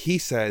 And he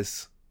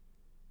says,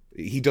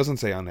 he doesn't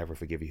say, I'll never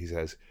forgive you. He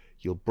says,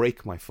 you'll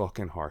break my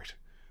fucking heart.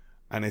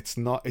 And it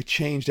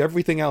changed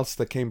everything else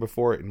that came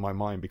before it in my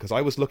mind, because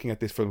I was looking at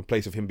this from a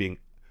place of him being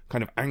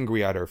kind of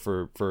angry at her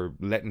for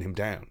letting him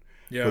down.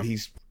 Yeah. But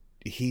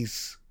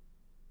he's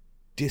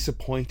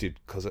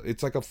disappointed because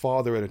it's like a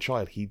father and a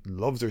child. He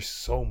loves her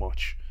so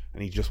much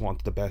and he just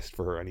wants the best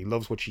for her and he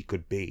loves what she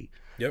could be.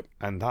 Yep.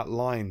 And that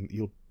line,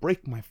 you'll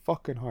break my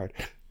fucking heart.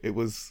 It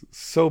was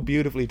so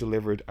beautifully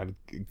delivered, and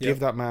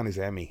give that man his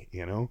Emmy,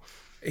 you know?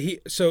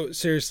 So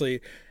seriously,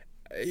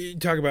 you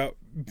talk about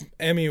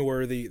Emmy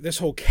worthy. This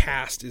whole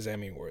cast is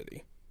Emmy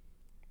worthy.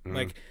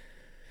 Like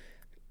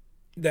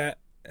that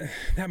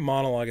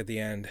monologue at the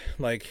end.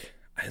 Like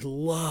I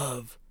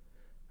love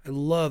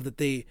that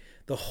the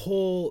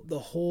whole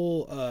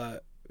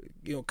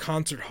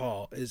concert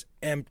hall is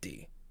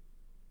empty,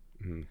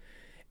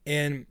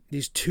 and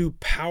these two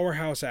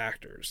powerhouse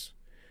actors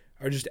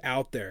are just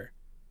out there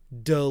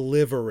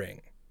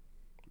delivering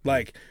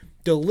like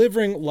the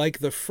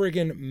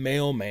friggin'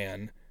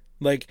 mailman.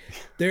 Like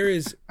there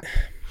is,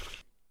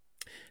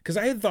 because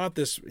I had thought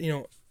this, you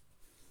know,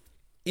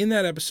 in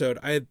that episode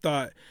I had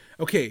thought,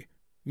 okay,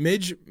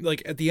 Midge,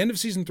 like at the end of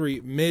season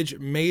 3, Midge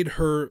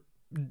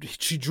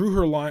she drew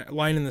her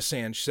line in the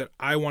sand. She said,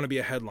 I want to be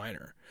a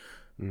headliner.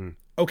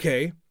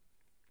 Okay,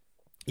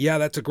 yeah,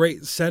 that's a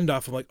great send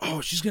off. I'm like,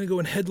 oh, she's gonna go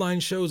in headline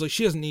shows, like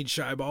she doesn't need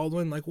Shy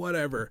Baldwin, like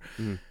whatever.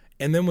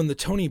 And then when the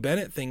Tony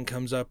Bennett thing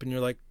comes up and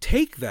you're like,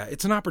 take that,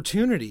 it's an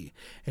opportunity.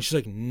 And she's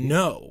like,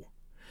 no.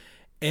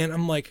 And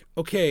I'm like,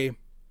 okay,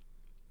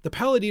 the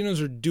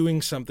Palladinos are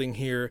doing something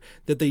here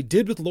that they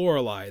did with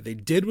Lorelai, they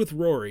did with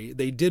Rory,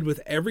 they did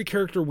with every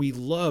character we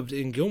loved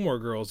in Gilmore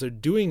Girls. They're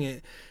doing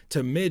it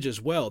to Midge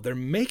as well. They're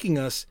making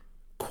us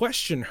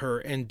question her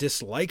and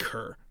dislike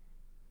her.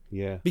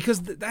 Yeah.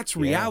 Because that's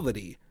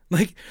reality.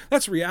 Like,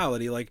 that's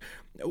reality. Like,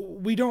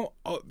 we don't,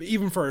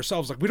 even for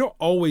ourselves, like, we don't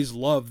always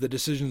love the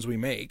decisions we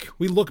make.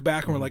 We look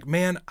back and we're like,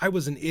 man, I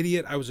was an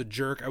idiot. I was a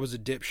jerk. I was a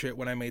dipshit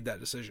when I made that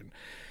decision.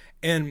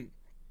 And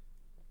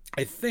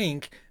I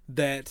think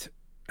that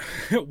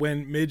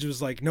when Midge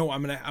was like, no,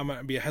 I'm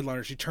gonna be a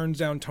headliner, she turns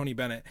down Tony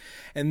Bennett.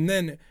 And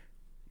then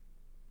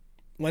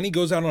Lenny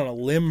goes out on a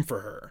limb for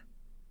her.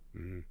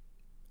 Mm-hmm.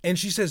 And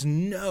she says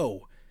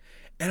no.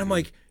 And I'm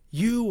like,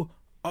 she's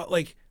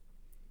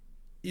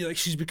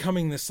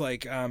becoming this,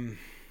 like, I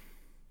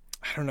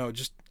don't know,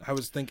 just, I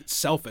was thinking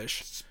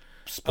selfish.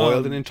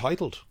 Spoiled and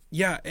entitled.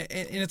 Yeah, and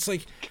it's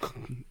like,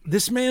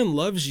 this man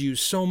loves you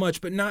so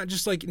much, but not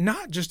just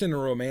in a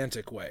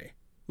romantic way.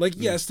 Like,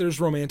 yes, there's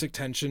romantic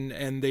tension,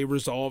 and they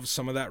resolve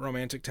some of that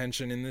romantic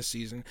tension in this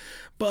season.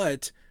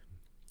 But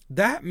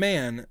that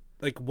man,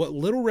 like, what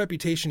little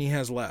reputation he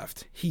has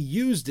left, he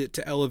used it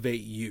to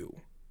elevate you.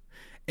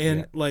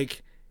 And,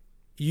 like,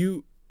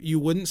 you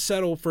wouldn't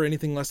settle for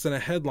anything less than a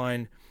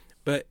headline.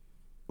 But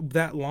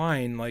that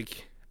line,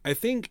 like, I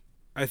think,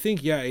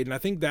 Aiden, I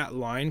think that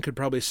line could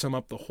probably sum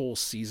up the whole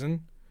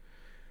season.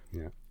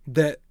 Yeah.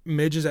 That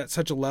Midge is at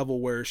such a level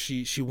where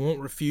she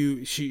won't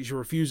refuse, she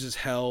refuses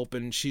help,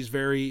 and she's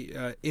very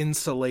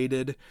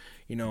insulated,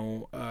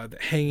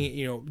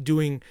 hanging,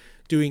 doing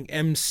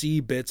MC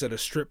bits at a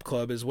strip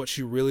club is what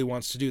she really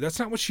wants to do. That's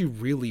not what she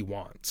really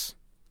wants.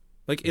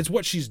 Like, it's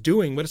what she's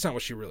doing, but it's not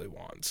what she really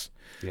wants.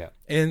 Yeah.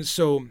 And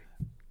so,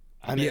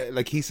 and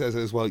like he says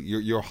as well,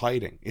 you're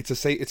hiding. It's a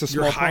small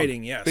you're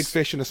hiding, pond. Yes. Big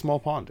fish in a small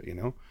pond,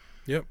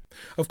 Yep.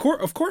 Of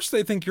course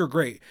they think you're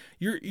great.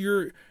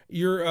 You're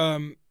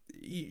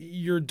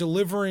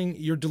delivering,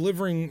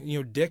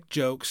 dick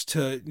jokes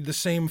to the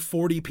same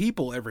 40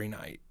 people every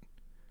night.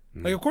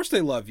 Like, of course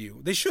they love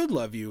you. They should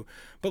love you.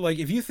 But, like,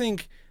 if you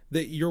think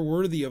that you're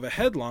worthy of a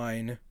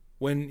headline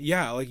when,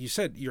 like you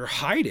said, you're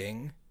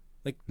hiding,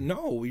 like,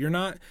 no, you're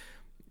not.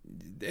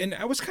 And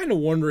I was kind of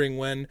wondering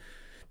when,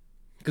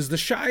 because the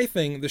shy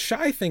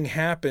thing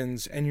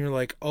happens, and you're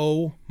like,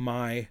 oh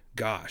my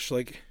gosh,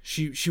 like,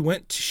 she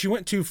went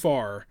too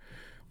far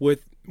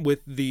with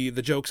the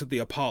jokes at the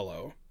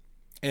Apollo.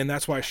 And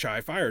that's why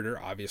Shy fired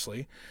her,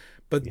 obviously.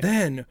 But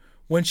then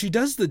when she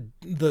does the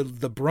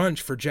brunch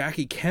for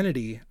Jackie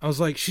Kennedy, I was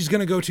like, she's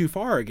gonna go too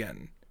far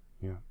again.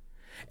 Yeah.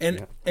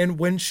 And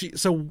when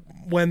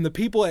when the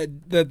people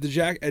at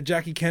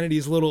Jackie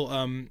Kennedy's little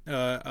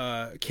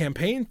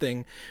campaign thing,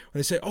 when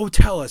they say, "Oh,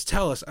 tell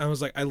us," I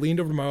was like, I leaned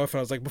over to my wife and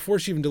I was like, before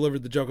she even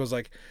delivered the joke, I was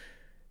like,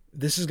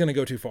 this is gonna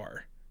go too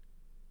far,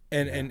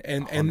 and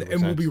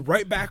we'll be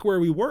right back where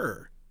we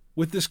were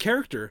with this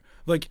character.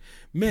 Like,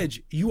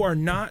 Midge, you are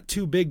not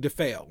too big to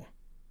fail.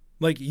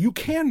 Like, you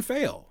can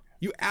fail.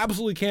 You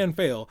absolutely can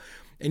fail.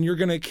 And you're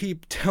going to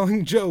keep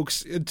telling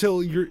jokes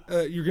until you're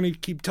going to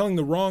keep telling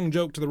the wrong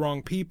joke to the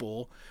wrong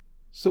people.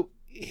 So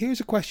here's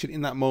a question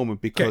in that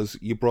moment, because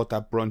you brought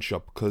that brunch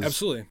up. Because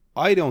absolutely.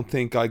 I don't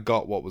think I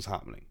got what was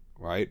happening,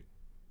 right?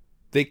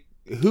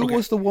 Who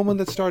was the woman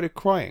that started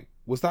crying?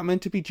 Was that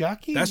meant to be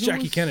Jackie? That's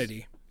Jackie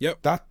Kennedy.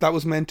 Yep. That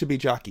was meant to be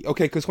Jackie.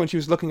 Okay, because when she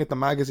was looking at the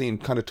magazine,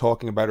 kind of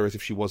talking about her as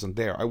if she wasn't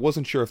there, I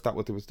wasn't sure if that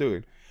what they was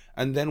doing.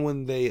 And then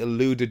when they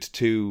alluded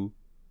to,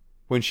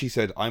 when she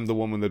said, "I'm the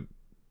woman that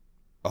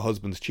a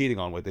husband's cheating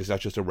on with," is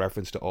that just a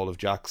reference to all of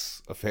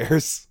Jack's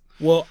affairs?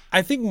 Well,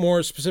 I think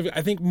most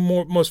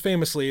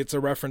famously, it's a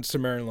reference to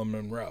Marilyn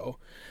Monroe.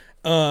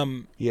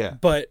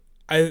 But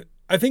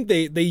I think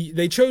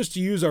they chose to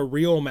use a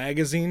real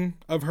magazine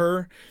of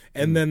her,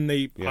 and then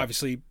they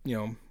obviously,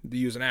 they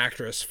use an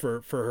actress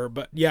for her.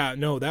 But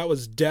that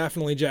was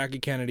definitely Jackie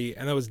Kennedy,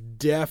 and that was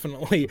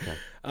definitely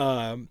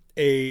a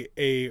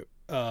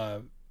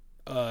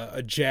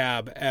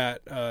jab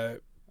at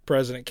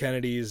President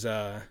Kennedy's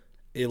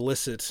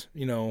illicit,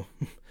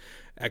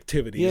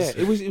 activities. Yeah,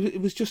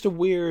 it was just a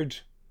weird,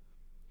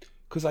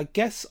 because I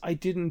guess I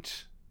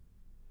didn't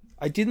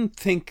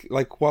think,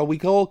 like, while we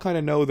all kind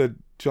of know that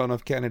John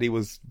F. Kennedy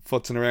was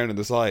futzing around on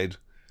the side,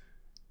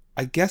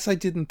 I guess I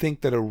didn't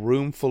think that a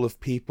room full of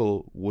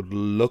people would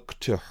look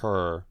to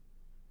her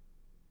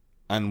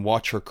and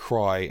watch her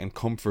cry and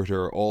comfort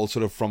her, all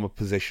sort of from a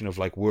position of,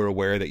 like, we're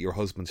aware that your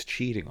husband's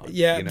cheating on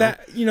you.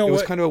 It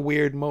was kind of a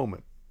weird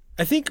moment.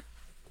 I think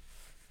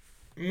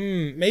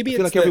maybe I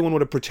feel like everyone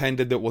would have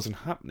pretended that wasn't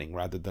happening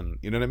rather than,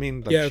 you know what I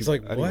mean? Like, it's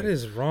like, what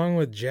is wrong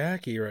with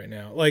Jackie right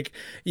now? Like,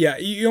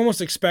 you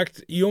almost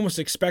expect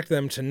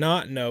them to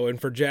not know,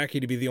 and for Jackie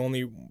to be the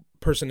only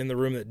person in the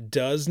room that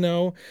does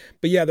know.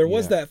 But there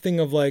was that thing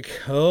of, like,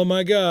 oh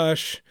my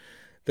gosh,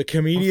 the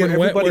comedian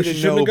went where she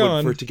shouldn't have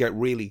gone.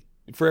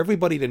 For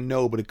everybody to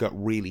know, but it got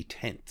really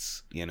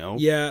tense,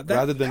 Yeah,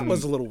 that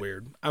was a little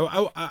weird.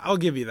 I'll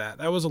give you that.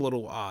 That was a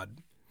little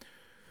odd.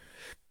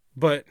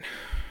 But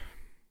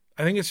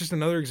I think it's just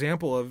another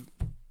example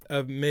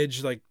of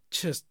Midge, like,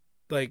 just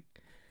like,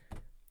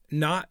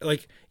 not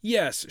like,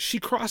 yes, she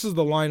crosses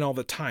the line all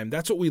the time.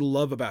 That's what we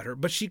love about her,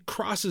 but she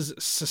crosses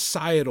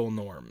societal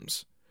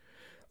norms.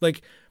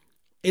 Like,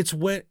 it's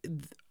when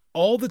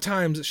all the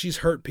times that she's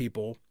hurt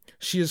people,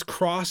 she has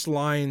crossed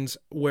lines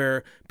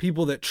where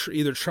people that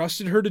either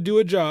trusted her to do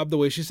a job the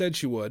way she said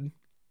she would,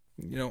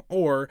 you know,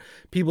 or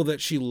people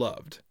that she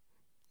loved.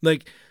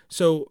 Like,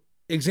 so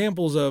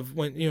examples of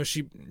when, you know,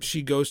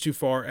 she goes too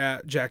far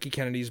at Jackie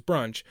Kennedy's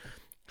brunch.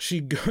 She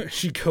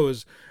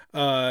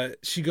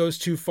goes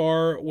too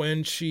far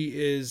when she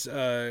is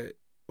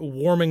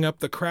warming up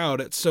the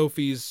crowd at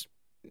Sophie's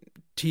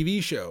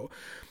TV show.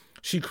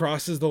 She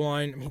crosses the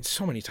line, I mean,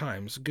 so many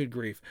times, good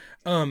grief.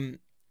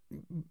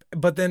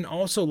 But then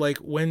also, like,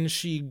 when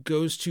she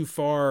goes too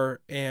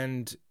far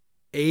and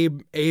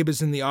Abe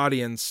is in the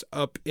audience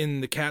up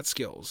in the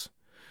Catskills.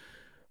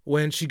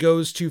 When she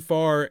goes too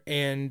far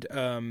and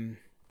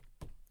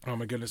oh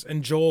my goodness,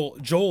 and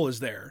Joel is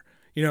there,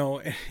 you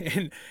know,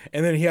 and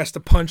then he has to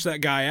punch that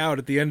guy out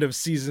at the end of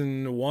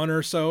season 1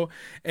 or so,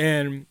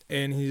 and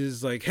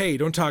he's like, hey,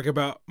 don't talk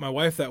about my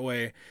wife that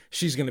way,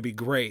 she's gonna be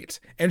great.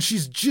 And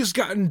she's just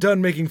gotten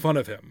done making fun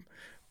of him,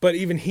 but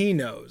even he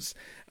knows,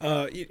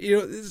 you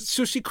know,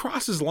 so she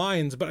crosses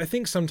lines, but I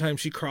think sometimes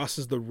she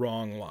crosses the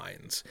wrong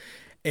lines.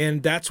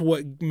 And that's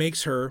what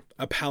makes her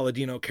a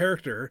Palladino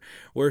character,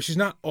 where she's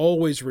not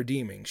always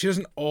redeeming. She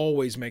doesn't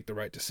always make the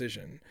right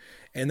decision.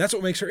 And that's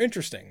what makes her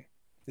interesting,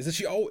 is that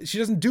she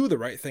doesn't do the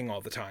right thing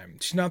all the time.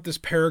 She's not this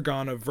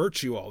paragon of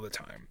virtue all the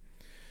time.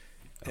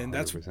 And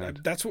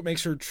 100%. that's what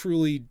makes her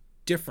truly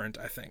different,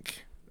 I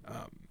think.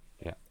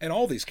 Yeah. And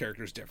all these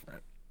characters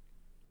different.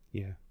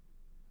 Yeah.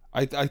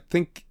 I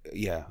think,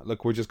 yeah,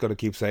 look, we're just going to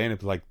keep saying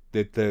it, like,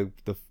 the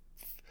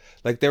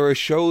like, there are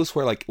shows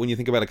where, like, when you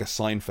think about, like, a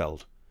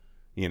Seinfeld,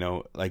 you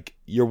know, like,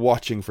 you're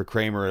watching for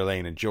Kramer,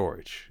 Elaine, and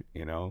George,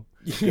 you know?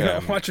 Yeah,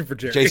 I'm watching for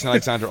Jerry. Jason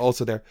Alexander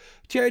also there.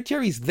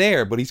 Jerry's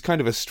there, but he's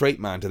kind of a straight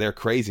man to their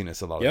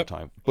craziness a lot of the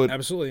time. But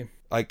absolutely.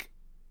 Like,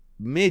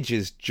 Midge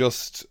is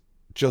just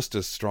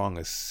as strong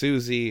as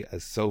Susie,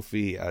 as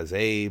Sophie, as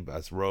Abe,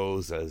 as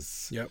Rose,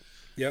 as...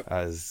 Yep.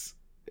 As...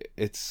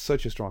 It's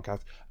such a strong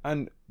cast.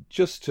 And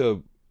just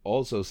to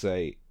also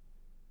say,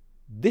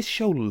 this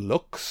show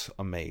looks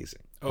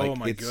amazing. Oh, like,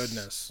 my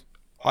goodness.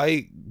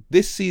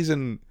 This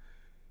season...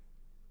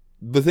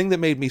 The thing that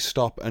made me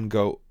stop and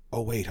go,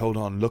 oh wait, hold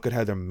on, look at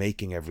how they're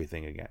making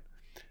everything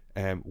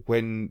again.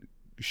 When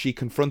she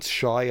confronts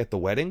Shy at the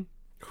wedding,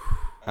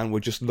 and we're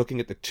just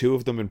looking at the two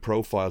of them in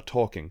profile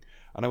talking,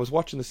 and I was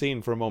watching the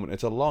scene for a moment,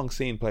 it's a long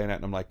scene playing out,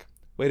 and I'm like,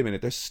 wait a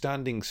minute, they're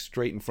standing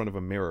straight in front of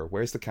a mirror,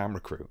 where's the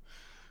camera crew?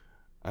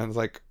 And it's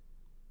like,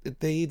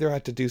 they either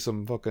had to do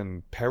some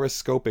fucking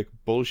periscopic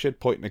bullshit,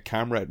 pointing a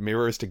camera at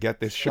mirrors to get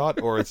this shot,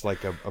 or it's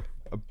like a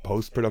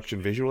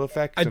post-production visual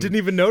effect. I didn't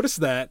even notice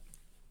that.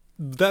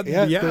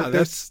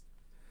 That's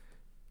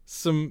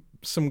some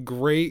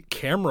great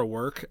camera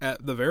work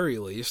at the very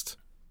least.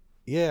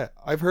 Yeah,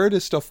 I've heard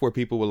of stuff where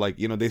people will, like,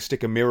 you know, they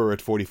stick a mirror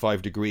at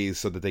 45 degrees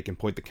so that they can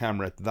point the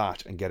camera at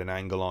that and get an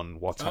angle on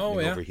what's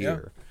happening over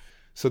here. Yeah.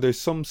 So there's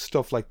some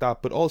stuff like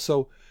that, but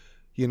also,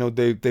 you know,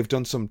 they've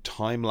done some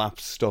time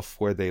lapse stuff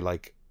where they,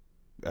 like,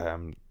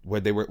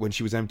 when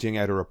she was emptying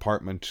out her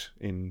apartment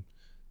in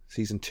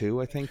season 2,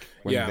 I think,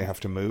 when they have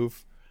to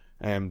move.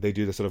 They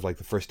do the sort of, like,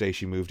 the first day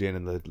she moved in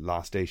and the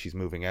last day she's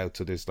moving out.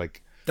 So there's,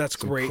 like, that's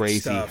some great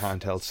crazy stuff.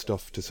 handheld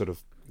stuff to sort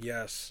of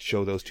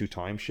show those two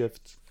time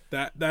shifts.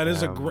 That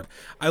is a great...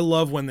 I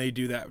love when they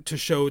do that to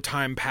show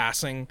time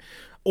passing,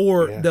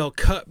 or they'll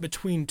cut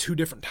between two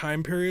different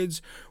time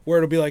periods where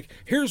it'll be like,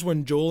 here's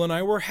when Joel and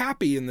I were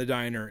happy in the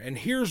diner, and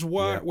here's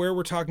where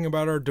we're talking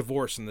about our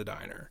divorce in the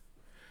diner.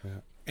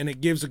 Yeah. And it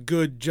gives a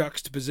good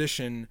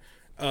juxtaposition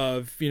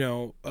of, you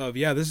know,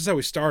 this is how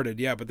we started,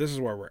 but this is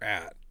where we're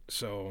at.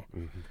 So,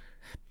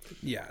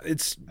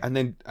 it's...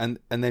 And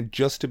then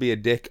just to be a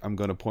dick, I'm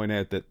going to point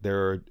out that there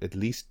are at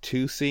least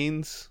 2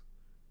 scenes.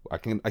 I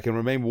can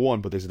remain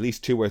one, but there's at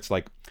least 2 where it's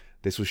like,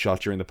 this was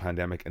shot during the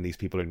pandemic and these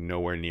people are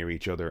nowhere near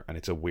each other and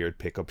it's a weird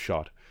pickup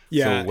shot.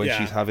 So when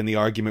she's having the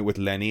argument with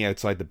Lenny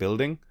outside the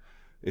building,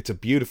 it's a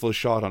beautiful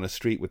shot on a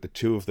street with the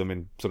 2 of them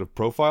in sort of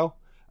profile.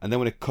 And then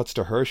when it cuts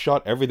to her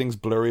shot, everything's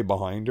blurry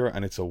behind her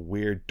and it's a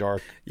weird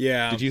dark...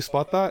 Yeah. Did you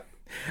spot that?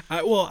 I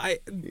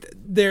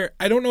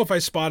don't know if I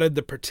spotted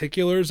the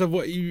particulars of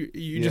what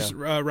you just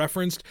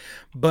referenced,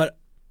 but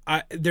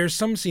there's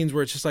some scenes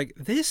where it's just like,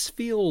 this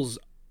feels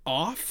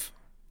off.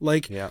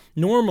 Like,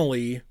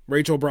 normally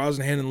Rachel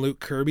Brosnahan and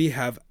Luke Kirby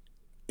have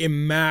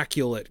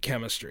immaculate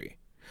chemistry,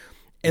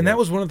 and that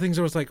was one of the things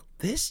I was like,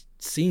 this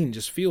scene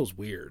just feels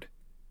weird.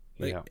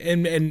 Like,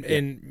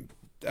 and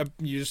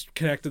you just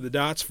connected the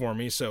dots for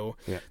me, so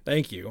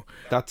thank you.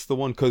 That's the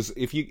one, because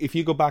if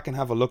you go back and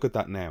have a look at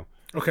that now,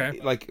 Okay.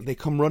 Like, they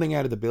come running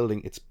out of the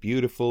building. It's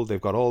beautiful. They've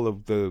got all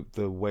of the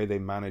way they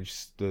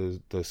manage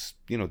the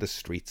the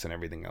streets and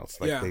everything else.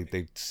 Like, Yeah.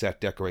 they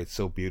decorate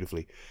so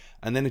beautifully.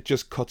 And then it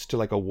just cuts to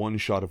like a one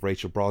shot of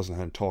Rachel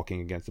Brosnahan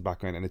talking against the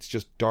background, and it's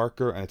just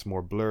darker and it's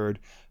more blurred.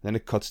 And then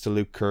it cuts to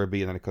Luke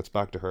Kirby, and then it cuts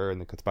back to her, and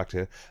then it cuts back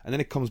to, and then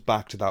it comes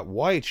back to that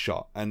wide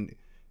shot. And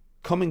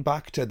coming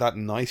back to that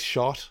nice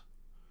shot,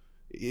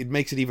 it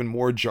makes it even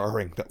more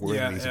jarring that we're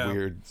in these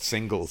weird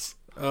singles.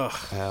 Ugh.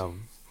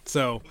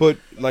 But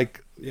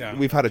like, yeah,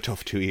 we've had a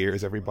tough 2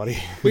 years, everybody.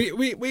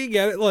 we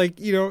get it.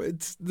 Like,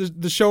 it's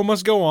the show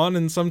must go on,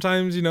 and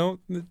sometimes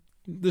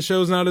the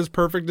show's not as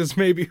perfect as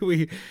maybe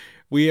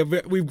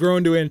we've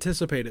grown to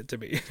anticipate it to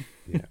be.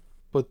 Yeah,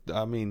 but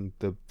I mean,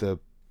 the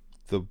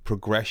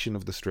progression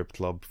of the strip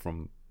club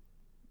from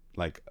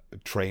like a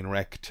train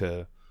wreck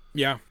to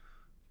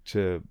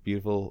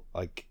beautiful,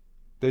 like,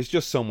 there's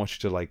just so much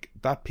to like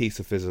that piece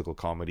of physical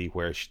comedy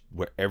where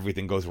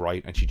everything goes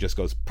right and she just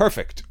goes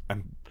perfect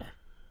and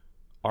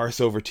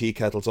arse over tea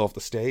kettles off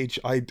the stage.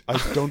 I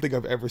don't think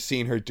I've ever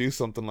seen her do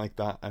something like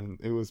that, and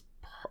it was.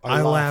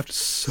 I laughed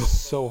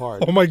so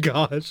hard. Oh my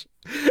gosh.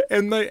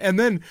 And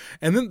then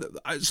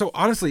so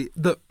honestly,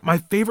 my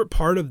favorite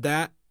part of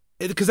that,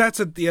 because that's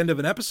at the end of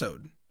an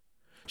episode.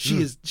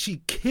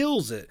 She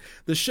kills it.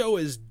 The show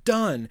is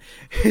done.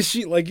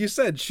 She, like you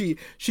said, she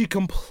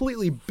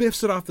completely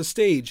biffs it off the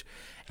stage.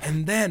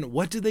 And then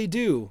what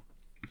do?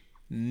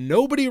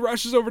 Nobody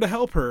rushes over to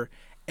help her,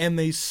 and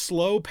they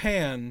slow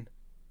pan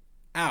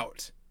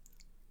out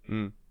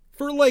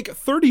for like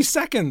 30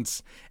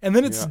 seconds, and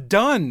then it's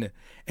done.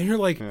 And you're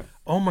like,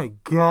 oh my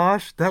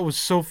gosh, that was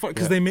so fun,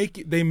 because they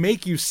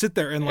make you sit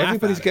there and laugh.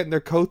 Everybody's getting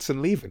their coats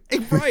and leaving.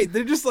 Right?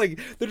 They're just like,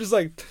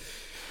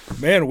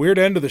 man, weird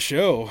end of the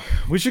show.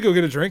 We should go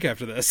get a drink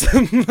after this.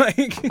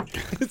 Like,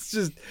 it's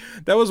just,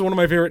 that was one of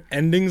my favorite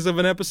endings of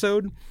an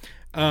episode.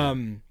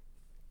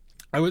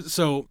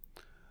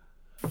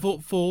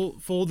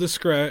 Full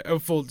discretion.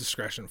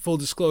 Full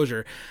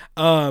disclosure.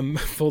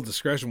 Full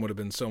discretion would have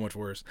been so much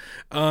worse.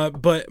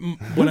 But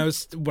when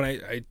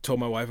I told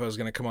my wife I was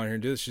going to come on here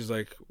and do this, she's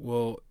like,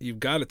 "Well, you've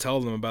got to tell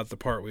them about the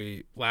part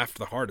we laughed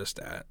the hardest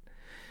at."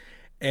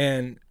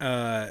 And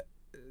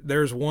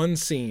there's one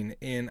scene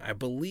in, I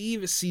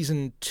believe,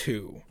 season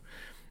 2,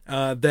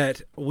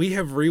 that we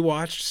have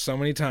rewatched so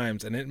many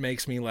times, and it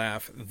makes me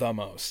laugh the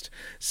most.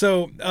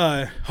 So,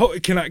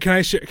 can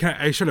I share?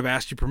 I should have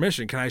asked you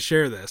permission. Can I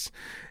share this?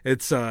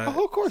 It's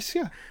of course,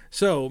 yeah.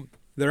 So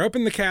they're up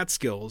in the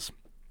Catskills,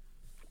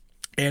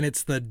 and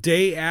it's the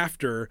day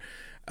after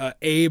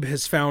Abe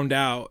has found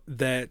out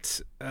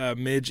that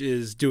Midge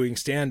is doing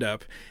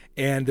stand-up,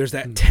 and there's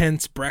that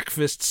tense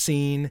breakfast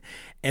scene,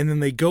 and then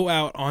they go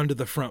out onto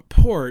the front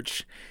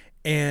porch,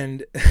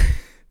 and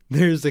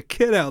there's a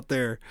kid out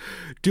there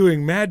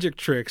doing magic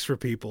tricks for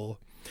people,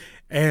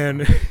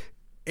 and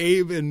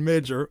Abe and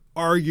Midge are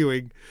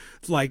arguing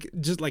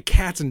just like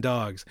cats and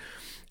dogs,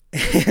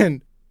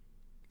 and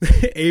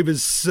Abe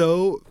is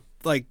so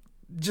like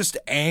just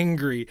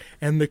angry,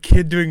 and the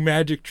kid doing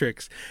magic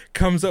tricks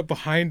comes up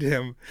behind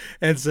him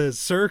and says,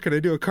 "Sir, can I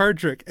do a card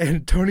trick?"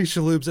 And Tony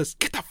Shalhoub says,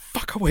 "Get the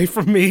fuck away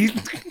from me."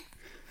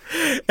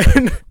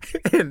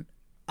 and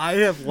I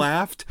have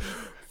laughed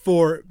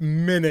for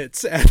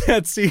minutes at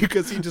that scene,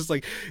 because he just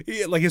like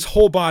his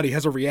whole body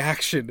has a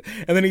reaction,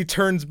 and then he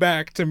turns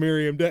back to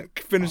Miriam to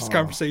finish the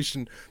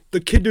conversation. The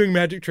kid doing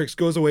magic tricks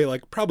goes away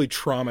like probably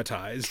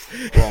traumatized,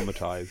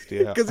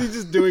 yeah, because he's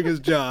just doing his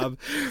job,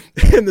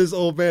 and this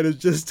old man has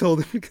just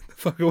told him to get the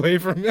fuck away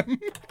from him.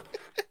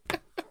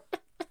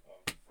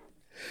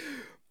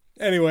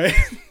 Anyway,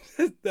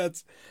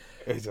 it's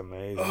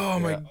amazing. Oh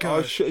my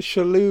gosh.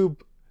 Shalhoub,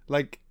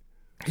 like,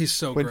 he's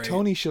so when great.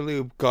 Tony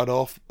Shalhoub got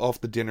off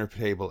the dinner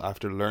table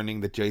after learning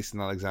that Jason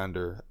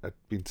Alexander had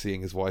been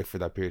seeing his wife for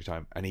that period of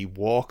time, and he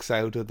walks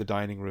out of the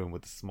dining room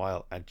with a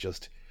smile and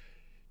just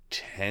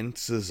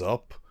tenses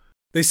up.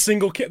 They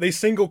single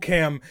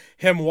cam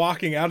him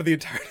walking out of the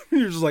entire.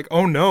 You're just like,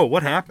 oh no,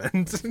 what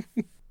happened?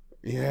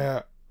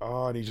 Yeah.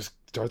 Oh, and he just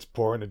starts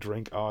pouring a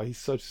drink. Oh, he's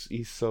so good.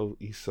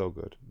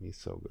 He's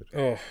so good.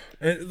 Oh,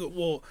 and,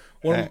 well,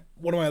 one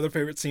of my other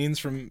favorite scenes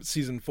from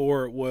season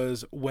 4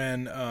 was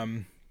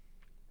when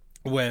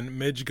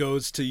Midge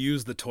goes to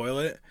use the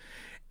toilet,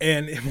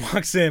 and he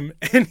walks in,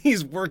 and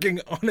he's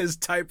working on his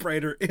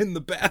typewriter in the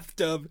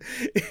bathtub.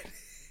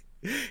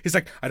 He's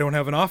like, "I don't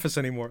have an office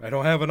anymore. I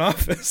don't have an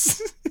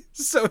office."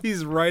 So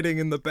he's writing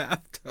in the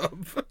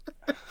bathtub.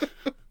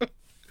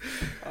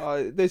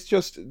 There's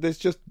just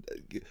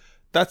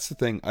that's the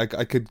thing. I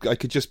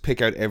could just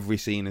pick out every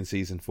scene in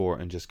season 4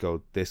 and just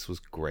go, this was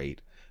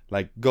great.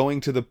 Like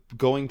going to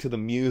the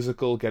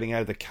musical, getting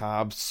out of the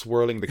cab,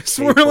 swirling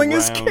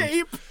his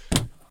cape.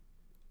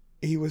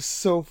 He was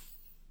so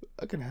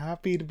fucking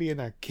happy to be in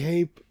that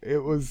cape.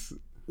 It was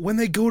when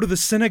they go to the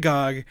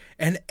synagogue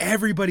and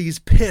everybody's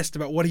pissed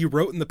about what he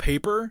wrote in the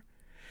paper,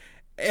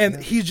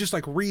 and he just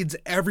like reads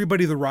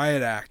everybody the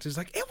riot act. He's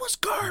like, it was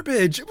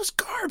garbage.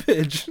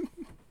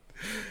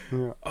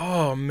 Yeah.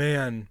 Oh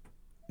man,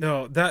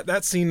 no,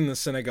 that scene in the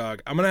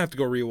synagogue. I'm gonna have to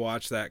go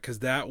rewatch that, because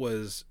that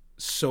was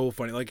so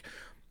funny. Like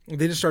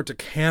they just start to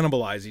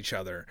cannibalize each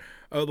other.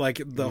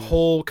 Like the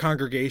whole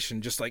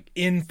congregation just like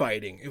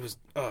infighting. It was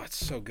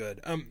it's so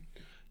good.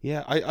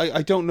 Yeah,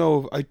 I don't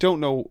know.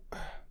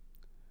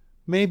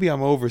 Maybe I'm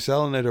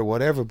overselling it or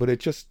whatever, but it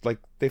just like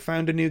they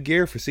found a new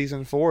gear for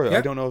season 4. Yeah.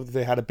 I don't know if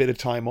they had a bit of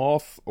time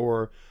off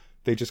or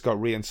they just got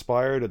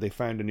re-inspired or they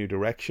found a new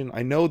direction.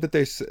 I know that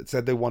they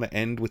said they want to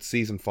end with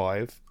season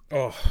 5.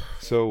 Oh,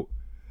 so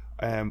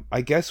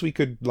I guess we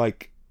could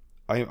like.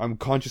 I'm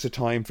conscious of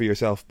time for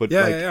yourself, but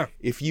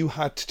if you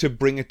had to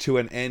bring it to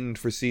an end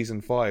for season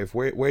 5,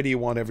 where do you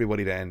want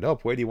everybody to end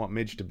up? Where do you want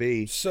Midge to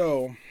be?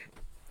 So,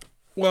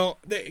 well,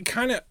 they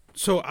kind of.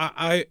 So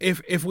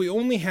if we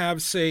only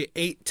have say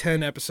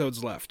 8-10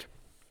 episodes left,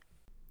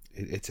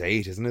 it's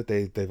 8, isn't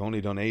it? They've only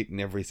done 8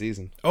 in every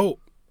season. Oh,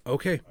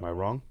 okay. Am I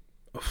wrong?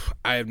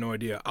 I have no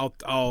idea.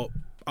 I'll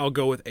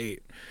go with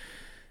 8.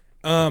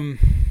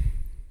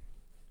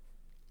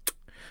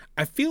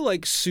 I feel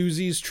like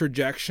Susie's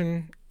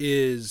trajectory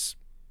is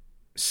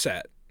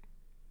set.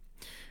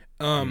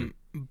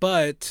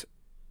 But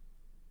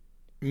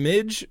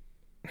Midge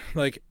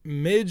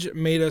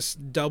made us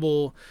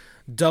double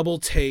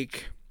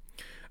take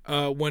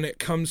when it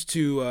comes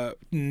to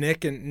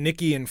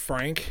Nikki and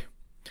Frank.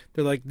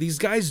 They're like, these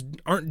guys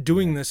aren't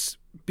doing this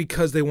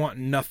because they want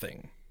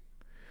nothing.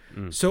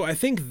 So I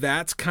think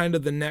that's kind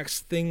of the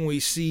next thing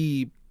we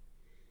see.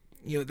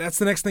 That's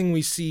the next thing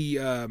we see.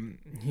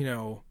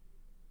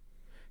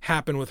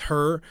 Happen with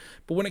her.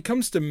 But when it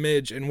comes to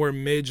Midge and where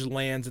Midge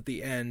lands at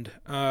the end,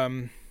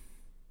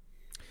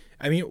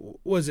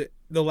 was it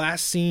the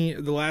last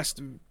scene, the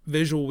last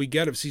visual we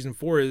get of season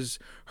 4 is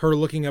her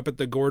looking up at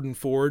the Gordon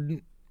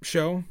Ford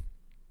show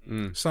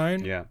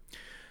sign? Yeah.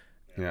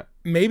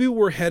 Maybe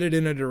we're headed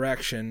in a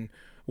direction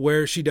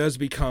where she does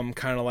become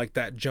kind of like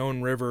that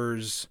Joan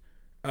Rivers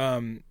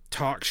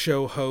talk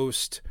show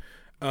host,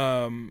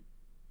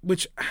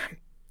 which...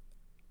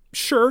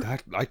 Sure.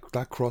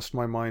 That crossed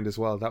my mind as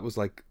well. That was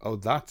like, oh,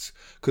 that's...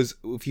 Because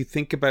if you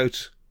think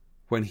about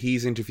when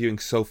he's interviewing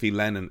Sophie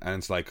Lennon and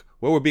it's like,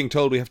 well, we're being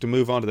told we have to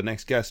move on to the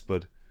next guest,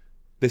 but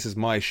this is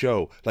my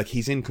show. Like,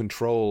 he's in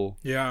control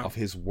of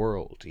his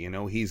world,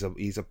 He's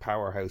a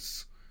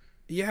powerhouse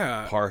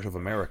part of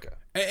America.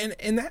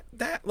 And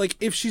that like,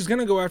 if she's going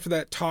to go after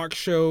that talk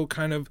show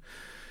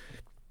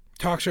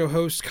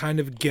host kind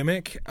of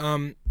gimmick,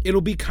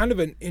 it'll be kind of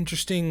an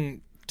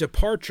interesting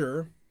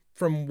departure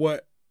from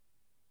what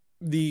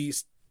the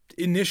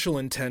initial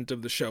intent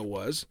of the show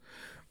was,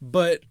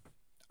 but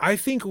I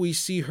think we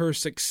see her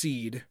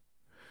succeed.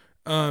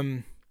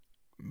 But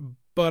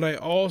I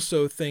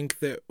also think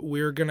that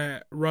we're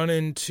gonna run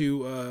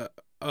into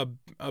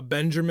a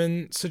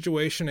Benjamin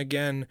situation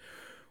again,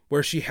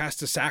 where she has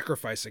to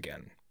sacrifice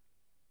again.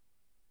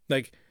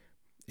 Like,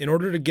 in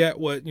order to get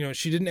what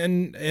she didn't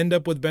end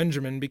up with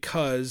Benjamin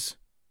because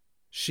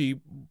she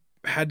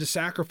had to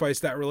sacrifice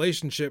that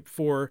relationship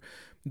for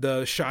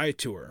the Shy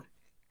tour.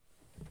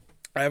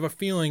 I have a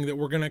feeling that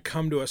we're going to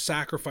come to a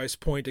sacrifice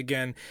point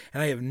again,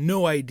 and I have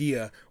no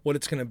idea what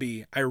it's going to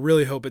be. I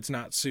really hope it's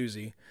not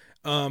Susie.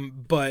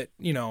 But,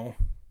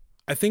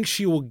 I think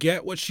she will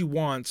get what she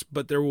wants,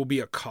 but there will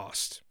be a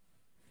cost.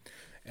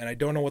 And I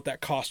don't know what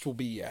that cost will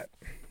be yet.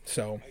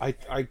 So I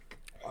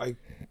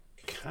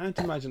can't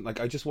imagine, like,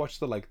 I just watched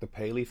the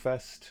Paley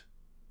Fest.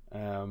 It's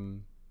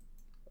an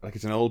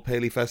old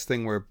Paley Fest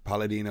thing where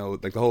Palladino,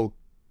 like, the whole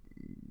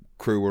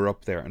crew were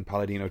up there and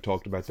Palladino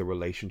talked about the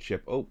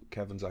relationship. Oh,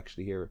 Kevin's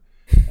actually here.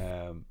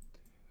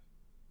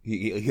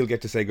 He'll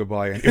get to say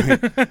goodbye anyway.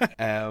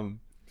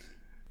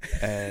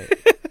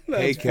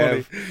 Hey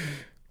Kev.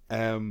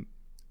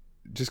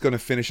 Just going to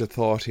finish a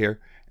thought here.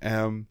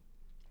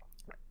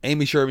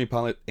 Amy Sherman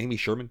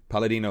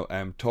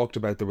Palladino talked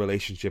about the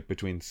relationship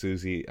between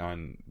Susie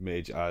and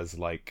Midge as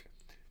like,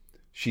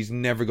 she's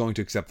never going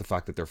to accept the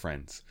fact that they're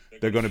friends.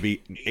 They're going to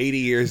be 80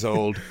 years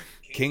old,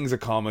 kings of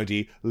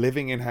comedy,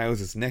 living in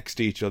houses next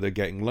to each other,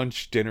 getting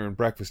lunch, dinner, and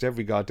breakfast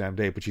every goddamn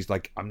day. But she's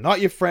like, I'm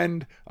not your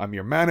friend, I'm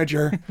your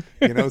manager.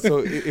 So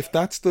if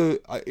that's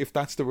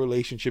the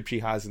relationship she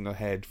has in the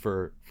head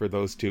for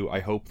those two,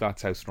 I hope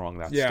that's how strong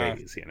that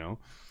stays.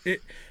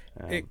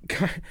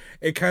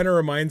 It kind of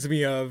reminds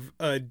me of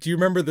do you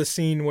remember the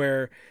scene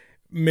where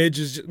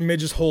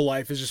Midge's whole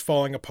life is just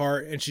falling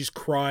apart and she's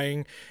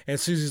crying and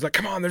Susie's like,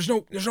 come on, there's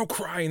no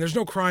crying,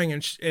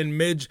 and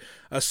Midge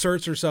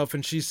asserts herself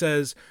and she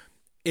says,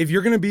 if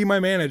you're gonna be my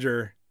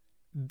manager,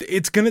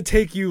 it's gonna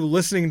take you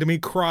listening to me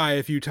cry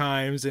a few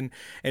times and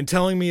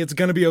telling me it's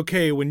gonna be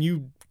okay when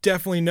you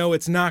definitely know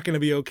it's not gonna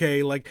be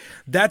okay. Like,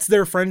 that's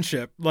their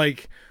friendship.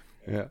 Like,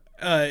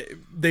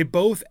 they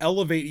both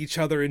elevate each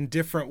other in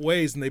different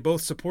ways and they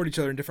both support each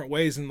other in different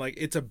ways, and like,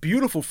 it's a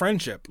beautiful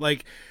friendship.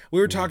 Like, we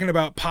were talking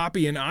about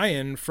Poppy and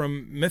Ian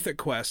from Mythic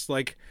Quest.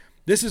 Like,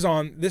 this is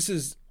on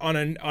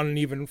an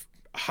even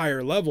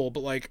higher level,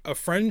 but like a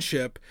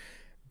friendship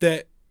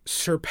that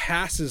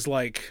surpasses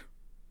like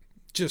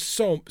just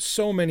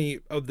so many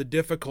of the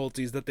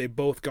difficulties that they've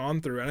both gone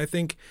through. And I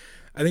think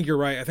you're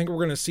right. I think we're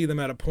going to see them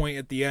at a point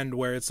at the end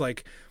where it's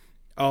like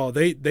Oh,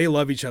 they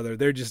love each other.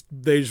 They just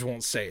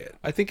won't say it.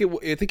 I think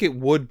it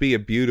would be a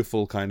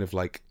beautiful kind of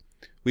like,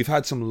 we've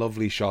had some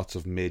lovely shots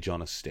of Midge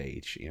on a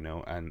stage, you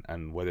know,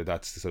 and whether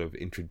that's sort of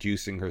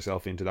introducing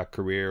herself into that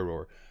career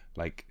or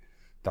like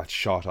that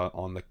shot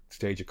on the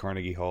stage at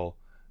Carnegie Hall.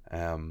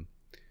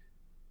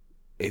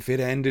 If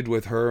it ended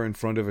with her in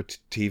front of a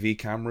TV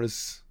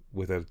cameras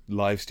with a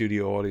live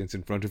studio audience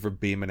in front of her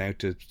beaming out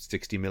to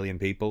 60 million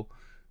people,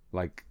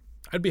 like,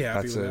 I'd be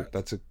happy with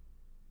that.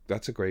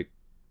 That's a great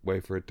way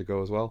for it to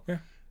go as well. Yeah.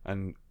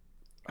 And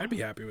I'd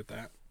be happy with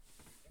that.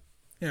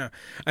 Yeah.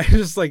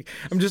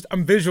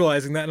 I'm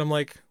visualizing that and I'm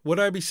like, would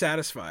I be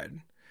satisfied?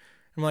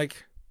 I'm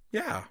like,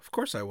 yeah, of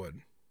course I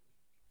would.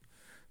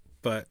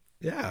 But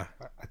yeah.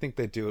 I think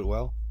they do it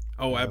well.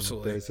 Oh,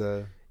 absolutely.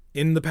 There's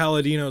in the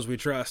Paladinos we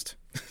trust.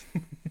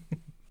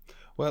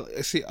 Well,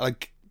 see,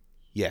 like,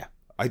 yeah,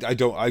 I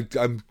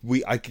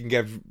can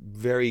get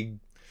very.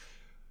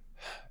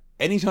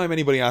 Anytime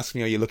anybody asks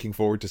me, "Are you looking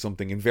forward to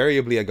something?"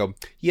 Invariably, I go,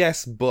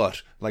 "Yes,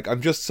 but." Like,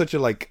 I'm just such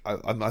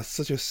I'm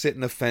such a sit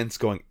in a fence,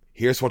 going,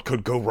 "Here's what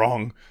could go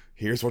wrong.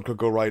 Here's what could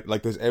go right."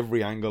 Like, there's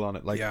every angle on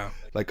it. Like, yeah.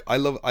 Like I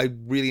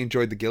really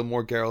enjoyed the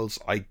Gilmore Girls.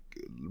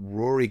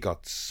 Rory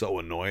got so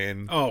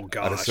annoying. Oh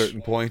gosh. At a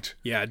certain point.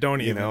 Yeah,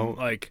 don't even, you know,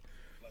 like.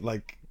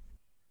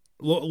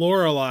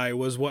 Lorelai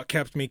was what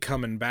kept me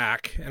coming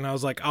back, and I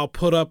was like, I'll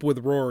put up with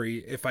Rory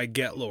if I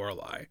get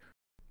Lorelai.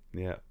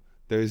 Yeah,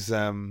 there's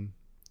someone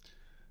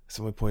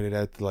pointed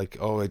out like,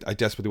 oh, I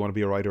desperately want to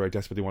be a writer. I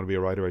desperately want to be a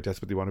writer. I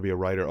desperately want to be a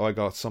writer. Oh, I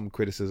got some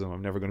criticism.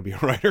 I'm never going to be a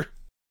writer.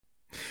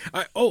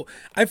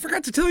 I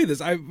forgot to tell you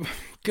this. I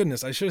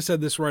should have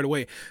said this right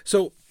away.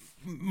 So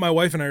my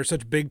wife and I are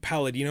such big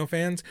Paladino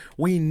fans.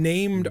 We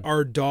named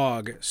our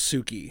dog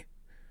Suki.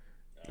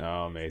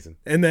 Oh, amazing.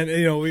 And then,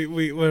 you know,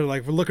 we're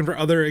looking for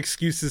other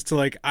excuses to,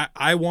 like,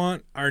 I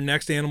want our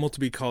next animal to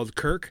be called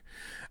Kirk.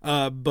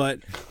 But,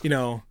 you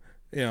know,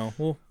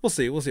 we'll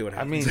see what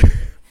happens.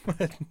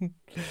 I mean,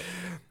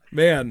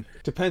 man,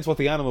 depends what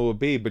the animal would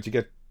be, but you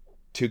get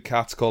two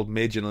cats called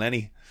Midge and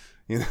Lenny,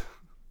 you know.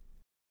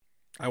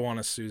 I want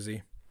a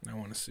Susie.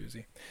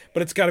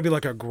 But it's got to be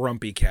like a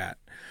grumpy cat.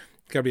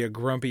 It's got to be a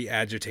grumpy,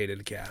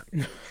 agitated cat.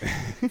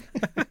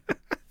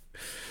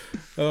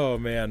 Oh,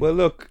 man. Well,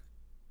 look,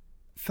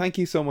 thank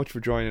you so much for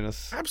joining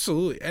us.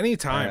 Absolutely.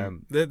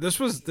 Anytime. This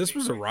was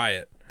a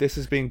riot. This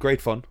has been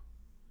great fun.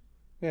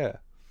 Yeah.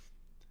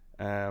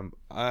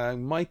 I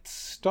might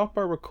stop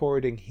our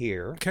recording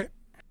here. Okay.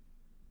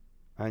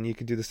 And you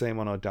can do the same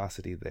on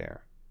Audacity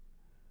there.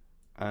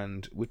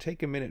 And we'll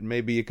take a minute.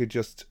 Maybe you could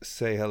just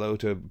say hello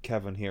to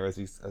Kevin here as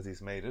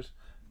he's made it.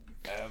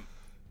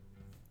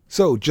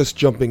 So just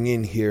jumping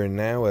in here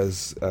now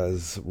as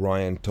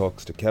Ryan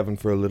talks to Kevin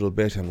for a little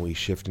bit and we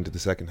shift into the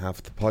second half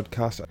of the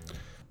podcast.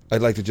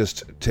 I'd like to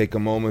just take a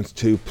moment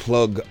to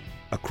plug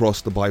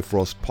Across the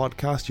Bifrost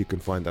podcast. You can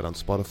find that on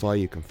Spotify.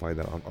 You can find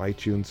that on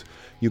iTunes.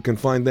 You can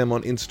find them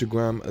on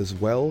Instagram as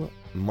well.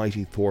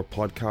 Mighty Thor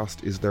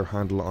Podcast is their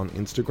handle on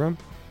Instagram.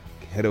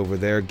 Head over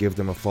there, give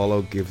them a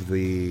follow, give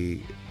the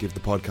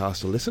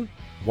podcast a listen.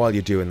 While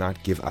you're doing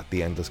that, give at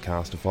the Endless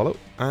Cast a follow.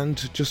 And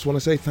just want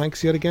to say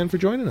thanks yet again for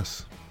joining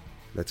us.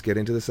 Let's get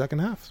into the second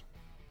half.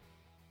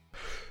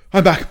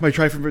 I'm back. My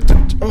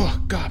triumphant.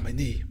 Oh God, my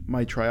knee.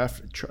 My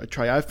triumphant.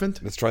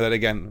 Let's try that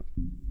again.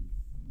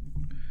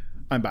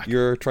 I'm back.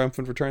 Your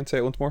triumphant return. Say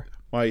it once more.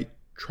 My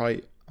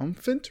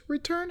triumphant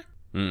return.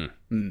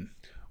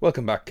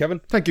 Welcome back,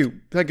 Kevin. Thank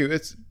you.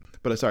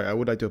 But sorry, I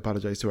would like to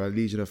apologize to our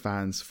legion of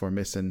fans for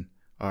missing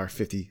our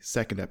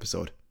 52nd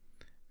episode.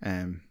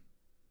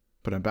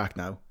 But I'm back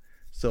now,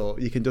 so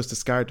you can just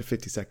discard the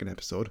 52nd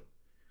episode.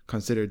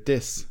 Consider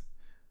this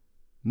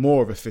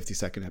more of a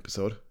 52nd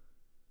episode.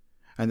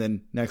 And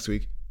then next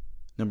week,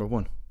 number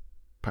 1,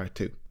 part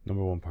 2.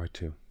 Number 1, part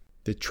 2.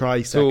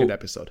 The second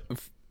episode.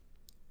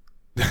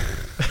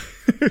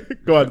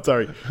 Go on,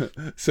 sorry.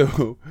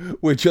 So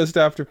we're just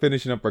after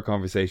finishing up our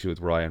conversation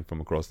with Ryan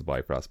from Across the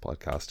Bifrost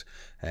podcast.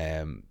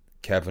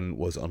 Kevin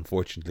was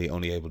unfortunately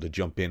only able to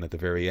jump in at the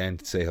very end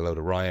to say hello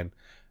to Ryan.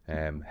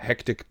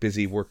 Hectic,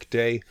 busy work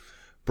day.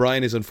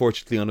 Brian is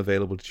unfortunately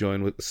unavailable to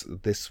join with us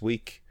this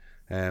week.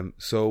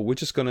 So we're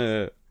just going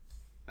to,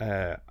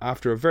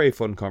 after a very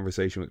fun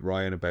conversation with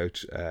Ryan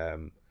about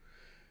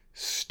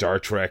Star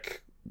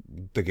Trek,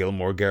 the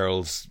Gilmore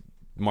Girls,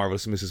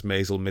 Marvelous Mrs.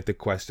 Maisel, Mythic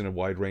Quest, and a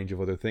wide range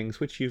of other things,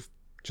 which you've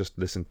just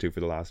listened to for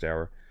the last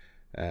hour.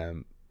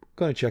 Going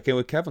to check in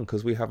with Kevin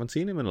because we haven't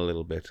seen him in a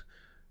little bit.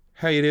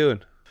 How you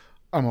doing?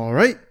 I'm all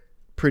right.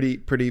 Pretty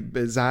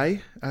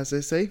busy, as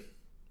they say.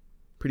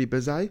 Pretty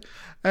busy.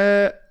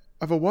 Have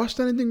I watched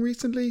anything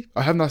recently?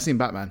 I have not seen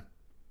Batman,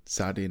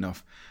 sadly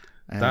enough.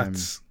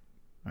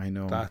 I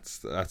know. That's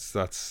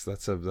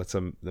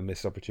the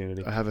missed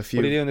opportunity. I have a few.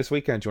 What are you doing this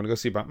weekend? Do you want to go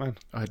see Batman?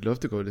 I'd love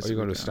to go this weekend.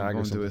 Are you going to a stag I'm or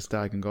going something? to a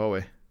stag in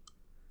Galway.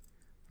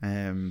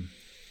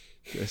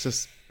 It's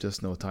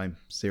just no time.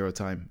 Zero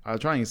time. I'll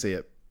try and see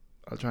it.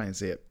 I'll try and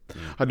see it.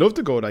 I'd love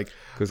to go like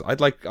because I'd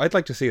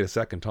like to see it a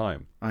second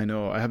time. I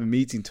know I have a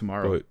meeting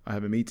tomorrow. Right. I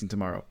have a meeting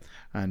tomorrow,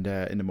 and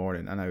in the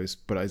morning, and I was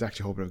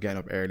actually hoping of getting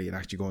up early and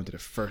actually going to the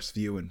first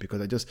viewing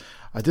because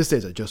at this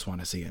stage I just want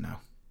to see it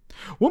now.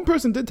 One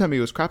person did tell me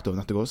it was crap though,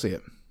 not to go see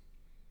it.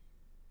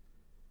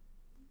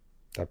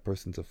 That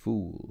person's a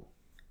fool.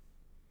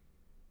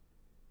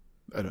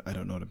 I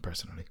don't know them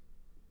personally.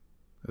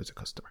 It was a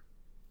customer.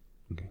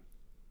 Okay.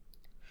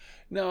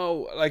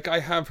 No, like I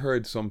have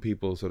heard some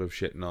people sort of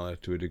shitting on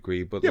it to a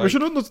degree, but yeah, like,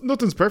 but sure,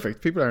 nothing's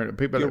perfect. People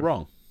are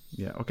wrong.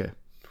 Yeah. Okay.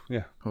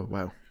 Yeah. Oh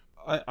wow.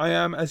 I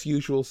am, as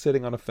usual,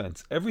 sitting on a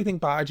fence. Everything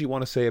bad you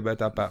want to say about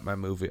that Batman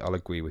movie, I'll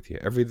agree with you.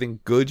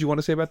 Everything good you want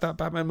to say about that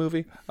Batman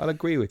movie, I'll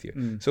agree with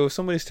you. So if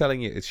somebody's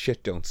telling you it's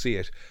shit, don't see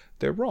it,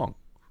 they're wrong.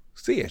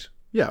 See it.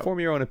 Yeah. Form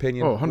your own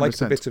opinion. Oh, 100%. Like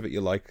the bits of it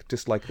you like,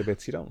 dislike the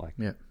bits you don't like.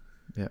 Yeah.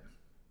 Yeah.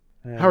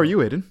 How are you,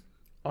 Aiden?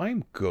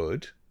 I'm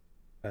good.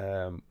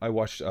 I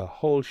watched a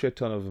whole shit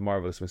ton of The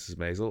Marvelous Mrs.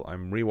 Maisel.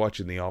 I'm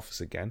rewatching The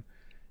Office again.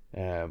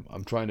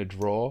 I'm trying to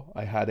draw.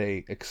 I had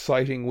a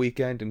exciting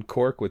weekend in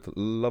Cork with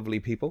lovely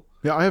people.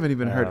 Yeah, I haven't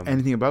even heard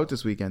anything about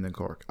this weekend in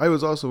Cork. I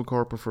was also in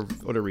Cork, but for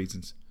other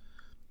reasons.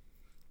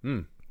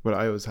 But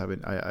I was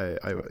having,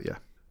 yeah.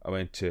 I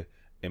went to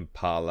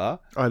Impala.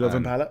 I love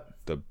Impala.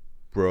 The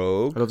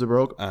Brogue. I love the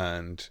Brogue.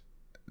 And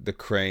the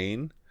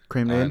Crane.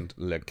 Crane Lane. And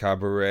Le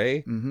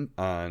Cabaret.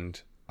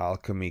 And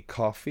Alchemy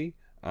Coffee.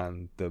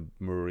 And the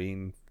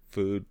Marine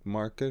Food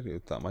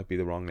Market. That might be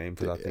the wrong name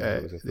for that thing.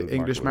 It was a food the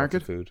English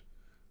market? Food.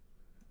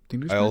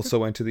 English I market? also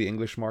went to the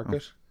English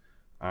market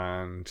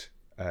and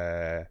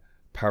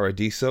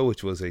Paradiso,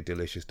 which was a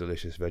delicious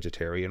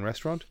vegetarian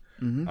restaurant.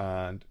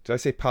 And did I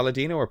say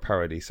Palladino or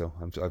Paradiso?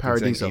 I've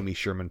been saying Amy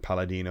Sherman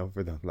Palladino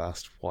for the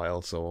last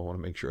while, so I want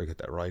to make sure I get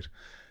that right.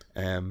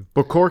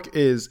 But Cork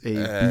is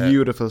a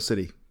beautiful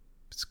city.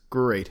 It's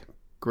great.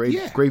 Great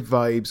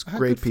vibes,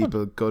 great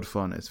people, good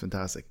fun. It's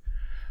fantastic.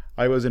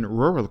 I was in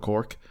rural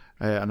Cork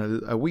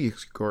on a wee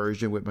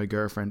excursion with my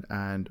girlfriend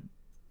and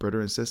brother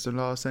and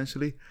sister-in-law,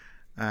 essentially.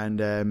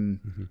 And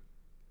and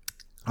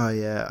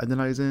then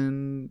I was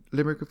in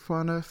Limerick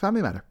for a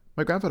family matter.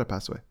 My grandfather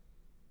passed away.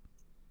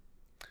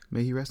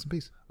 May he rest in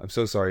peace. I'm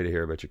so sorry to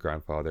hear about your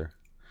grandfather.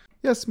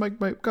 Yes, my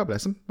God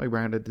bless him. My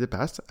granddad did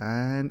pass,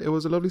 and it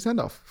was a lovely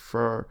send-off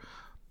for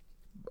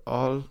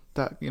all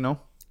that,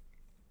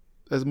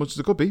 as much as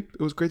it could be. It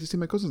was great to see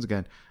my cousins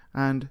again,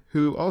 and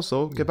who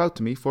also gave out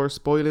to me for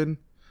spoiling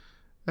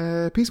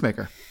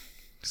Peacemaker.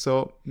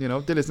 So, they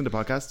listened to the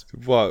podcast.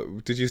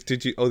 What? Did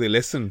you? Oh, they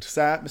listened.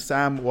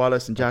 Sam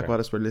Wallace and Jack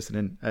Wallace were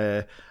listening.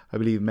 I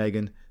believe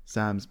Megan,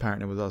 Sam's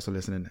partner, was also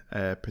listening,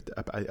 I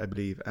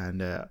believe.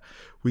 And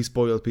we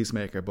spoiled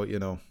Peacemaker, but,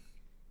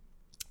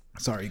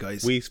 sorry,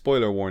 guys. We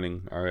spoiler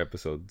warning our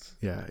episodes.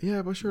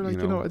 Yeah, but sure,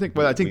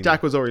 I think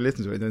Jack was already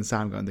listening to it, and then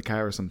Sam got in the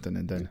car or something,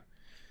 and then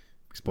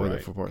we spoiled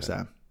it for poor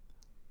Sam.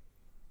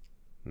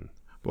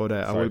 But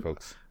sorry,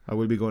 folks. I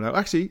will be going out.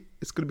 Actually,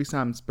 it's going to be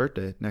Sam's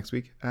birthday next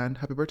week, and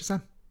happy birthday,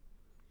 Sam.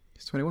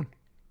 He's 21.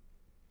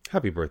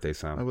 Happy birthday,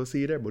 Sam. I will see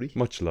you there, buddy.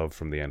 Much love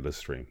from the Endless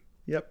Stream.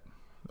 Yep.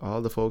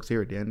 All the folks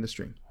here at the end of the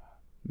stream.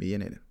 Me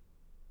and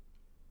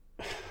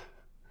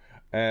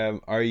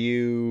Aiden. Are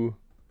you...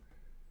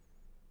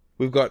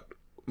 We've got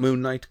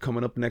Moon Knight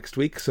coming up next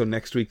week, so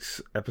next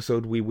week's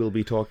episode we will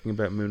be talking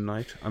about Moon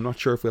Knight. I'm not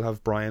sure if we'll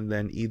have Brian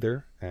then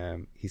either.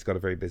 He's got a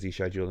very busy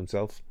schedule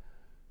himself.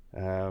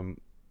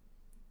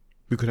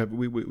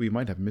 We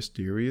might have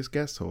mysterious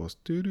guest host.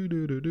 Yeah,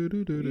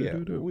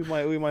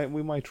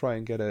 we might try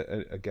and get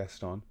a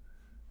guest on.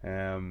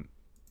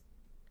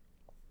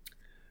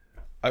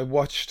 I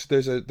watched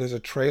there's a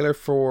trailer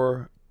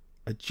for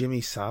a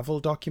Jimmy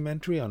Savile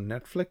documentary on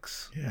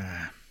Netflix.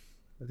 Yeah,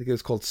 I think it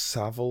was called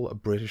Savile, a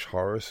British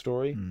horror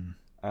story.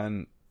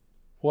 And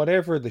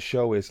whatever the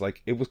show is,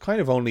 like, it was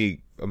kind of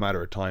only a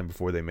matter of time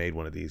before they made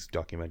one of these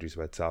documentaries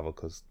about Savile,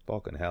 because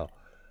fucking hell.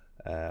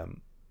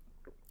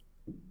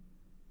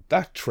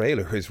 That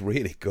trailer is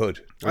really good.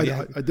 I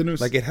didn't know.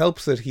 Like, it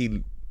helps that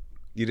you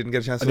didn't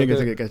get a chance to look at it. I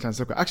didn't get a chance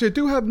to look at it. Actually, I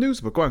do have news,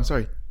 but go on,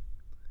 sorry.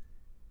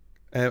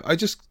 I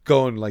just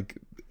going, like,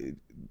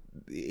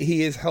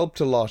 he is helped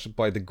a lot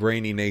by the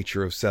grainy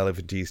nature of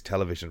 70s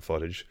television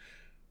footage.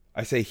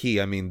 I say he,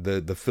 I mean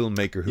the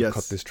filmmaker who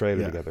cut this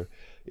trailer together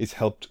is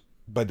helped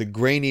by the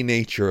grainy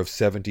nature of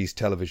 70s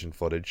television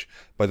footage,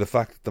 by the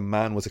fact that the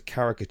man was a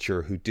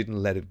caricature who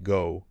didn't let it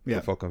go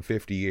for fucking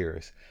 50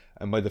 years,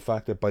 and by the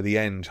fact that by the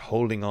end,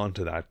 holding on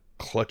to that,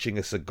 clutching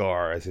a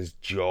cigar as his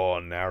jaw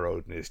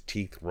narrowed and his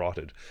teeth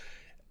rotted,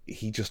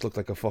 he just looked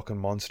like a fucking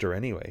monster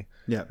anyway.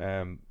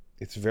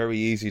 It's very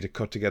easy to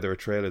cut together a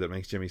trailer that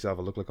makes Jimmy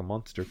Savile look like a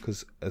monster,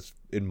 because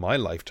in my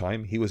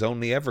lifetime he was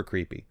only ever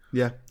creepy.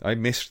 I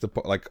missed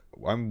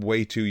I'm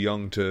way too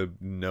young to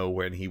know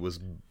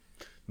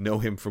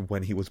him from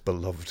when he was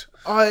beloved.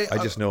 I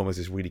just know him as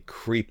this really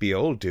creepy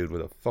old dude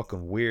with a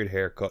fucking weird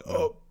haircut.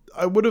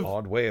 I would have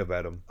odd way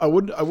about him. I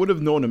would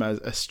have known him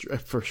as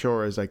for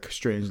sure as like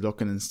strange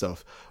looking and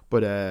stuff,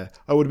 but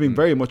I would have been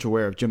very much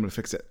aware of Jim Will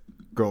Fix It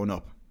growing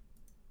up.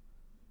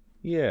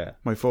 Yeah.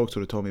 My folks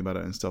would have told me about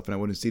it and stuff, and I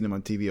would have seen him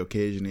on TV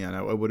occasionally, and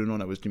I would have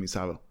known it was Jimmy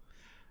Savile.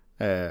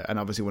 And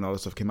obviously, when all the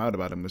stuff came out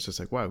about him, it was just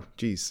like, wow,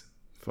 geez,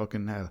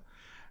 fucking hell.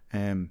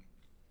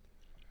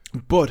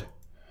 But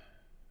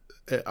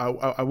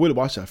I will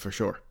watch that for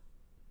sure.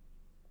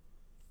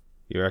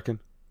 You reckon?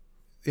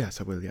 Yes,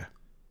 I will. Yeah,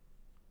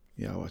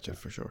 I'll watch it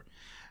for sure.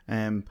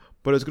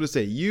 But I was going to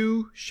say,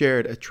 you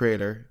shared a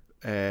trailer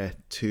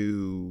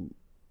to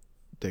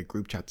the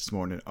group chat this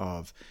morning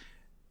of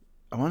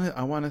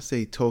I want to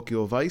say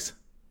Tokyo Vice.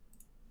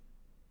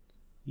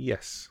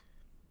 Yes.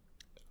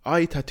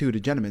 I tattooed a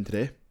gentleman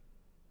today.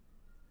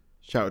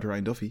 Shout out to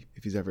Ryan Duffy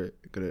if he's ever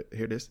going to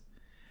hear this.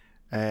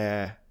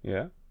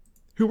 Yeah.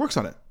 Who works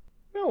on it?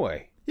 No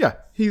way. Yeah,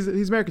 he's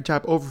an American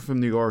chap over from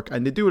New York,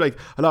 and they do like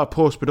a lot of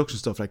post-production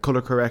stuff, like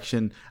color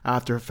correction,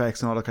 After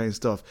Effects, and all that kind of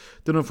stuff.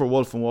 Done it for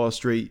Wolf on Wall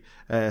Street,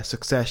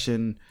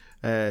 Succession,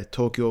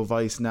 Tokyo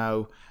Vice.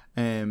 Now,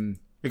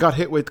 it got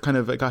hit with kind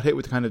of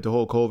the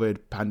whole COVID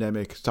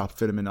pandemic, stopped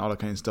filming, all that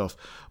kind of stuff.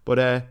 But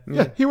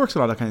yeah, he works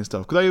on all that kind of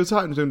stuff. Because I was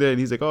talking to him today, and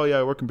he's like, "Oh yeah,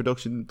 I work in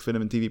production,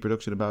 film and TV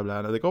production, and blah blah."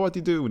 And I was like, "Oh, what do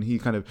you do?" And he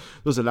kind of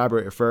does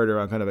elaborate it further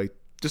on kind of like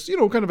just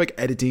kind of like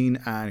editing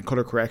and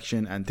color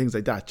correction and things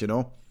like that,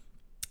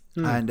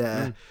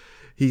 And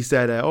he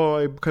said, "Oh,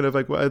 I kind of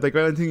like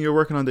anything you're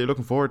working on that you're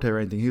looking forward to or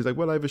anything." He was like,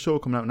 "Well, I have a show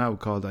coming out now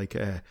called like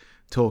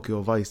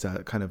Tokyo Vice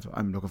that kind of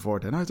I'm looking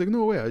forward to." And I was like,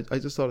 "No way! I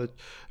just saw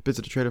bits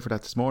of the trailer for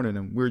that this morning,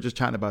 and we were just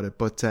chatting about it."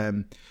 But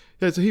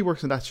yeah, so he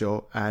works on that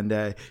show, and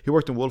he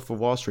worked on Wolf of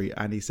Wall Street,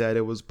 and he said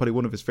it was probably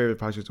one of his favorite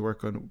projects to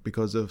work on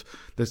because of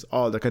this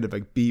all the kind of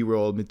like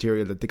B-roll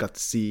material that they got to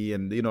see,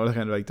 and the kind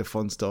of like the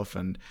fun stuff.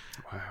 And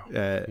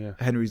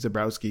Henry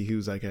Zabrowski,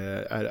 who's like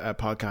a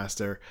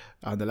podcaster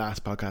on the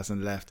last podcast on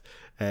the left,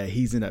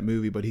 he's in that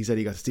movie, but he said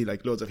he got to see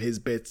like loads of his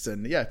bits,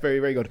 and yeah, very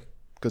very good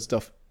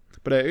stuff.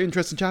 But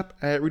interesting chap,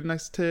 really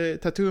nice to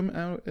tattoo him.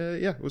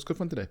 Yeah, it was good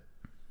fun today.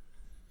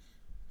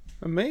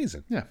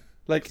 Amazing. Yeah.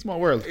 Like small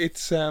world.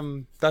 It's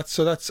that's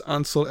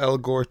Ansel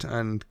Elgort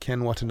and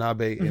Ken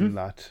Watanabe in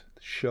that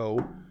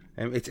show.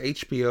 It's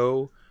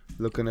HBO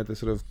looking at the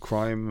sort of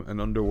crime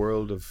and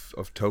underworld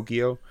of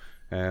Tokyo.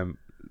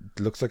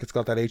 Looks like it's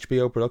got that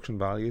HBO production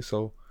value.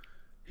 So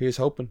here's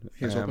hoping.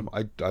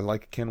 I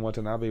like Ken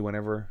Watanabe.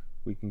 Whenever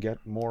we can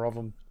get more of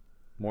him,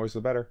 more is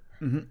the better.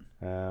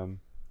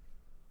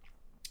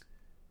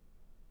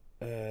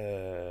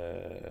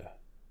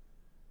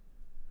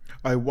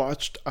 I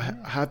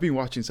have been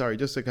watching, sorry,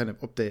 just to kind of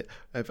update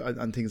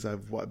on things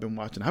I've been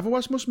watching. I haven't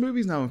watched much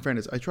movies now, in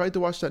fairness. I tried to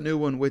watch that new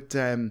one with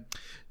Jason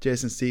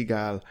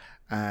Segel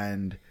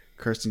and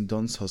Kirsten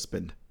Dunst's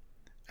husband.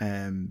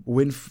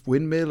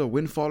 Windmill or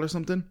Windfall or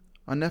something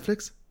on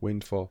Netflix.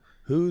 Windfall.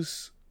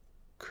 Who's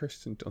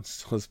Kirsten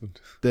Dunst's husband?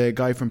 The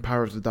guy from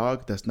Power of the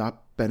Dog that's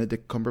not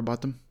Benedict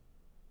Cumberbottom.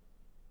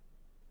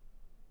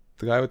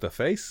 The guy with the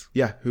face?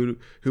 Yeah, who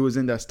was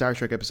in that Star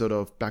Trek episode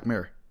of Black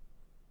Mirror.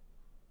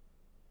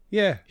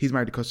 Yeah. He's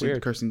married to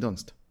Kirsten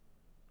Dunst.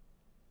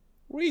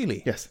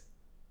 Really? Yes.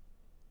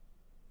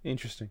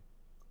 Interesting.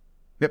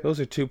 Yep. Those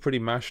are two pretty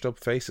mashed up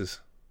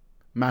faces.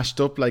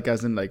 Mashed up like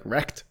as in like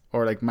wrecked,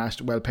 or like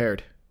mashed, well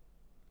paired?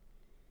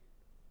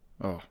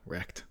 Oh,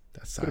 wrecked.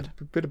 That's sad.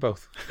 Bit of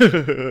both.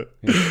 Yeah.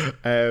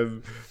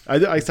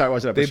 I started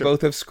watching that. They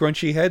both have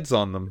scrunchy heads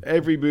on them.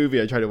 Every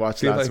movie I tried to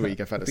watch last week,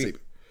 I fell asleep.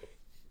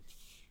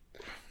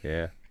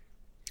 Yeah.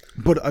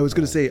 But I was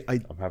going to say,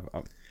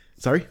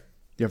 sorry?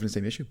 You're having the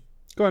same issue?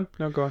 Go on.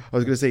 No, go on. I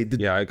was going to say...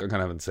 yeah, I kind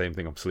of having the same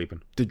thing. I'm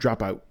sleeping. The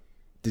Dropout.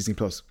 Disney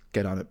Plus.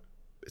 Get on it.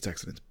 It's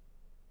excellent.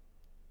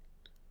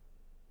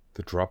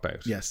 The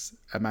Dropout? Yes.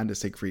 Amanda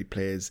Seyfried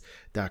plays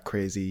that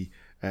crazy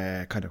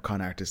kind of con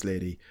artist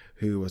lady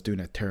who was doing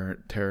a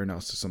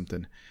Theranos or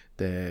something.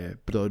 The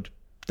blood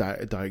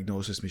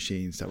diagnosis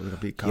machines that was a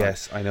complete con.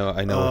 Yes, I know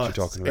what you're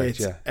talking about.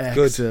 It's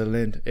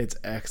excellent. Good. It's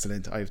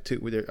excellent. I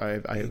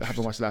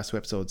haven't watched the last two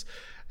episodes.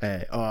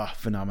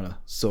 Phenomenal.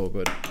 So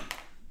good.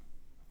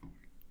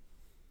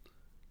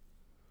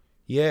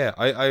 Yeah,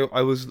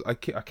 I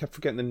kept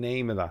forgetting the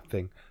name of that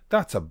thing.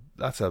 That's a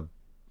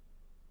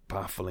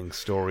baffling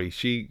story.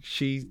 She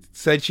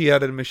said she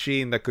had a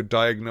machine that could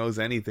diagnose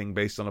anything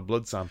based on a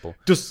blood sample.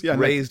 Just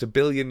raised $1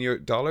 billion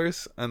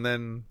and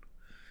then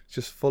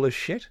just full of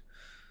shit.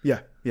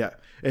 Yeah.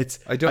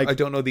 I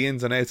don't know the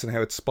ins and outs and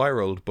how it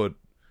spiraled, but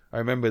I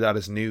remember that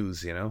as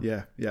news.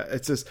 Yeah.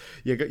 It's just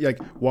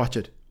watch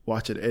it.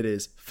 It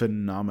is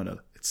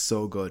phenomenal. It's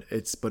so good.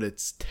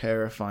 It's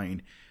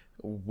terrifying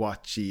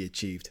what she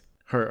achieved.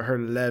 Her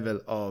level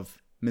of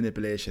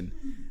manipulation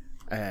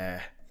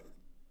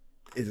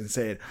is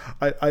insane.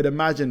 I'd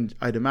imagine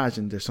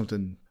there's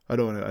something. I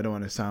don't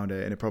want to sound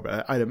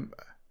inappropriate.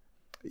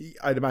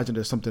 I'd imagine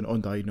there's something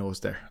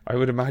undiagnosed there. I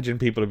would imagine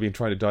people have been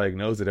trying to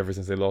diagnose it ever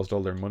since they lost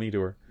all their money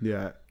to her.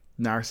 Yeah,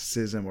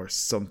 narcissism or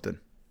something.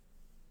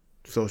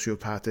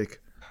 Sociopathic.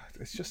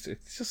 It's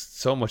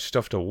just so much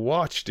stuff to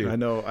watch, dude. I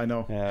know.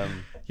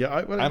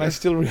 I'm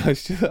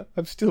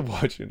still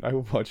watching.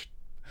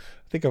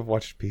 I think I've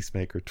watched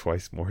Peacemaker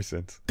twice more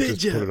since.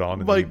 Did you? Put it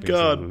on. My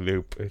God.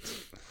 Loop.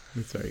 It's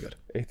very good.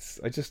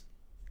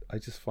 I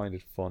just find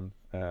it fun.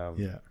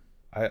 Yeah.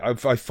 I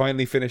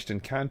finally finished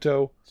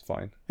Encanto. It's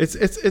fine.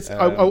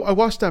 I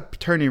watched that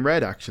Turning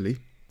Red actually.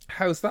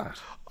 How's that?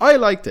 I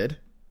liked it.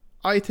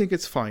 I think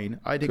it's fine.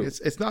 I think Cool.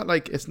 it's not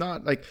like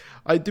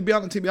I to be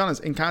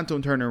honest, Encanto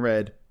and Turning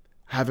Red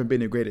haven't been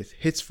the greatest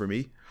hits for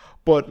me.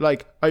 But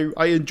like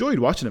I enjoyed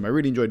watching them. I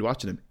really enjoyed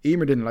watching them.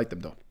 Emer didn't like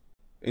them though.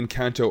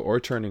 Encanto or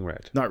Turning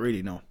Red? Not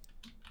really, no.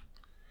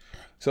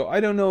 So I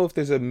don't know if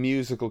there's a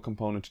musical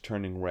component to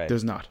Turning Red.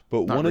 There's not.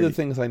 But Not one really. of the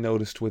things I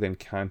noticed with I don't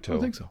Encanto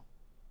think so.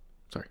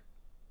 Sorry.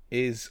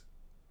 is,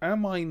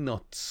 am I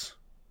nuts?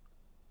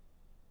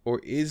 Or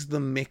is the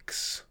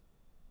mix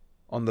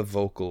on the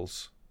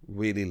vocals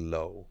really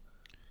low?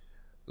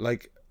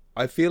 Like,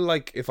 I feel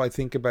like if I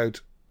think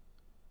about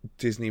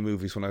Disney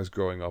movies when I was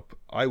growing up,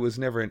 I was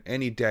never in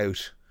any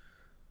doubt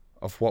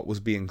of what was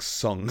being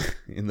sung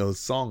in those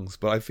songs.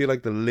 But I feel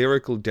like the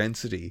lyrical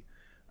density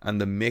and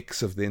the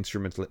mix of the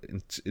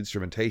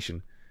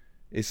instrumentation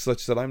is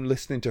such that I'm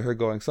listening to her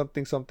going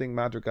something something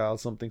madrigal,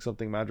 something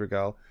something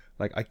madrigal.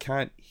 Like, I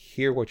can't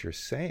hear what you're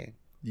saying.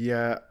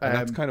 Yeah. And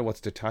that's kind of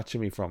what's detaching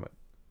me from it.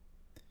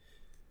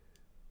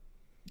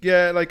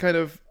 Yeah, like kind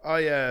of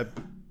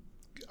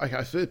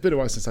it's been a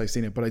while since I've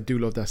seen it, but I do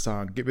love that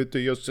song. Give it to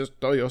your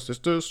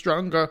sister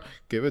stronger.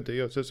 Give it to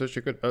your sister,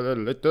 she could a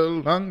little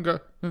longer.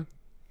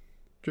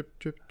 Drip,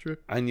 drip,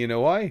 drip. And you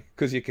know why?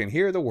 Because you can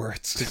hear the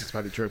words. This is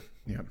probably true.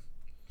 Yeah.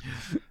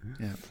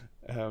 Yeah.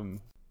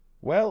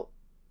 Well,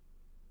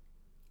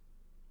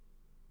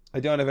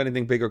 I don't have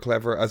anything big or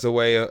clever as a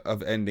way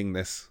of ending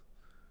this.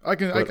 I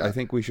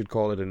think we should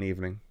call it an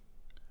evening.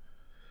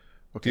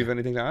 Okay. Do you have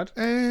anything to add?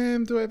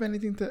 Do I have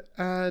anything to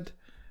add?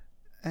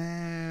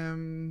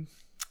 Trying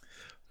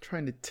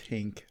to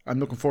think. I'm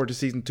looking forward to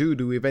season 2.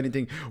 Do we have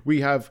anything? We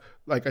have,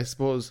 like, I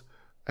suppose,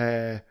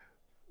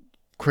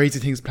 crazy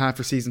things planned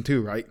for season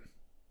 2, right?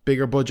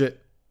 Bigger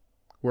budget.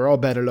 We're all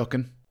better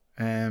looking.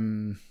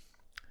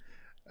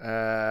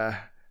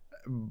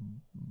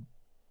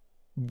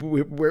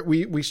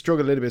 We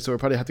struggle a little bit, so we'll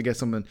probably have to get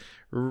someone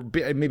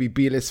maybe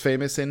B-list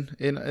famous in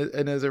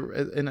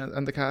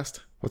the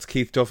cast. What's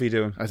Keith Duffy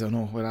doing? I don't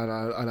know. Well,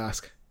 I'll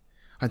ask.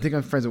 I think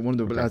I'm friends with one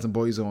of the lads in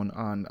Boyzone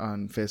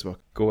on Facebook.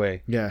 Go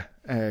away. Yeah,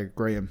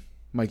 Graham,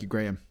 Mikey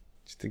Graham. Do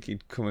you think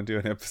he'd come and do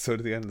an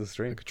episode of the end of the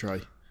stream? I could try.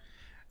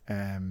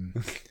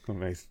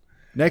 Amazing.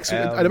 Next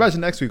week, I'd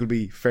imagine next week will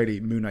be fairly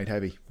Moon Knight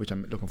heavy, which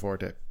I'm looking forward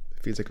to. It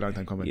feels like a long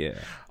time coming. Yeah,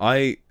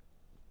 I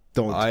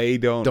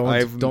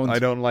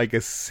don't like a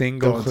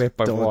single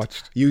clip I've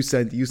watched. You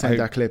sent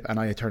that clip and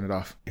I turned it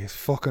off. It's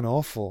fucking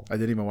awful. I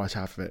didn't even watch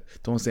half of it.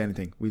 Don't say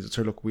anything.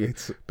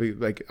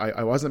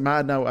 I wasn't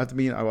mad now at the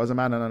meeting. I wasn't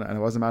mad and I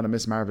wasn't mad at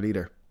Miss Marvel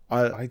either.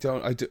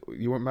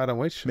 You weren't mad on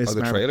which? Miss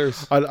the Marvel.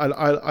 Trailers?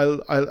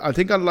 I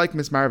think I'll like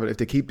Miss Marvel if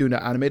they keep doing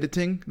the animated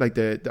thing. Like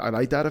I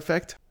like that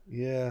effect.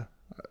 Yeah.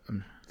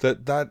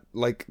 That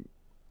like,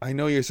 I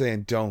know you're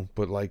saying don't,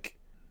 but like,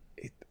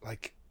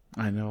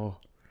 I know.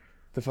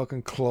 The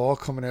fucking claw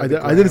coming out.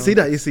 I didn't see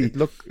that. You see, it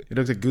looks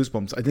like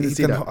goosebumps. I didn't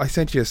see that. I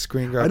sent you a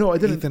screen grab. I know. I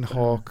didn't. Ethan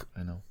Hawke.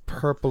 I know.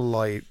 Purple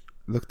light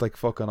looked like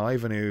fucking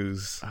Ivan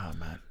Ooze. Oh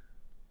man.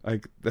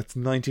 Like, that's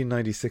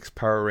 1996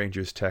 Power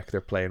Rangers tech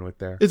they're playing with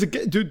there. Is it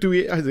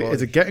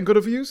is it getting good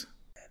reviews?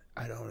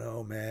 I don't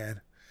know,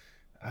 man.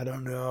 I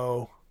don't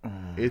know.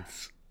 I'm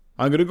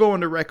gonna go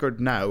on the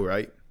record now,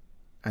 right,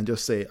 and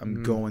just say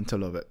I'm going to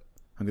love it.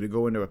 I'm gonna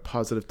go in there with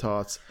positive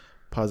thoughts,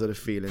 positive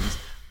feelings,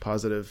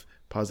 positive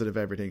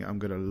everything. I'm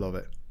gonna love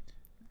it.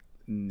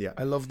 Yeah,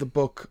 I love the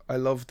book. I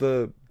love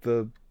the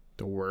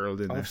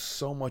world in I there. love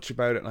so much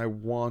about it, and I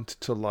want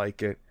to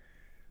like it.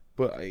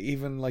 But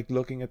even like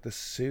looking at the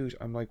suit,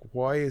 I'm like,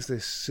 why is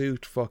this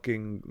suit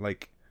fucking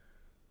like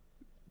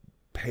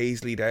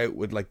paisleyed out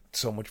with like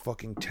so much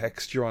fucking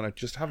texture on it?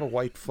 Just have a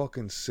white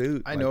fucking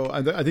suit. I know,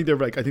 and I think they're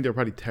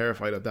probably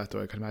terrified of that.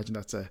 Though I can imagine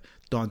that's a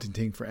daunting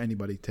thing for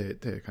anybody to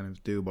kind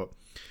of do. But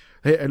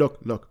hey, look,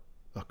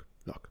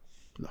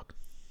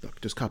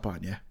 just cop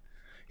on, yeah.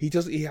 He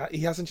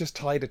hasn't just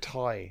tied a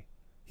tie.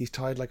 He's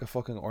tied like a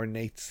fucking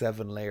ornate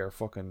 7-layer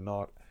fucking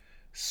knot.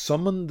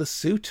 Summon the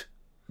suit.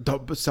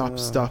 Stop.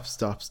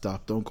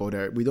 Don't go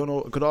there. We don't know.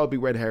 It could all be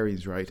red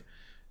herrings, right?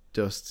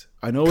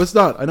 I know it's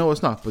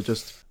not, but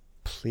just...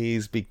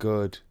 Please be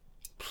good.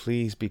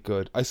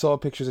 I saw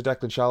pictures of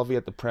Declan Shalvey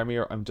at the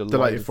premiere. I'm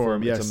delighted for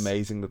him. Yes. It's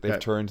amazing that they've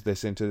turned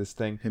this into this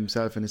thing.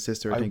 Himself and his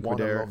sister, I think, were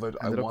there.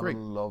 I want to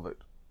love it.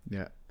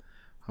 Yeah.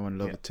 I want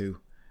to love it too.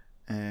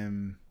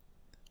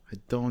 I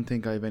don't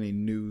think I have any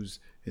news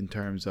in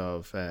terms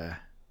of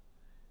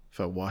if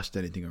I watched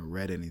anything or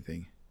read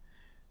anything.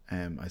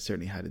 I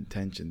certainly had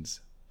intentions,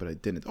 but I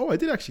didn't. Oh, I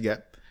did actually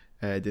get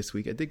this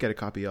week. I did get a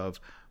copy of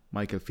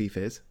Michel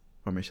Fife's,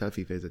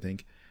 I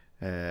think,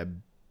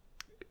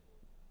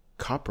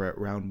 Copra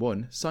Round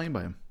 1, signed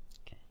by him.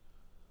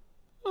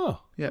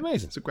 Oh, yeah,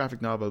 amazing! It's a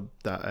graphic novel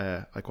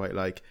that I quite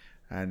like,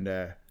 and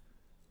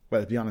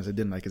well, to be honest, I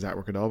didn't like his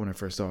artwork at all when I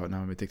first saw it. Now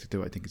I'm addicted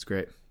to it. I think it's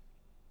great.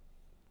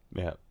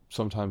 Yeah,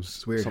 sometimes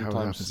it's weird how it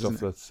happens, stuff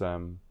that's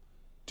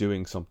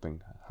doing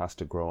something has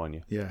to grow on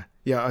you. Yeah.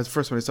 At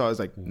first when I saw it, I was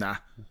like, nah,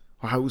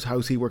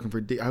 how's he working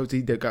for how's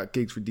he got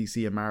gigs for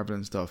DC and Marvel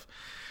and stuff.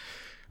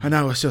 And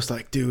now it's just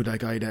like, dude,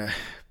 like I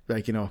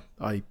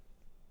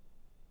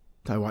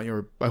want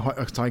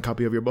a signed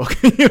copy of your book.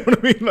 You know what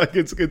I mean? Like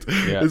it's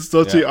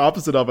such the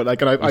opposite of it.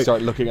 Like, and I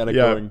start looking at it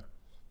going.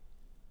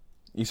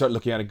 You start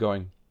looking at it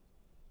going,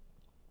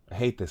 I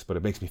hate this, but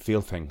it makes me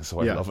feel things,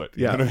 so I love it.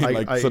 You know what I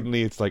mean? Like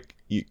suddenly it's like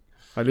you.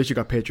 I literally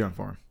got Patreon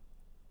for him,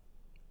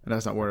 and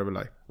that's not where I would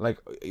like. Like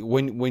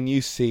when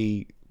you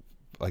see,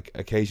 like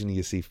occasionally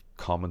you see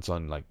comments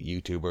on like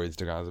YouTube or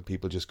Instagram of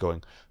people just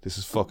going, "This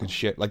is fucking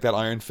shit." Like that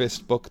Iron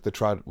Fist book,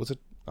 was it?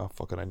 Oh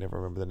fucking, I never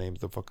remember the name of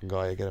the fucking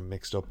guy. I get him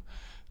mixed up.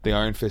 The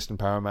Iron Fist and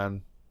Power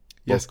Man.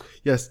 Yes.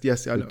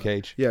 I know.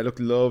 Cage. Yeah, it looked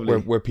lovely.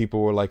 Where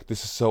people were like,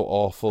 "This is so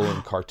awful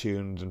and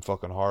cartoons and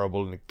fucking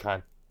horrible, and you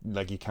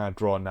can't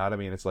draw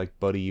anatomy." And it's like,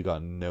 buddy, you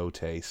got no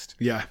taste.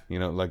 Yeah. You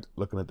know, like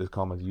looking at this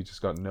comment, you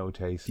just got no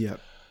taste. Yeah.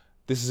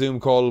 This Zoom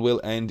call will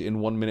end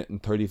in 1 minute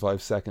and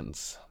 35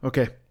 seconds.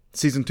 Okay.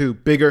 Season 2,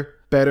 bigger,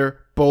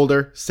 better,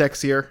 bolder,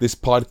 sexier. This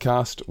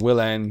podcast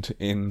will end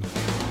in